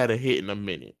hasn't had a hit in a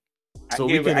minute. So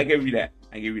I give you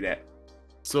that.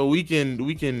 So we can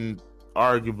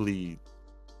arguably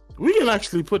We can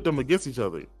actually put them against each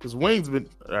other because Wayne's been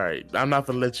all right. I'm not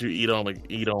gonna let you eat on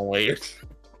Wayne.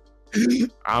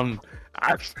 I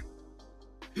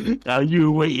now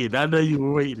you were waiting. I know you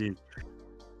were waiting.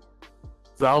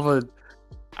 So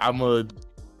I'm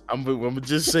gonna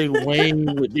just say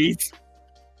Wayne with these.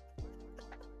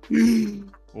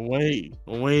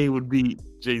 Wayne would beat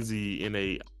Jay-Z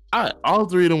in all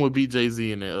three of them would beat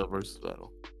Jay-Z in a versus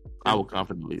battle. I would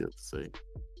confidently have to say.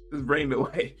 Just bring the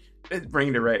way. Let's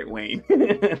bring the right Wayne.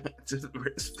 Just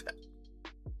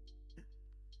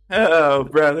oh,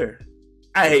 brother.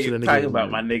 I hate talking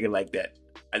about my nigga like that.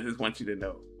 I just want you to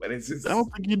know. But it's just I don't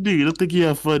think you do. I don't think you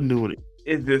have fun doing it.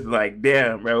 It's just like,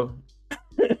 damn, bro.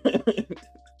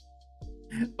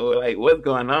 Or like, what's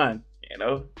going on? You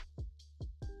know?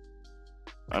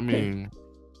 I mean,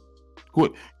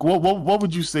 what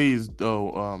would you say is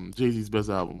Jay-Z's best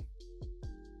album?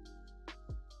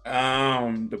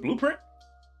 The Blueprint?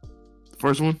 The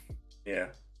first one? Yeah.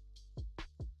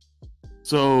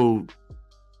 So,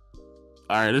 all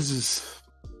right, let's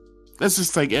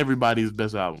just take everybody's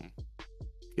best album.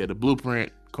 Yeah, The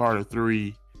Blueprint, Carter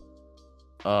 3,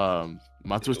 My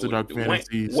Twisted Dark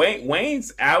Fantasies.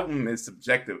 Wayne's album is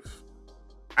subjective.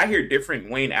 I hear different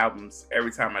Wayne albums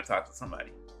every time I talk to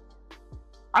somebody.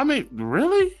 I mean,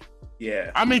 really? Yeah.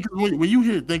 I mean, when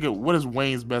you think of what is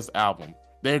Wayne's best album,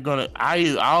 they're gonna.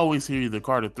 I always hear either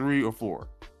Carter 3 or 4.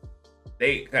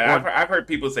 I've heard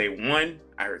people say 1.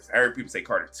 I heard people say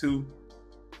Carter 2. You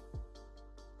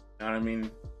know what I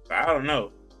mean? But I don't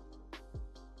know.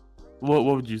 What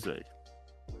would you say?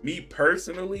 Me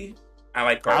personally, I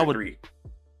like Carter 3.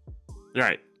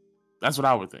 Right. That's what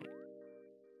I would think.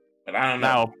 But I don't know.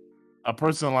 Now, a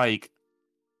person like,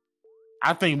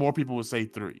 I think more people would say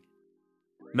 3.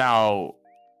 Now,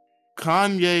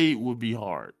 Kanye would be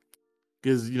hard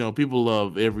because people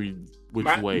love every which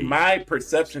way. My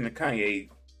perception of Kanye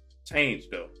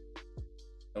changed though.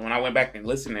 And when I went back and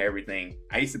listened to everything,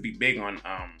 I used to be big on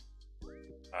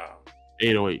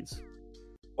 808s.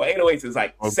 Well, 808s is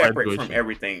like separate from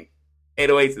everything.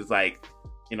 808s is like,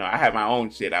 I had my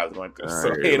own shit I was going through. So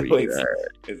 808s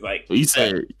is like. Well, you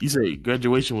said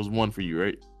Graduation was 1 for you,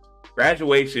 right?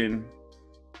 Graduation,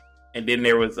 and then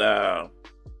there was I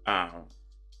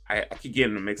keep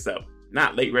getting them mixed up.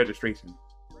 Not Late Registration.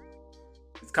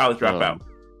 It's College Dropout.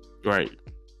 Right.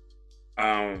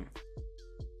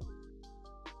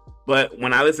 But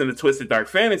when I listened to Twisted Dark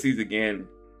Fantasies again,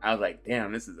 I was like,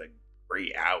 damn, this is a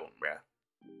great album, bro.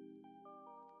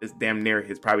 It's damn near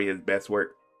probably his best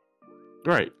work.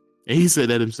 Right. And he said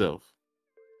that himself.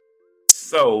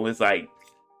 So it's like,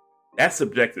 that's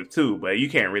subjective too, but you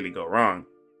can't really go wrong.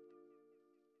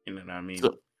 You know what I mean?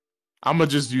 So, I'm going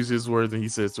to just use his words and he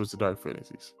says Twisted Dark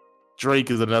Fantasies. Drake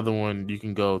is another one you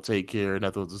can go Take Care,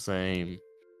 Nothing Was the Same.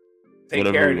 Take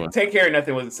Care,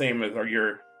 Nothing Was the Same as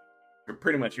you're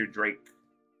pretty much your Drake.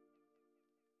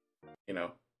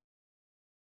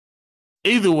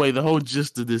 Either way, the whole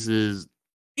gist of this is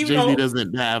Jay-Z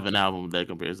doesn't have an album that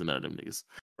compares to none of them niggas.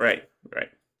 Right.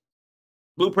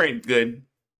 Blueprint is good.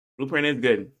 Blueprint is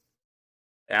good.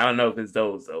 I don't know if it's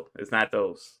those though. It's not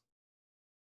those.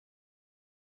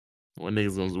 When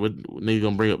niggas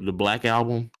gonna bring up the Black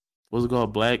Album? What's it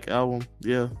called? Black Album?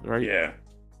 Yeah, right. Yeah.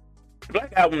 The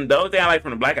Black Album. The only thing I like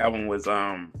from the Black Album was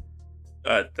PSA.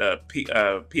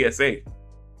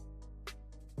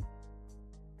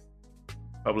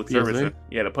 Public PSA? service.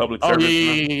 Yeah, the public service.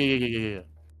 Yeah.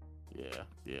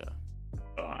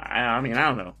 I mean, I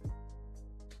don't know.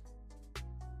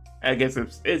 I guess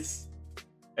it's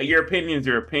your opinion is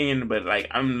your opinion, but like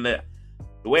the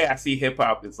way I see hip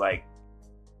hop is like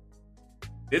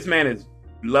this man is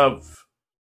loved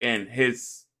in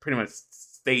his pretty much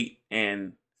state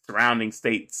and surrounding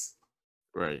states,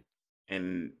 right?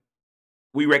 And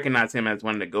we recognize him as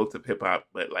one of the goats of hip hop,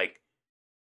 but like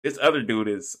this other dude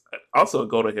is also a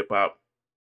goat of hip hop,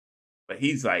 but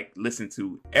he's like listened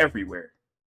to everywhere.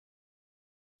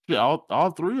 Yeah,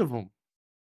 all three of them.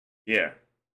 Yeah.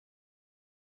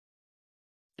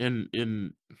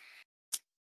 I'm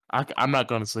not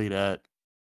gonna say that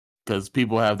because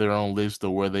people have their own list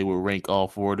of where they would rank all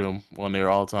 4 of them on their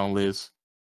all-time list.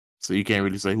 So you can't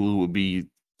really say who would be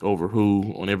over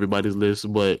who on everybody's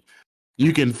list, but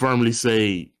you can firmly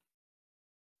say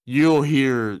you'll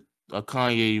hear a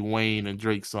Kanye, Wayne, and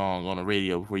Drake song on the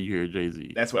radio before you hear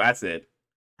Jay-Z. That's what I said.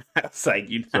 I was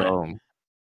like,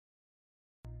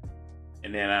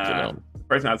 and then the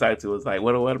person I was talking to was like,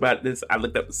 what about this? I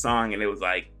looked up the song and it was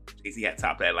like Jay-Z had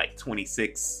topped at like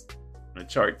 26 on the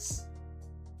charts.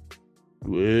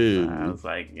 Whoa. I was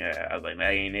like, that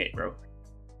ain't it, bro.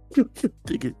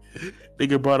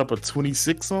 Nigga brought up a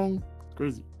 26 song?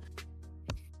 Crazy.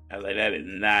 I was like, that is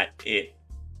not it.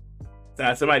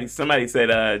 So somebody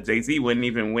said Jay-Z wouldn't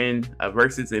even win a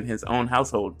versus in his own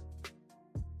household.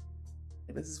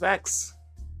 And this is facts.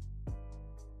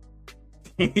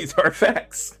 These are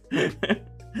facts.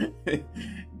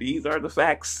 These are the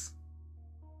facts.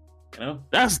 You know?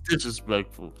 That's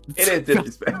disrespectful. It is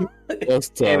disrespectful. That's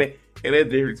tough. And it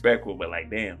is disrespectful, but like,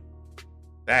 damn.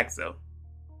 Facts though.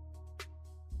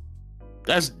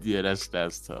 That's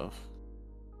tough.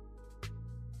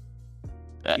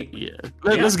 Yeah.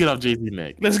 Let's get off Jay-Z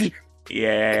neck.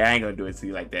 Yeah, I ain't gonna do it to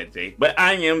you like that, Jay. But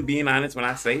I am being honest when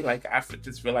I say, like,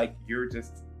 just feel like you're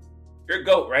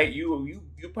GOAT, right? You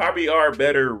probably are a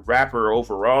better rapper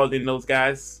overall than those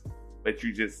guys, but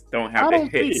you just don't have the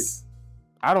hits.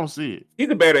 I don't see it. He's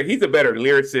a better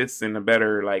lyricist and a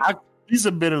better he's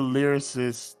a better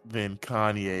lyricist than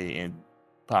Kanye and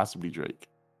possibly Drake.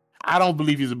 I don't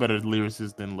believe he's a better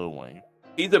lyricist than Lil Wayne.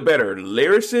 He's a better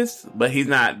lyricist, but he's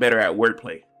not better at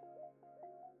wordplay.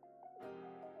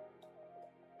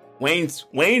 Wayne's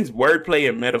wordplay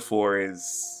and metaphor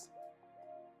is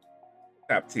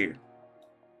top tier.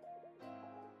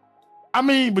 I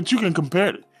mean, but you can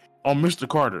compare it on Mr.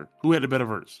 Carter. Who had the better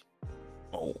verse?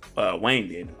 Oh, Wayne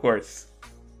did, of course.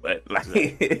 But like,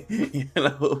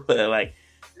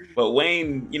 but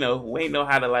Wayne, Wayne know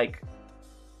how to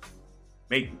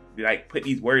put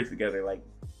these words together. Like,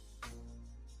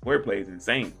 wordplay is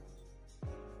insane.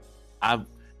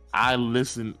 I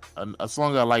listen. A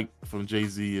song I like from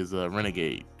Jay-Z is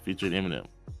 "Renegade" featuring Eminem.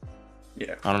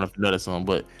 Yeah, I don't know if you know that song,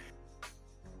 but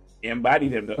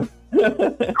embodied him though.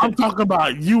 I'm talking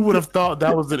about. You would have thought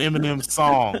that was an Eminem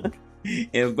song.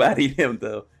 Embodied him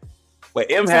though,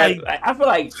 but M has. I feel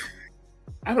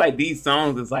like these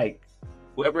songs is like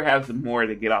whoever has more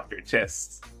to get off their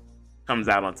chest comes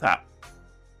out on top.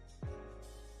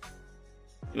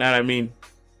 You know what I mean?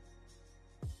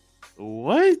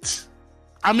 What?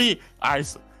 I mean,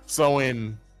 so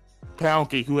in Pound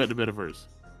Cake, who had the better verse?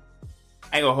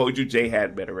 I ain't gonna hold you. Jay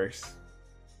had better verse.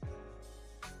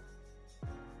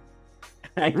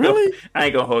 Really? I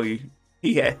ain't gonna hold you.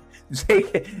 He had Jay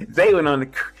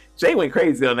went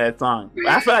crazy on that song. But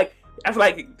I feel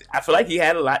like he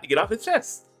had a lot to get off his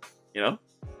chest. You know.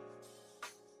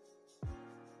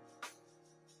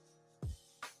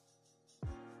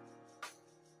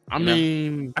 I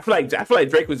mean, I feel like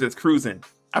Drake was just cruising.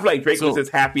 I feel like Drake was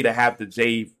just happy to have the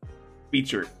Jay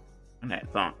feature on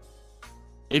that song.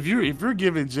 If you're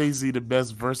giving Jay-Z the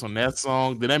best verse on that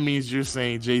song, then that means you're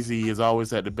saying Jay-Z has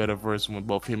always had the better verse when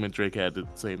both him and Drake had the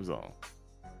same song.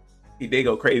 He did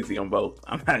go crazy on both.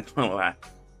 I'm not gonna lie.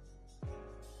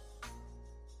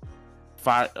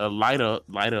 Light up.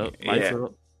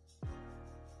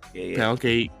 Yeah. Pound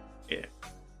Cake. Yeah.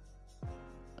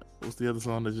 What's the other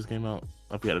song that just came out?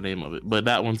 I forgot the name of it, but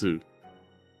that one too.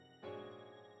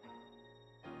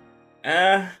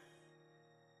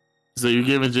 So you're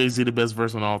giving Jay-Z the best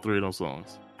verse on all three of those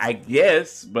songs? I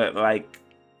guess, but wow.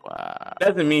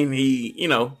 Doesn't mean he,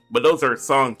 but those are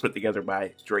songs put together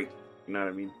by Drake. You know what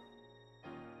I mean?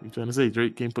 You trying to say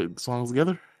Drake can't put songs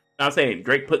together? I'm saying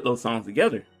Drake put those songs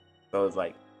together. So it's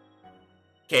like,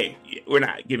 okay, we're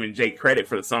not giving Jay credit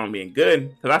for the song being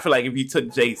good. Because I feel like if you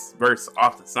took Jay's verse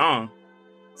off the song,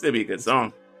 it'd still be a good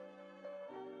song.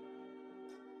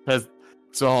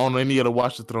 So on any of the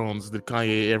Watch the Thrones, did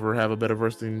Kanye ever have a better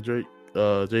verse than Drake,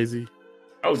 Jay-Z?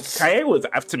 Oh, Kanye was,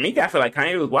 to me, I feel like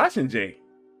Kanye was watching Jay.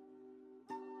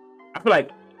 I feel like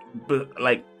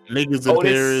Niggas in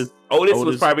Paris. Otis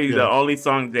was probably the only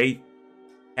song Jay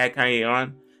had Kanye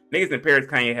on. Niggas in Paris,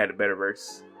 Kanye had a better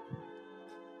verse.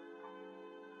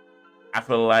 I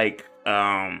feel like,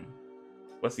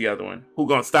 what's the other one? Who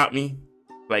Gonna Stop Me?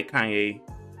 Like Kanye.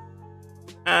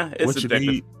 It's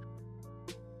subjective.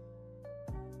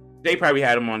 They probably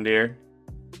had him on there.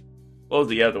 What was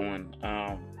the other one?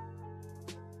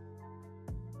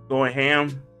 Going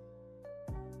Ham.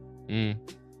 I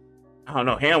don't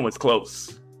know. Ham was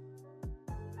close.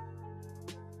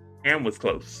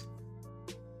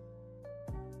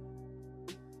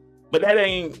 But that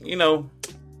ain't,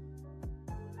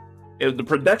 the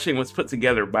production was put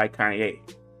together by Kanye.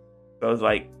 So it was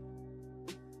like,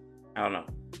 I don't know.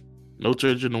 No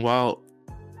Church in the Wild.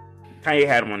 Kanye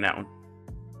had him on that one.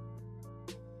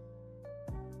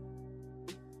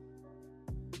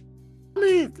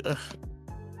 I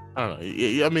don't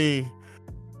know. I mean,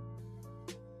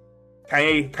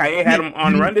 Kanye had him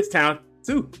on Run This Town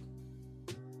too.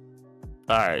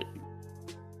 All right.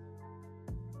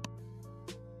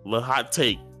 Little hot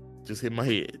take just hit my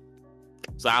head.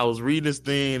 So I was reading this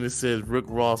thing and it says Rick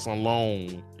Ross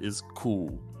alone is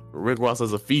cool. Rick Ross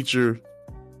as a feature,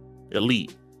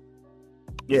 elite.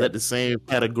 Is that the same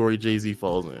category Jay-Z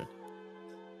falls in?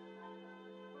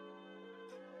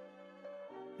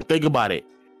 Think about it.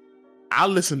 I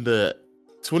listened to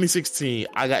 2016,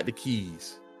 I Got the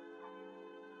Keys.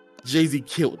 Jay-Z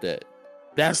killed that.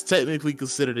 That's technically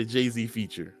considered a Jay-Z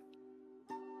feature.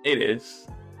 It is.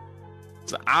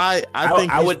 So I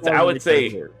think I would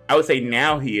say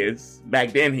now he is.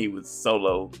 Back then he was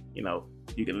solo. You know,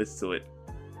 you can listen to it.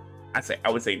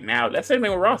 I would say now. That's the same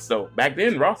thing with Ross though. Back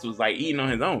then Ross was like eating on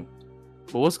his own.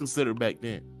 But what's considered back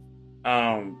then?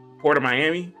 Port of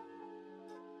Miami.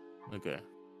 Okay.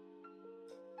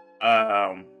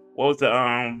 What was the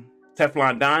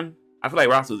Teflon Don? I feel like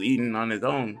Ross was eating on his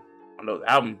own on those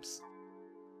albums.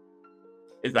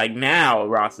 It's like now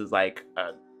Ross is like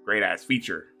a great ass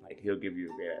feature. Like he'll give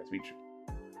you a great ass feature.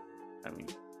 I mean,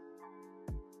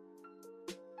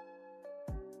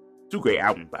 2 great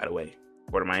albums by the way.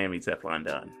 Port of Miami, Teflon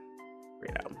Don,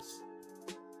 great albums.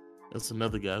 That's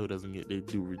another guy who doesn't get their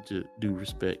due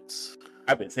respects.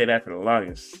 I've been saying that for the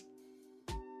longest.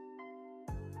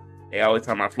 They always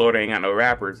talk about Florida ain't got no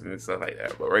rappers and stuff like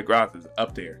that, but Rick Ross is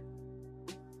up there.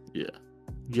 Yeah,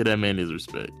 give that man his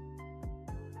respect.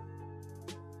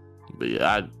 But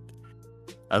yeah,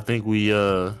 I think we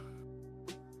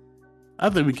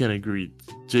can agree,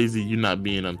 Jay-Z, you're not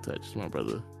being untouched, my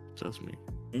brother. Trust me.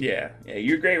 Yeah,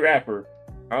 you're a great rapper.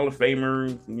 Hall of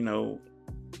Famers, you know,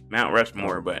 Mount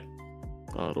Rushmore, but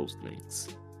all those things.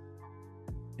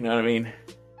 You know what I mean?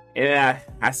 And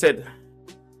I was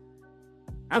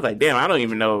like, damn, I don't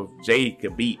even know if Jay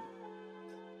could beat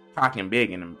Pac and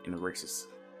Big in the races.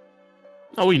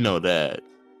 Oh, we know that.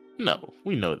 No,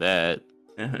 we know that.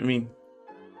 I mean,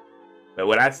 but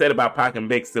what I said about Pac and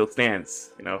Big still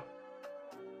stands, you know?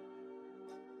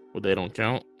 Well, they don't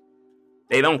count?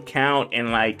 They don't count,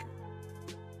 and like,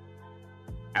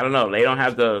 I don't know, they don't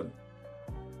have the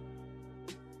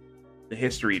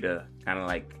history to kind of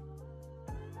like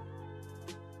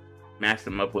match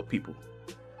them up with people.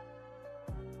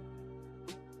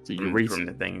 So you're racing from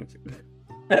the things.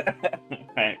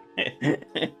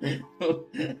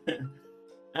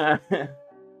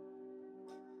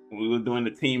 We were doing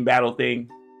the team battle thing,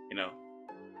 you know.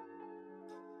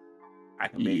 I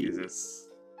can make it's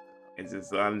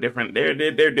just different. They're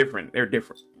different. They're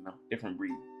different, you know, different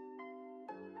breed.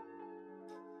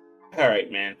 All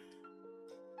right, man.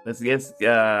 Let's guess.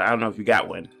 I don't know if you got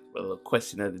one, but a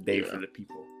question of the day for the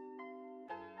people.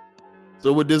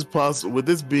 So with this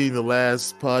being the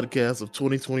last podcast of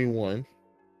 2021,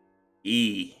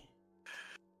 it's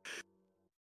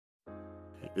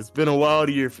been a wild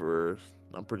year for,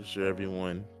 I'm pretty sure,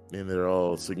 everyone, and they're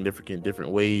all significant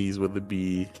different ways, whether it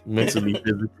be mentally,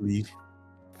 physically,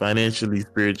 financially,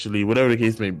 spiritually, whatever the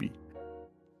case may be.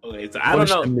 Okay, so I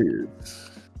don't know.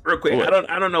 Real quick,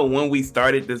 I don't know when we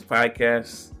started this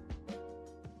podcast.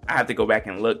 I have to go back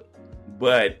and look,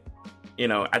 but you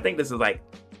know, I think this is like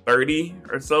 30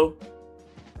 or so.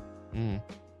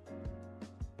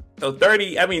 So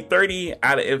 30 out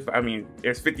of,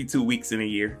 there's 52 weeks in a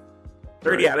year.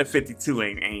 30 out of 52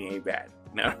 ain't bad.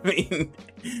 You know what I mean?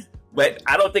 But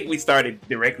I don't think we started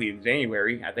directly in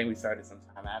January. I think we started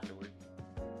sometime afterwards.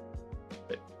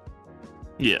 But,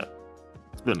 yeah.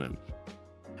 It's been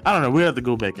I don't know. We have to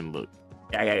go back and look.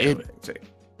 Yeah, I gotta go back and check.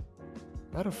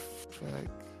 Matter of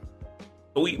fact.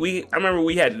 I remember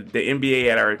we had the NBA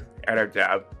at our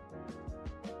job.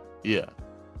 Yeah.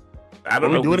 I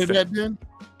don't know. Are we doing it that then?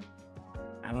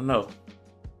 I don't know.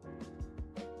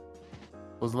 It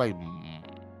was like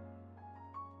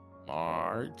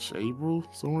March, April,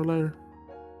 somewhere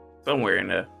in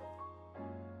there.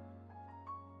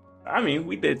 I mean,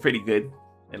 we did pretty good,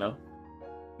 you know.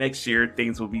 Next year,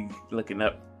 things will be looking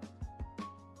up.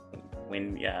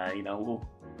 When, you know,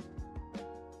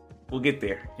 we'll get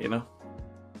there, you know.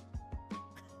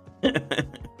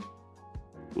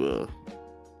 Well,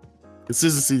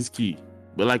 consistency is key.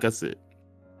 But like I said,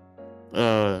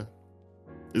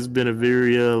 it's been a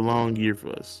very long year for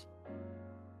us.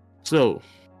 So,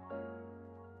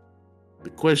 the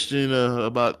question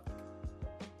about,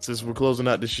 since we're closing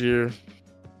out this year,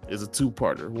 is a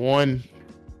 2-parter. One,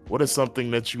 what is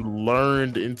something that you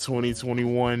learned in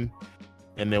 2021?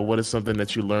 And then what is something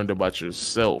that you learned about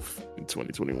yourself in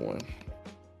 2021?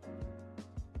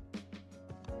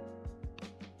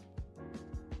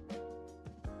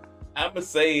 I'm gonna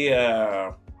say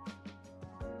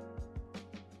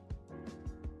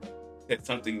that's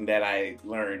something that I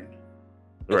learned.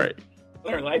 Right. I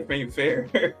learned life ain't fair.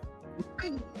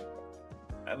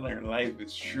 I learned life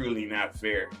is truly not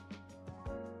fair.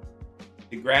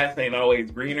 The grass ain't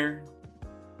always greener.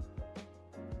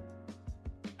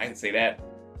 I can say that.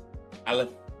 I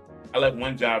left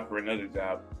one job for another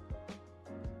job.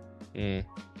 Mm.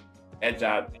 That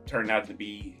job turned out to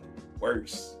be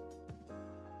worse.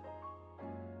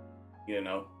 You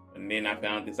know, and then I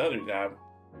found this other job.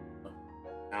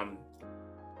 I'm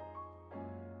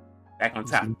back on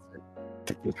top.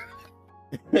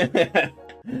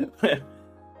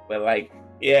 But like,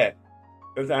 yeah,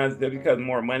 sometimes just because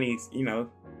more money, you know,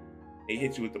 they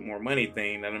hit you with the more money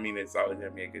thing. That don't mean it's always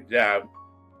gonna be a good job.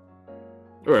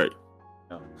 Right.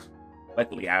 You know,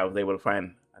 luckily, I was able to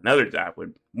find another job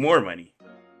with more money.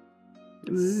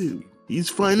 He's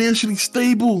financially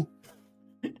stable.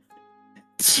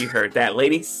 You heard that,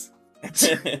 ladies?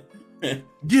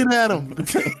 Get at him.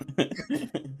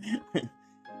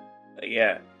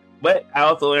 Yeah, but I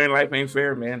also learned life ain't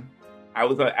fair, man. I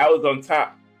was on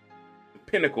top, the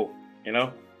pinnacle, you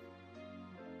know,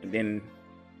 and then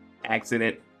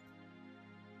accident,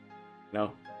 you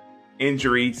know,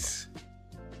 injuries,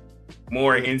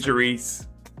 more injuries.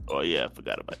 Oh yeah, I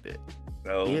forgot about that.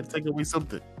 So He had to take away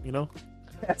something, you know.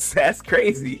 that's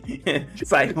crazy.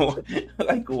 It's like what?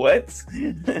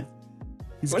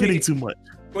 He's getting too much.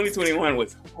 2021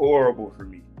 was horrible for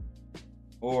me.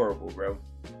 Horrible, bro.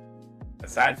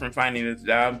 Aside from finding this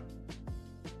job,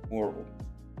 horrible.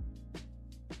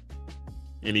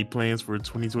 Any plans for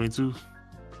 2022?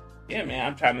 Yeah, man,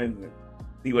 I'm trying to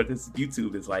see what this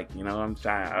YouTube is like. You know, I'm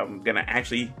gonna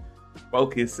actually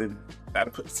focus and try to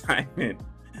put time in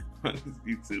on this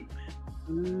YouTube.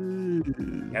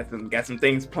 Got some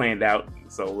things planned out,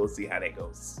 so we'll see how that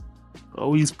goes.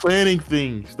 Oh, he's planning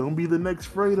things. Don't be the next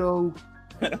Fredo.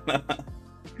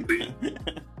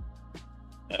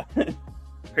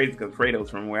 Crazy because Fredo's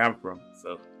from where I'm from,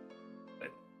 so but,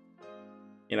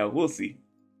 you know, we'll see.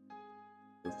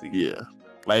 We'll see. Yeah,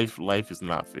 life is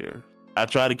not fair. I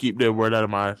try to keep that word out of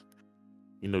my,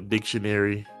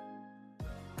 dictionary,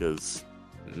 because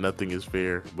nothing is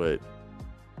fair. But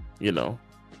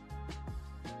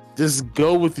just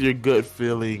go with your gut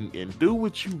feeling and do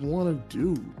what you want to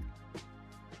do.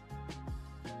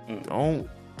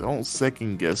 Don't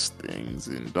second guess things,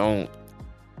 and don't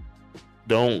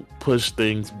push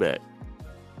things back.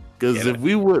 Because if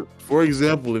we would, for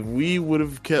example, if we would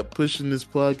have kept pushing this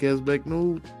podcast back,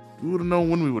 we would have known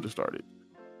when we would have started.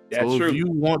 That's so true. If you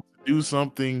want to do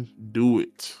something, do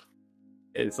it.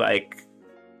 It's like,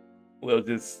 we'll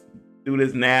just do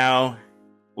this now.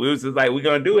 We was just like, we're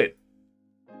gonna do it.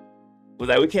 It was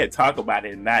like, we can't talk about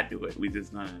it and not do it. We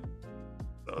just gonna.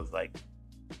 So it's like,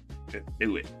 just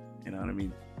do it. You know what I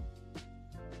mean?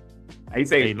 How you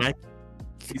say? Hey,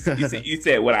 you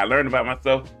said what I learned about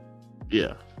myself.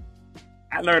 Yeah.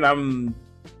 I learned I'm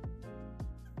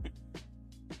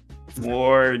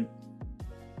more.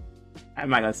 I'm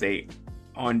not gonna say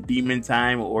on demon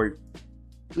time but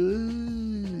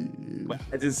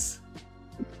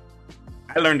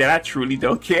I learned that I truly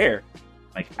don't care.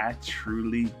 Like, I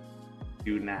truly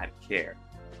do not care.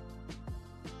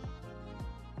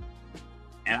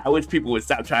 And I wish people would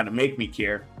stop trying to make me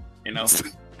care, you know?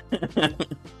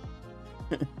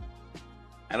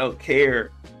 I don't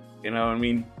care, you know what I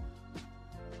mean?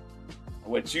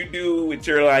 What you do with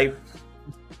your life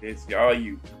is all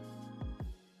you.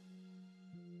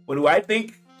 What do I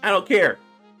think? I don't care.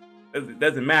 It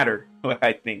doesn't matter what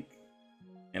I think,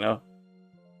 you know?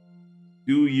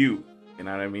 Do you? You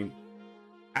know what I mean?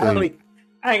 I ain't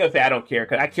gonna say I don't care,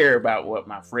 because I care about what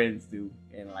my friends do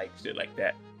and like shit like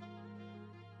that.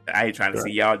 I ain't trying to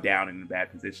see y'all down in a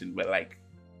bad position, but like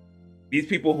these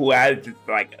people who I just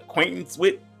like acquaintance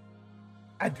with,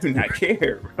 I do not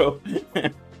care, bro.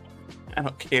 I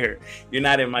don't care. You're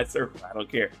not in my circle. I don't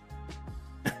care.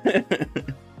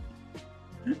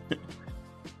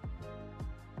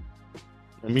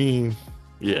 I mean,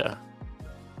 yeah.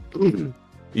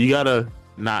 You gotta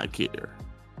not care.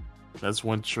 That's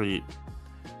one trait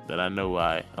that I know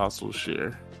I also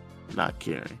share. Not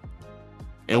caring.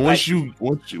 And once you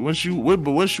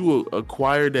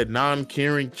acquire that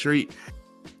non-caring trait,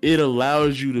 it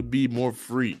allows you to be more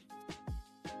free.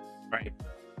 Right.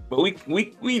 But we we're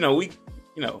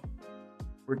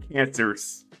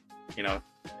cancers. You know,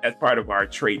 that's part of our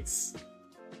traits.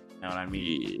 You know what I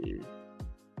mean? Yeah.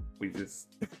 We just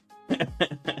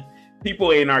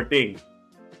people ain't our thing.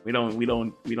 We don't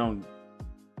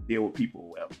deal with people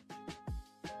well.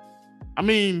 I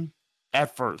mean,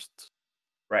 at first.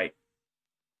 Right.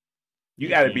 You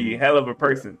gotta be a hell of a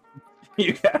person.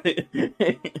 You gotta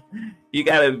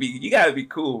be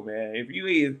cool, man. If you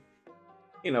is,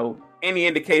 any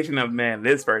indication of, man,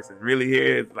 this person really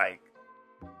here is like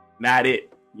not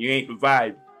it. You ain't the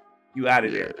vibe. You out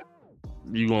of there.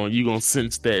 You gonna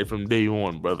sense that from day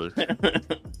one, brother.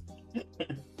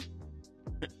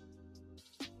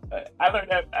 I learned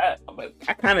that. I'm but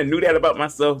I kind of knew that about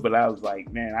myself, but I was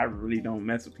like, man, I really don't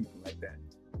mess with people like that.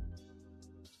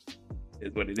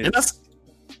 Is what it is.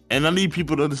 And I need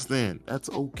people to understand that's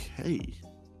okay.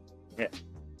 Yeah.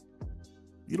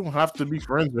 You don't have to be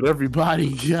friends with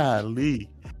everybody. Golly.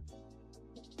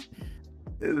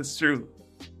 It is true.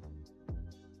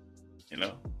 You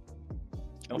know,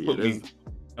 don't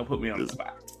put me on the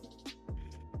spot.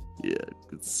 Yeah,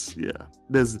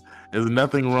 There's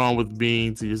nothing wrong with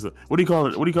being to yourself. What do you call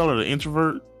it? An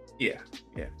introvert? Yeah.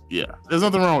 There's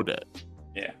nothing wrong with that.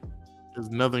 Yeah. There's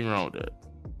nothing wrong with that.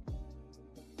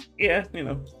 Yeah, you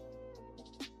know.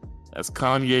 As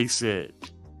Kanye said,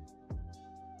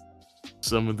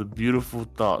 some of the beautiful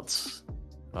thoughts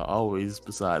are always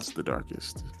besides the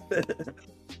darkest.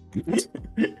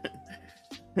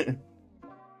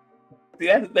 See,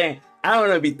 that's the thing. I don't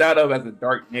want to be thought of as a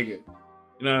dark nigga.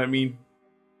 You know what I mean?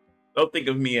 Don't think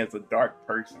of me as a dark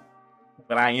person.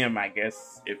 But I am, I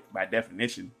guess, if by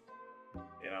definition.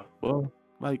 You know? Well,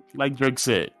 like Drake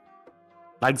said,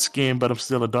 light skin, but I'm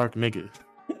still a dark nigga.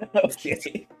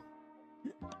 Okay.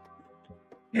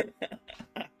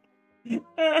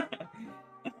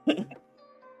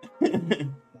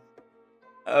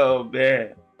 Oh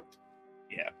man.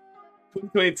 Yeah.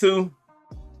 2022.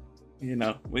 You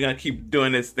know, we're gonna keep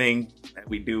doing this thing that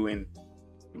we do and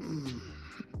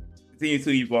continue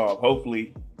to evolve.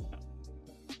 Hopefully,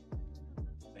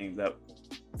 things up.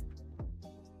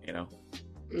 You know.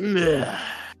 Yeah.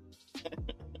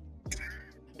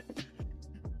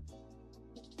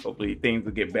 Hopefully, things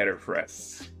will get better for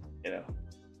us. You know.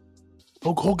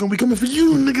 Hulk Hogan, we coming for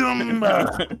you,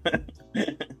 nigga.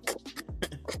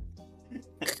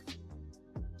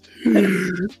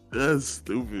 That's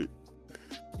stupid.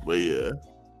 But yeah.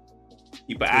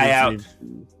 Keep an eye out.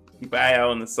 Keep an eye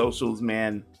out on the socials,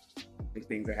 man. Big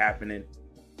things are happening.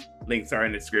 Links are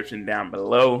in the description down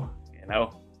below. You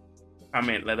know,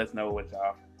 comment, let us know what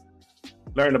y'all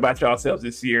learned about yourselves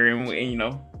this year, and you know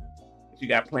what you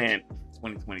got planned for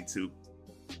 2022.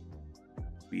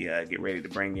 We get ready to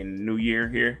bring in the new year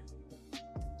here,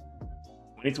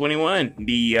 2021.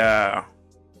 The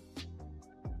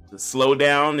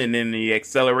slowdown and then the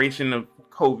acceleration of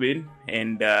COVID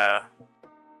and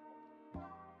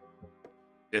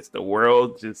just the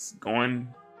world just going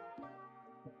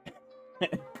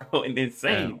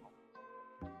insane.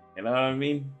 You know what I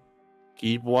mean?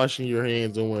 Keep washing your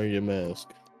hands and wearing your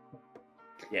mask.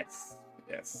 Yes.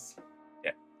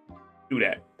 Yeah. Do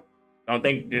that. Don't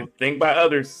just think about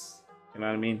others. You know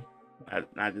what I mean?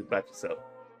 Not just about yourself.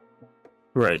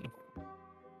 Right.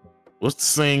 What's the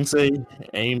saying say?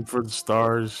 Aim for the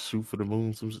stars, shoot for the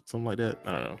moon, something like that.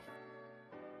 I don't know.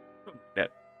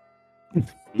 That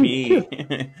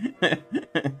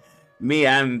me,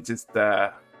 I'm just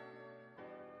I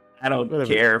don't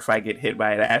care if I get hit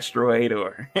by an asteroid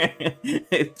or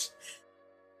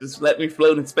just let me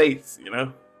float in space, you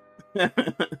know?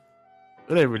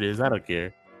 Whatever it is, I don't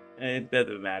care. It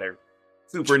doesn't matter.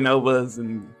 Supernovas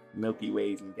and Milky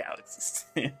Ways and galaxies.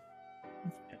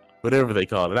 Whatever they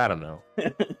call it, I don't know.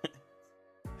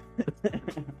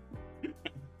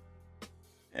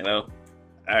 You know?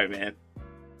 All right, man.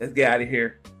 Let's get out of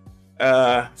here.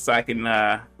 So I can,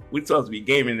 we're supposed to be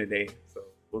gaming today, so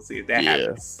we'll see if that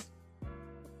happens.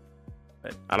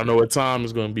 But, I don't know what time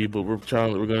it's going to be, but we're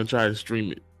going to try to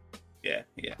stream it. Yeah.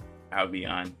 I'll be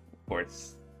on, of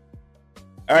course.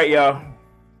 All right, y'all.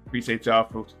 Appreciate y'all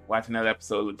for watching another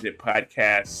episode of LeJit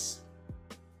Podcast.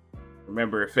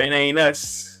 Remember, if it ain't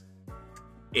us,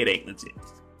 it ain't legit.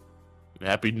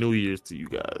 Happy New Year's to you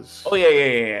guys. Oh,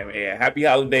 yeah. Happy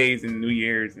holidays and New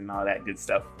Year's and all that good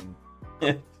stuff.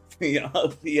 See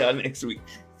y'all next week.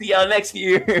 See y'all next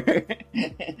year.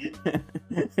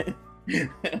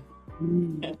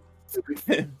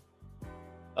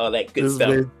 All that good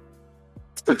stuff.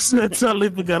 I totally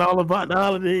forgot all about the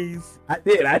holidays. I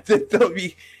did. I just don't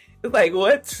be. It's like,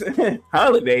 what?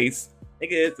 Holidays?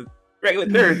 Nigga, it's a regular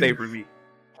Thursday for me.